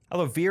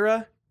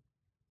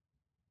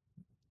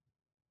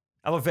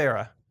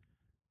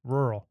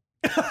 Rural.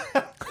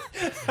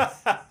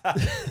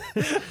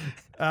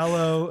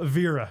 Aloe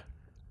vera.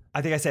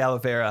 I think I say aloe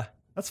vera.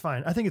 That's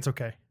fine. I think it's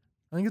okay.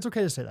 I think it's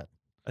okay to say that.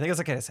 I think it's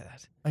okay to say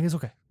that. I think it's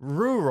okay.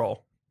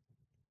 Rural.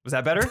 Was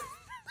that better?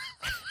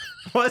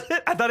 Was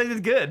it? I thought I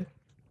did good.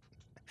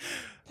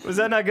 Was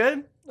that not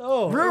good?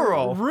 Oh,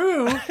 Rural.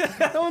 Rue.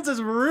 No one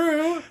says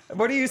rue.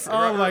 What do you say?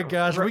 Oh my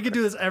gosh. We could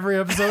do this every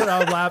episode. I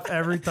would laugh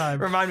every time.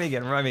 Remind me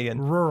again.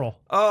 Rural.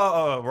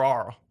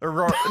 Rural.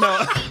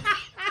 No.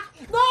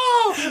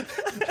 No!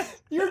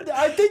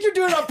 I think you're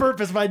doing it on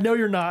purpose, but I know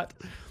you're not.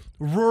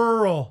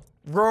 Rural.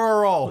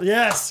 Rural.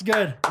 Yes,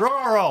 good.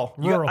 Rural.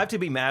 Rural. I have to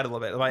be mad a little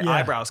bit. My Yeah.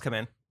 eyebrows come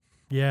in.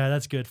 Yeah,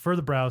 that's good. For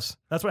the brows.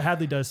 That's what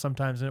Hadley does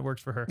sometimes, and it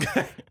works for her.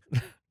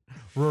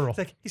 Rural. It's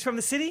like, he's from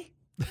the city?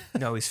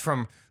 No, he's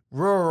from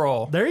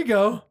rural. There you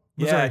go.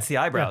 Yeah, Missouri. it's the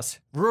eyebrows.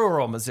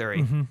 Rural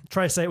Missouri. Mhm.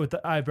 Try to say it with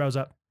the eyebrows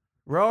up.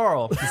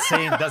 Rural. The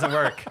same doesn't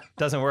work.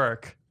 Doesn't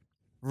work.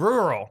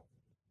 Rural.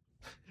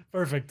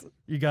 Perfect.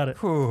 You got it.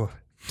 Whew.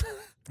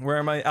 Where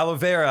are my aloe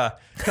vera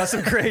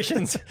custom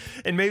creations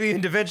and maybe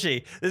even Da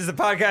Vinci? This is the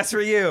podcast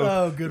for you.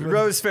 Oh, good one.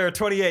 Rose Fair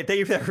 28. Thank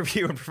you for that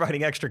review and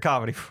providing extra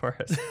comedy for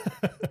us.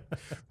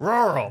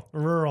 Rural.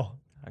 Rural.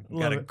 I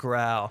Love gotta it.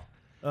 growl.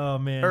 Oh,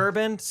 man.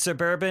 Urban,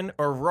 suburban,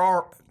 or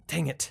rural.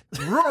 Dang it.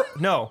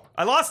 No,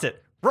 I lost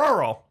it.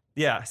 Rural.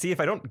 Yeah, see, if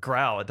I don't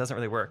growl, it doesn't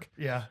really work.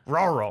 Yeah.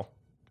 Rural.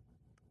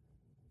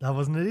 That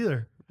wasn't it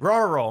either.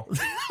 Rural.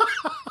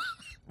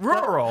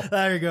 Rural.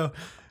 There you go.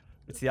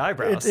 It's the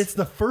eyebrows. It's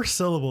the first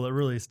syllable that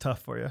really is tough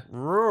for you.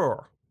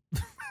 Rural.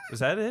 Was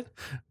that it?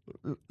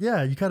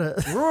 Yeah, you kind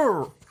of.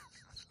 Rural.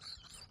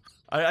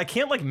 I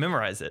can't like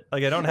memorize it.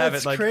 Like I don't have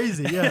That's it like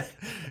crazy. Yeah,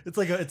 it's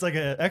like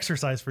an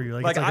exercise for you.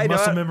 Like it's like I a know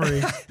muscle how-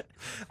 memory.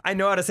 I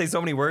know how to say so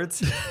many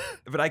words,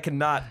 but I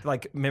cannot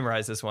like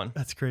memorize this one.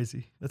 That's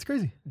crazy. That's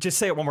crazy. Just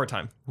say it one more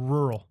time.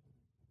 Rural.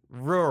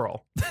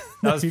 Rural.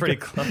 That was You pretty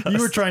go- close. You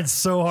were trying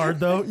so hard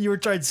though. You were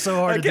trying so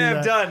hard to Okay, do I'm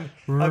that. done.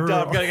 I'm done. Rural.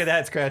 I'm gonna get the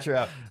head scratcher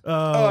out.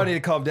 Oh, I need to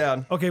calm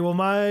down. Okay, well,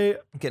 I'm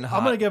getting hot.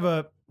 I'm gonna give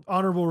a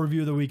honorable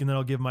review of the week, and then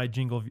I'll give my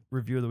jingle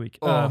review of the week.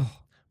 Oh.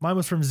 Mine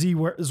was from Oh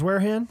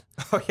Zwerhan.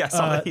 yeah, I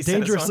saw that. He sent us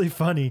one. Dangerously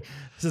funny.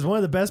 This is one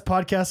of the best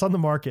podcasts on the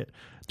market.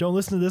 Don't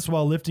listen to this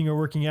while lifting or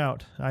working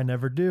out. I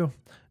never do.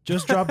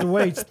 Just dropped the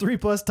weights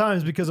 3+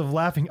 times because of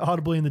laughing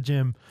audibly in the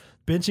gym.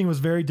 Benching was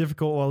very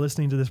difficult while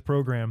listening to this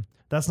program.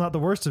 That's not the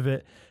worst of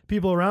it.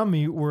 People around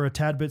me were a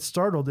tad bit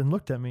startled and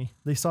looked at me.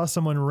 They saw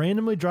someone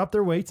randomly drop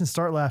their weights and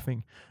start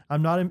laughing.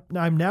 I'm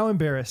now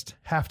embarrassed.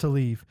 Have to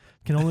leave.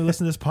 Can only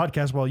listen to this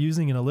podcast while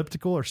using an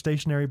elliptical or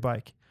stationary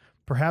bike.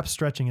 Perhaps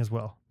stretching as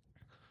well.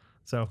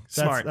 So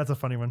Smart. that's a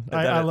funny one.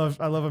 I I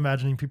bet love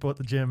imagining people at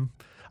the gym.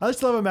 I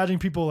just love imagining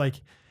people like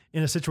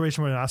in a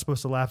situation where they're not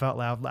supposed to laugh out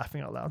loud,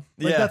 laughing out loud.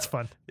 Like Yeah. that's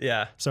fun.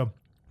 Yeah. So,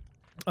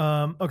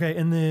 okay.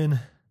 And then do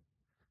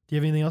you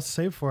have anything else to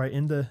say before I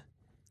end the,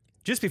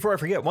 Just before I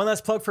forget, one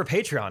last plug for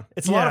Patreon.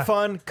 It's a lot Yeah. of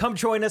fun. Come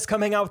join us.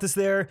 Come hang out with us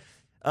there.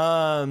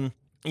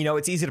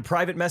 It's easy to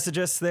private message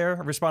us there.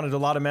 I've responded to a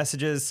lot of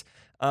messages.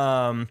 We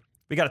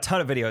got a ton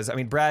of videos. I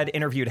mean, Brad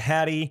interviewed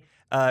Hattie.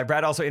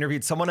 Brad also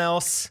interviewed someone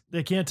else.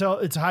 they can't tell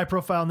it's a high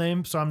profile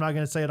name, so I'm not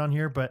going to say it on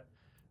here, but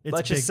it's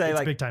Let's big, just say, it's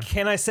like, big time.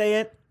 can I say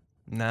it?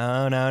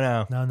 No.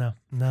 No.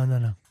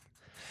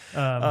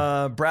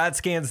 Brad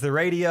scans the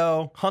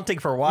radio, hunting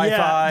for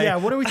Wi-Fi. Yeah.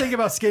 What do we think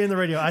about scanning the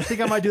radio? I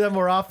think I might do that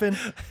more often.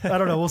 I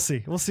don't know. We'll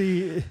see. We'll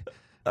see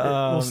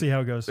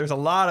how it goes. There's a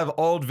lot of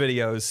old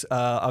videos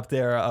up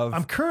there of.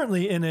 I'm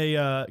currently in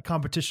a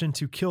competition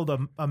to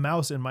kill a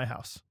mouse in my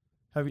house.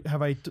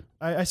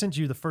 I sent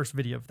you the first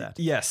video of that.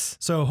 Yes.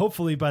 So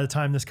hopefully by the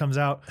time this comes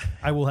out,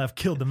 I will have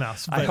killed the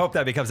mouse. I hope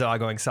that becomes an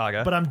ongoing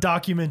saga. But I'm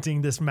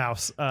documenting this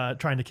mouse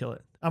trying to kill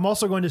it. I'm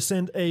also going to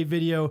send a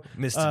video.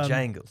 Mr.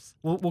 Jangles.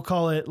 We'll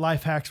call it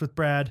Life Hacks with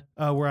Brad,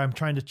 where I'm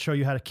trying to show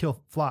you how to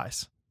kill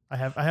flies. I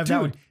have that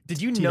one. Dude,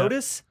 did you teed up.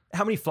 notice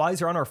how many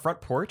flies are on our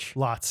front porch?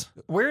 Lots.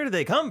 Where do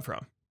they come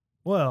from?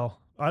 Well,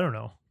 I don't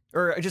know.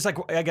 Or just like,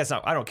 I guess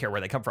not. I don't care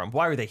where they come from.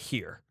 Why are they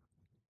here?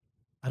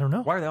 I don't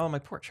know. Why are they all on my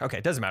porch? Okay,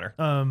 it doesn't matter.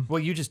 Well,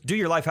 you just do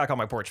your life hack on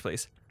my porch,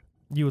 please.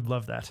 You would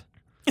love that.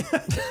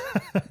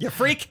 You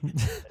freak.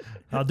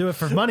 I'll do it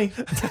for money.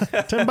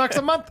 $10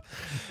 a month.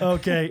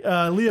 Okay.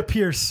 Leah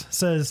Pierce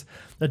says,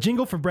 a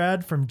jingle for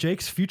Brad from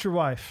Jake's future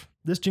wife.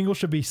 This jingle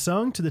should be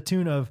sung to the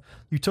tune of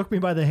You Took Me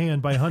by the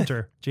Hand by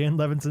Hunter, Jan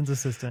Levinson's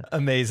assistant.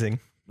 Amazing.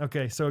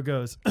 Okay, so it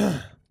goes.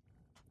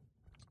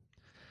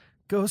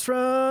 Ghost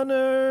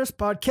Runners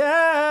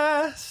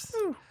Podcast.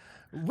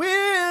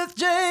 with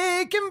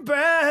Jake and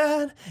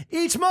Brad.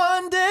 Each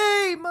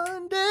Monday,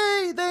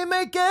 they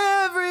make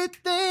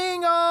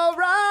everything all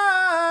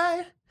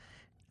right.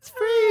 It's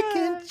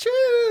freaking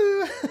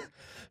true.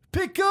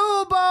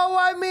 Pickleball,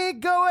 white meat,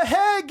 go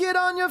ahead, get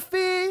on your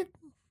feet.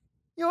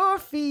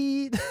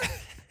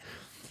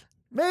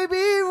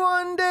 Maybe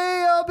one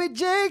day I'll be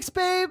Jake's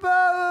babe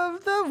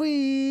of the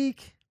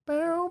week.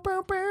 Bow,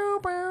 bow, bow,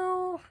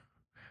 bow.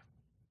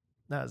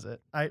 That was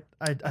it. I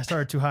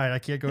started too high and I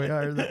can't go any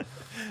higher than that.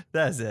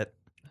 That's it.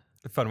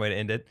 A fun way to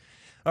end it.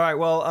 All right,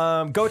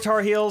 well, go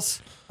Tar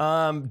Heels.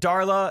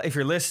 Darla, if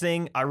you're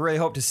listening, I really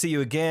hope to see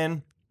you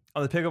again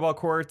on the pickleball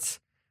courts.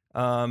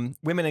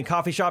 Women in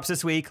coffee shops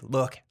this week.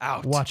 Look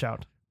out. Watch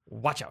out.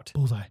 Watch out.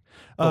 Bullseye.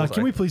 Bullseye.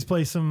 Can we please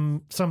play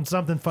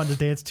something fun to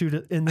dance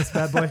to in this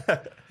bad boy?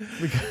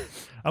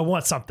 I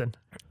want something.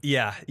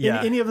 Yeah.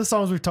 Any of the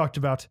songs we've talked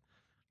about.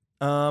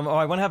 I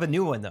want to have a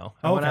new one though.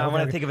 I want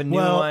to think of a new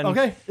well, one.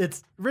 Okay,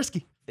 it's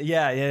risky.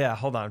 Yeah.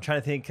 Hold on. I'm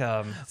trying to think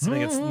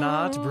something that's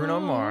not Bruno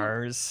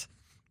Mars,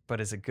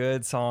 but is a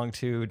good song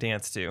to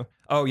dance to.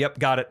 Oh, yep.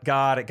 Got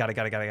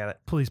it.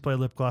 Please play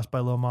Lip Gloss by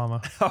Lil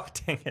Mama. Oh,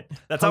 dang it.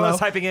 That's all I was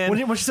typing in.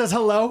 When she says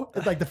hello,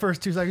 it's like the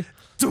first 2 seconds.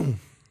 Doom.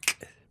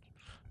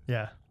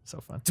 Yeah,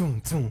 so fun.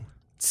 Doom. Doom.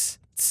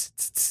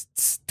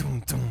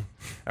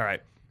 All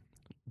right.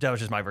 That was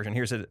just my version.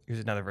 Here's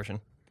another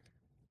version,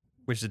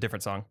 which is a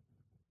different song.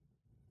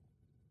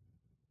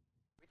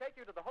 We take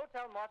you to the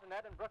Hotel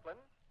Martinet in Brooklyn,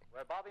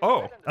 where Bobby.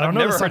 Oh, I've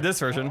never heard this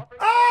version.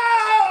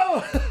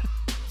 Oh!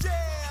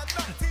 Yeah,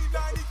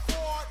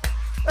 1994.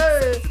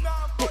 Hey!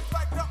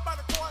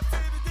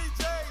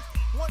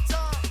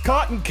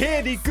 Cotton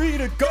candy, green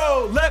to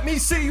go. Let me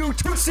see you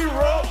Tootsie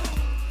Roll.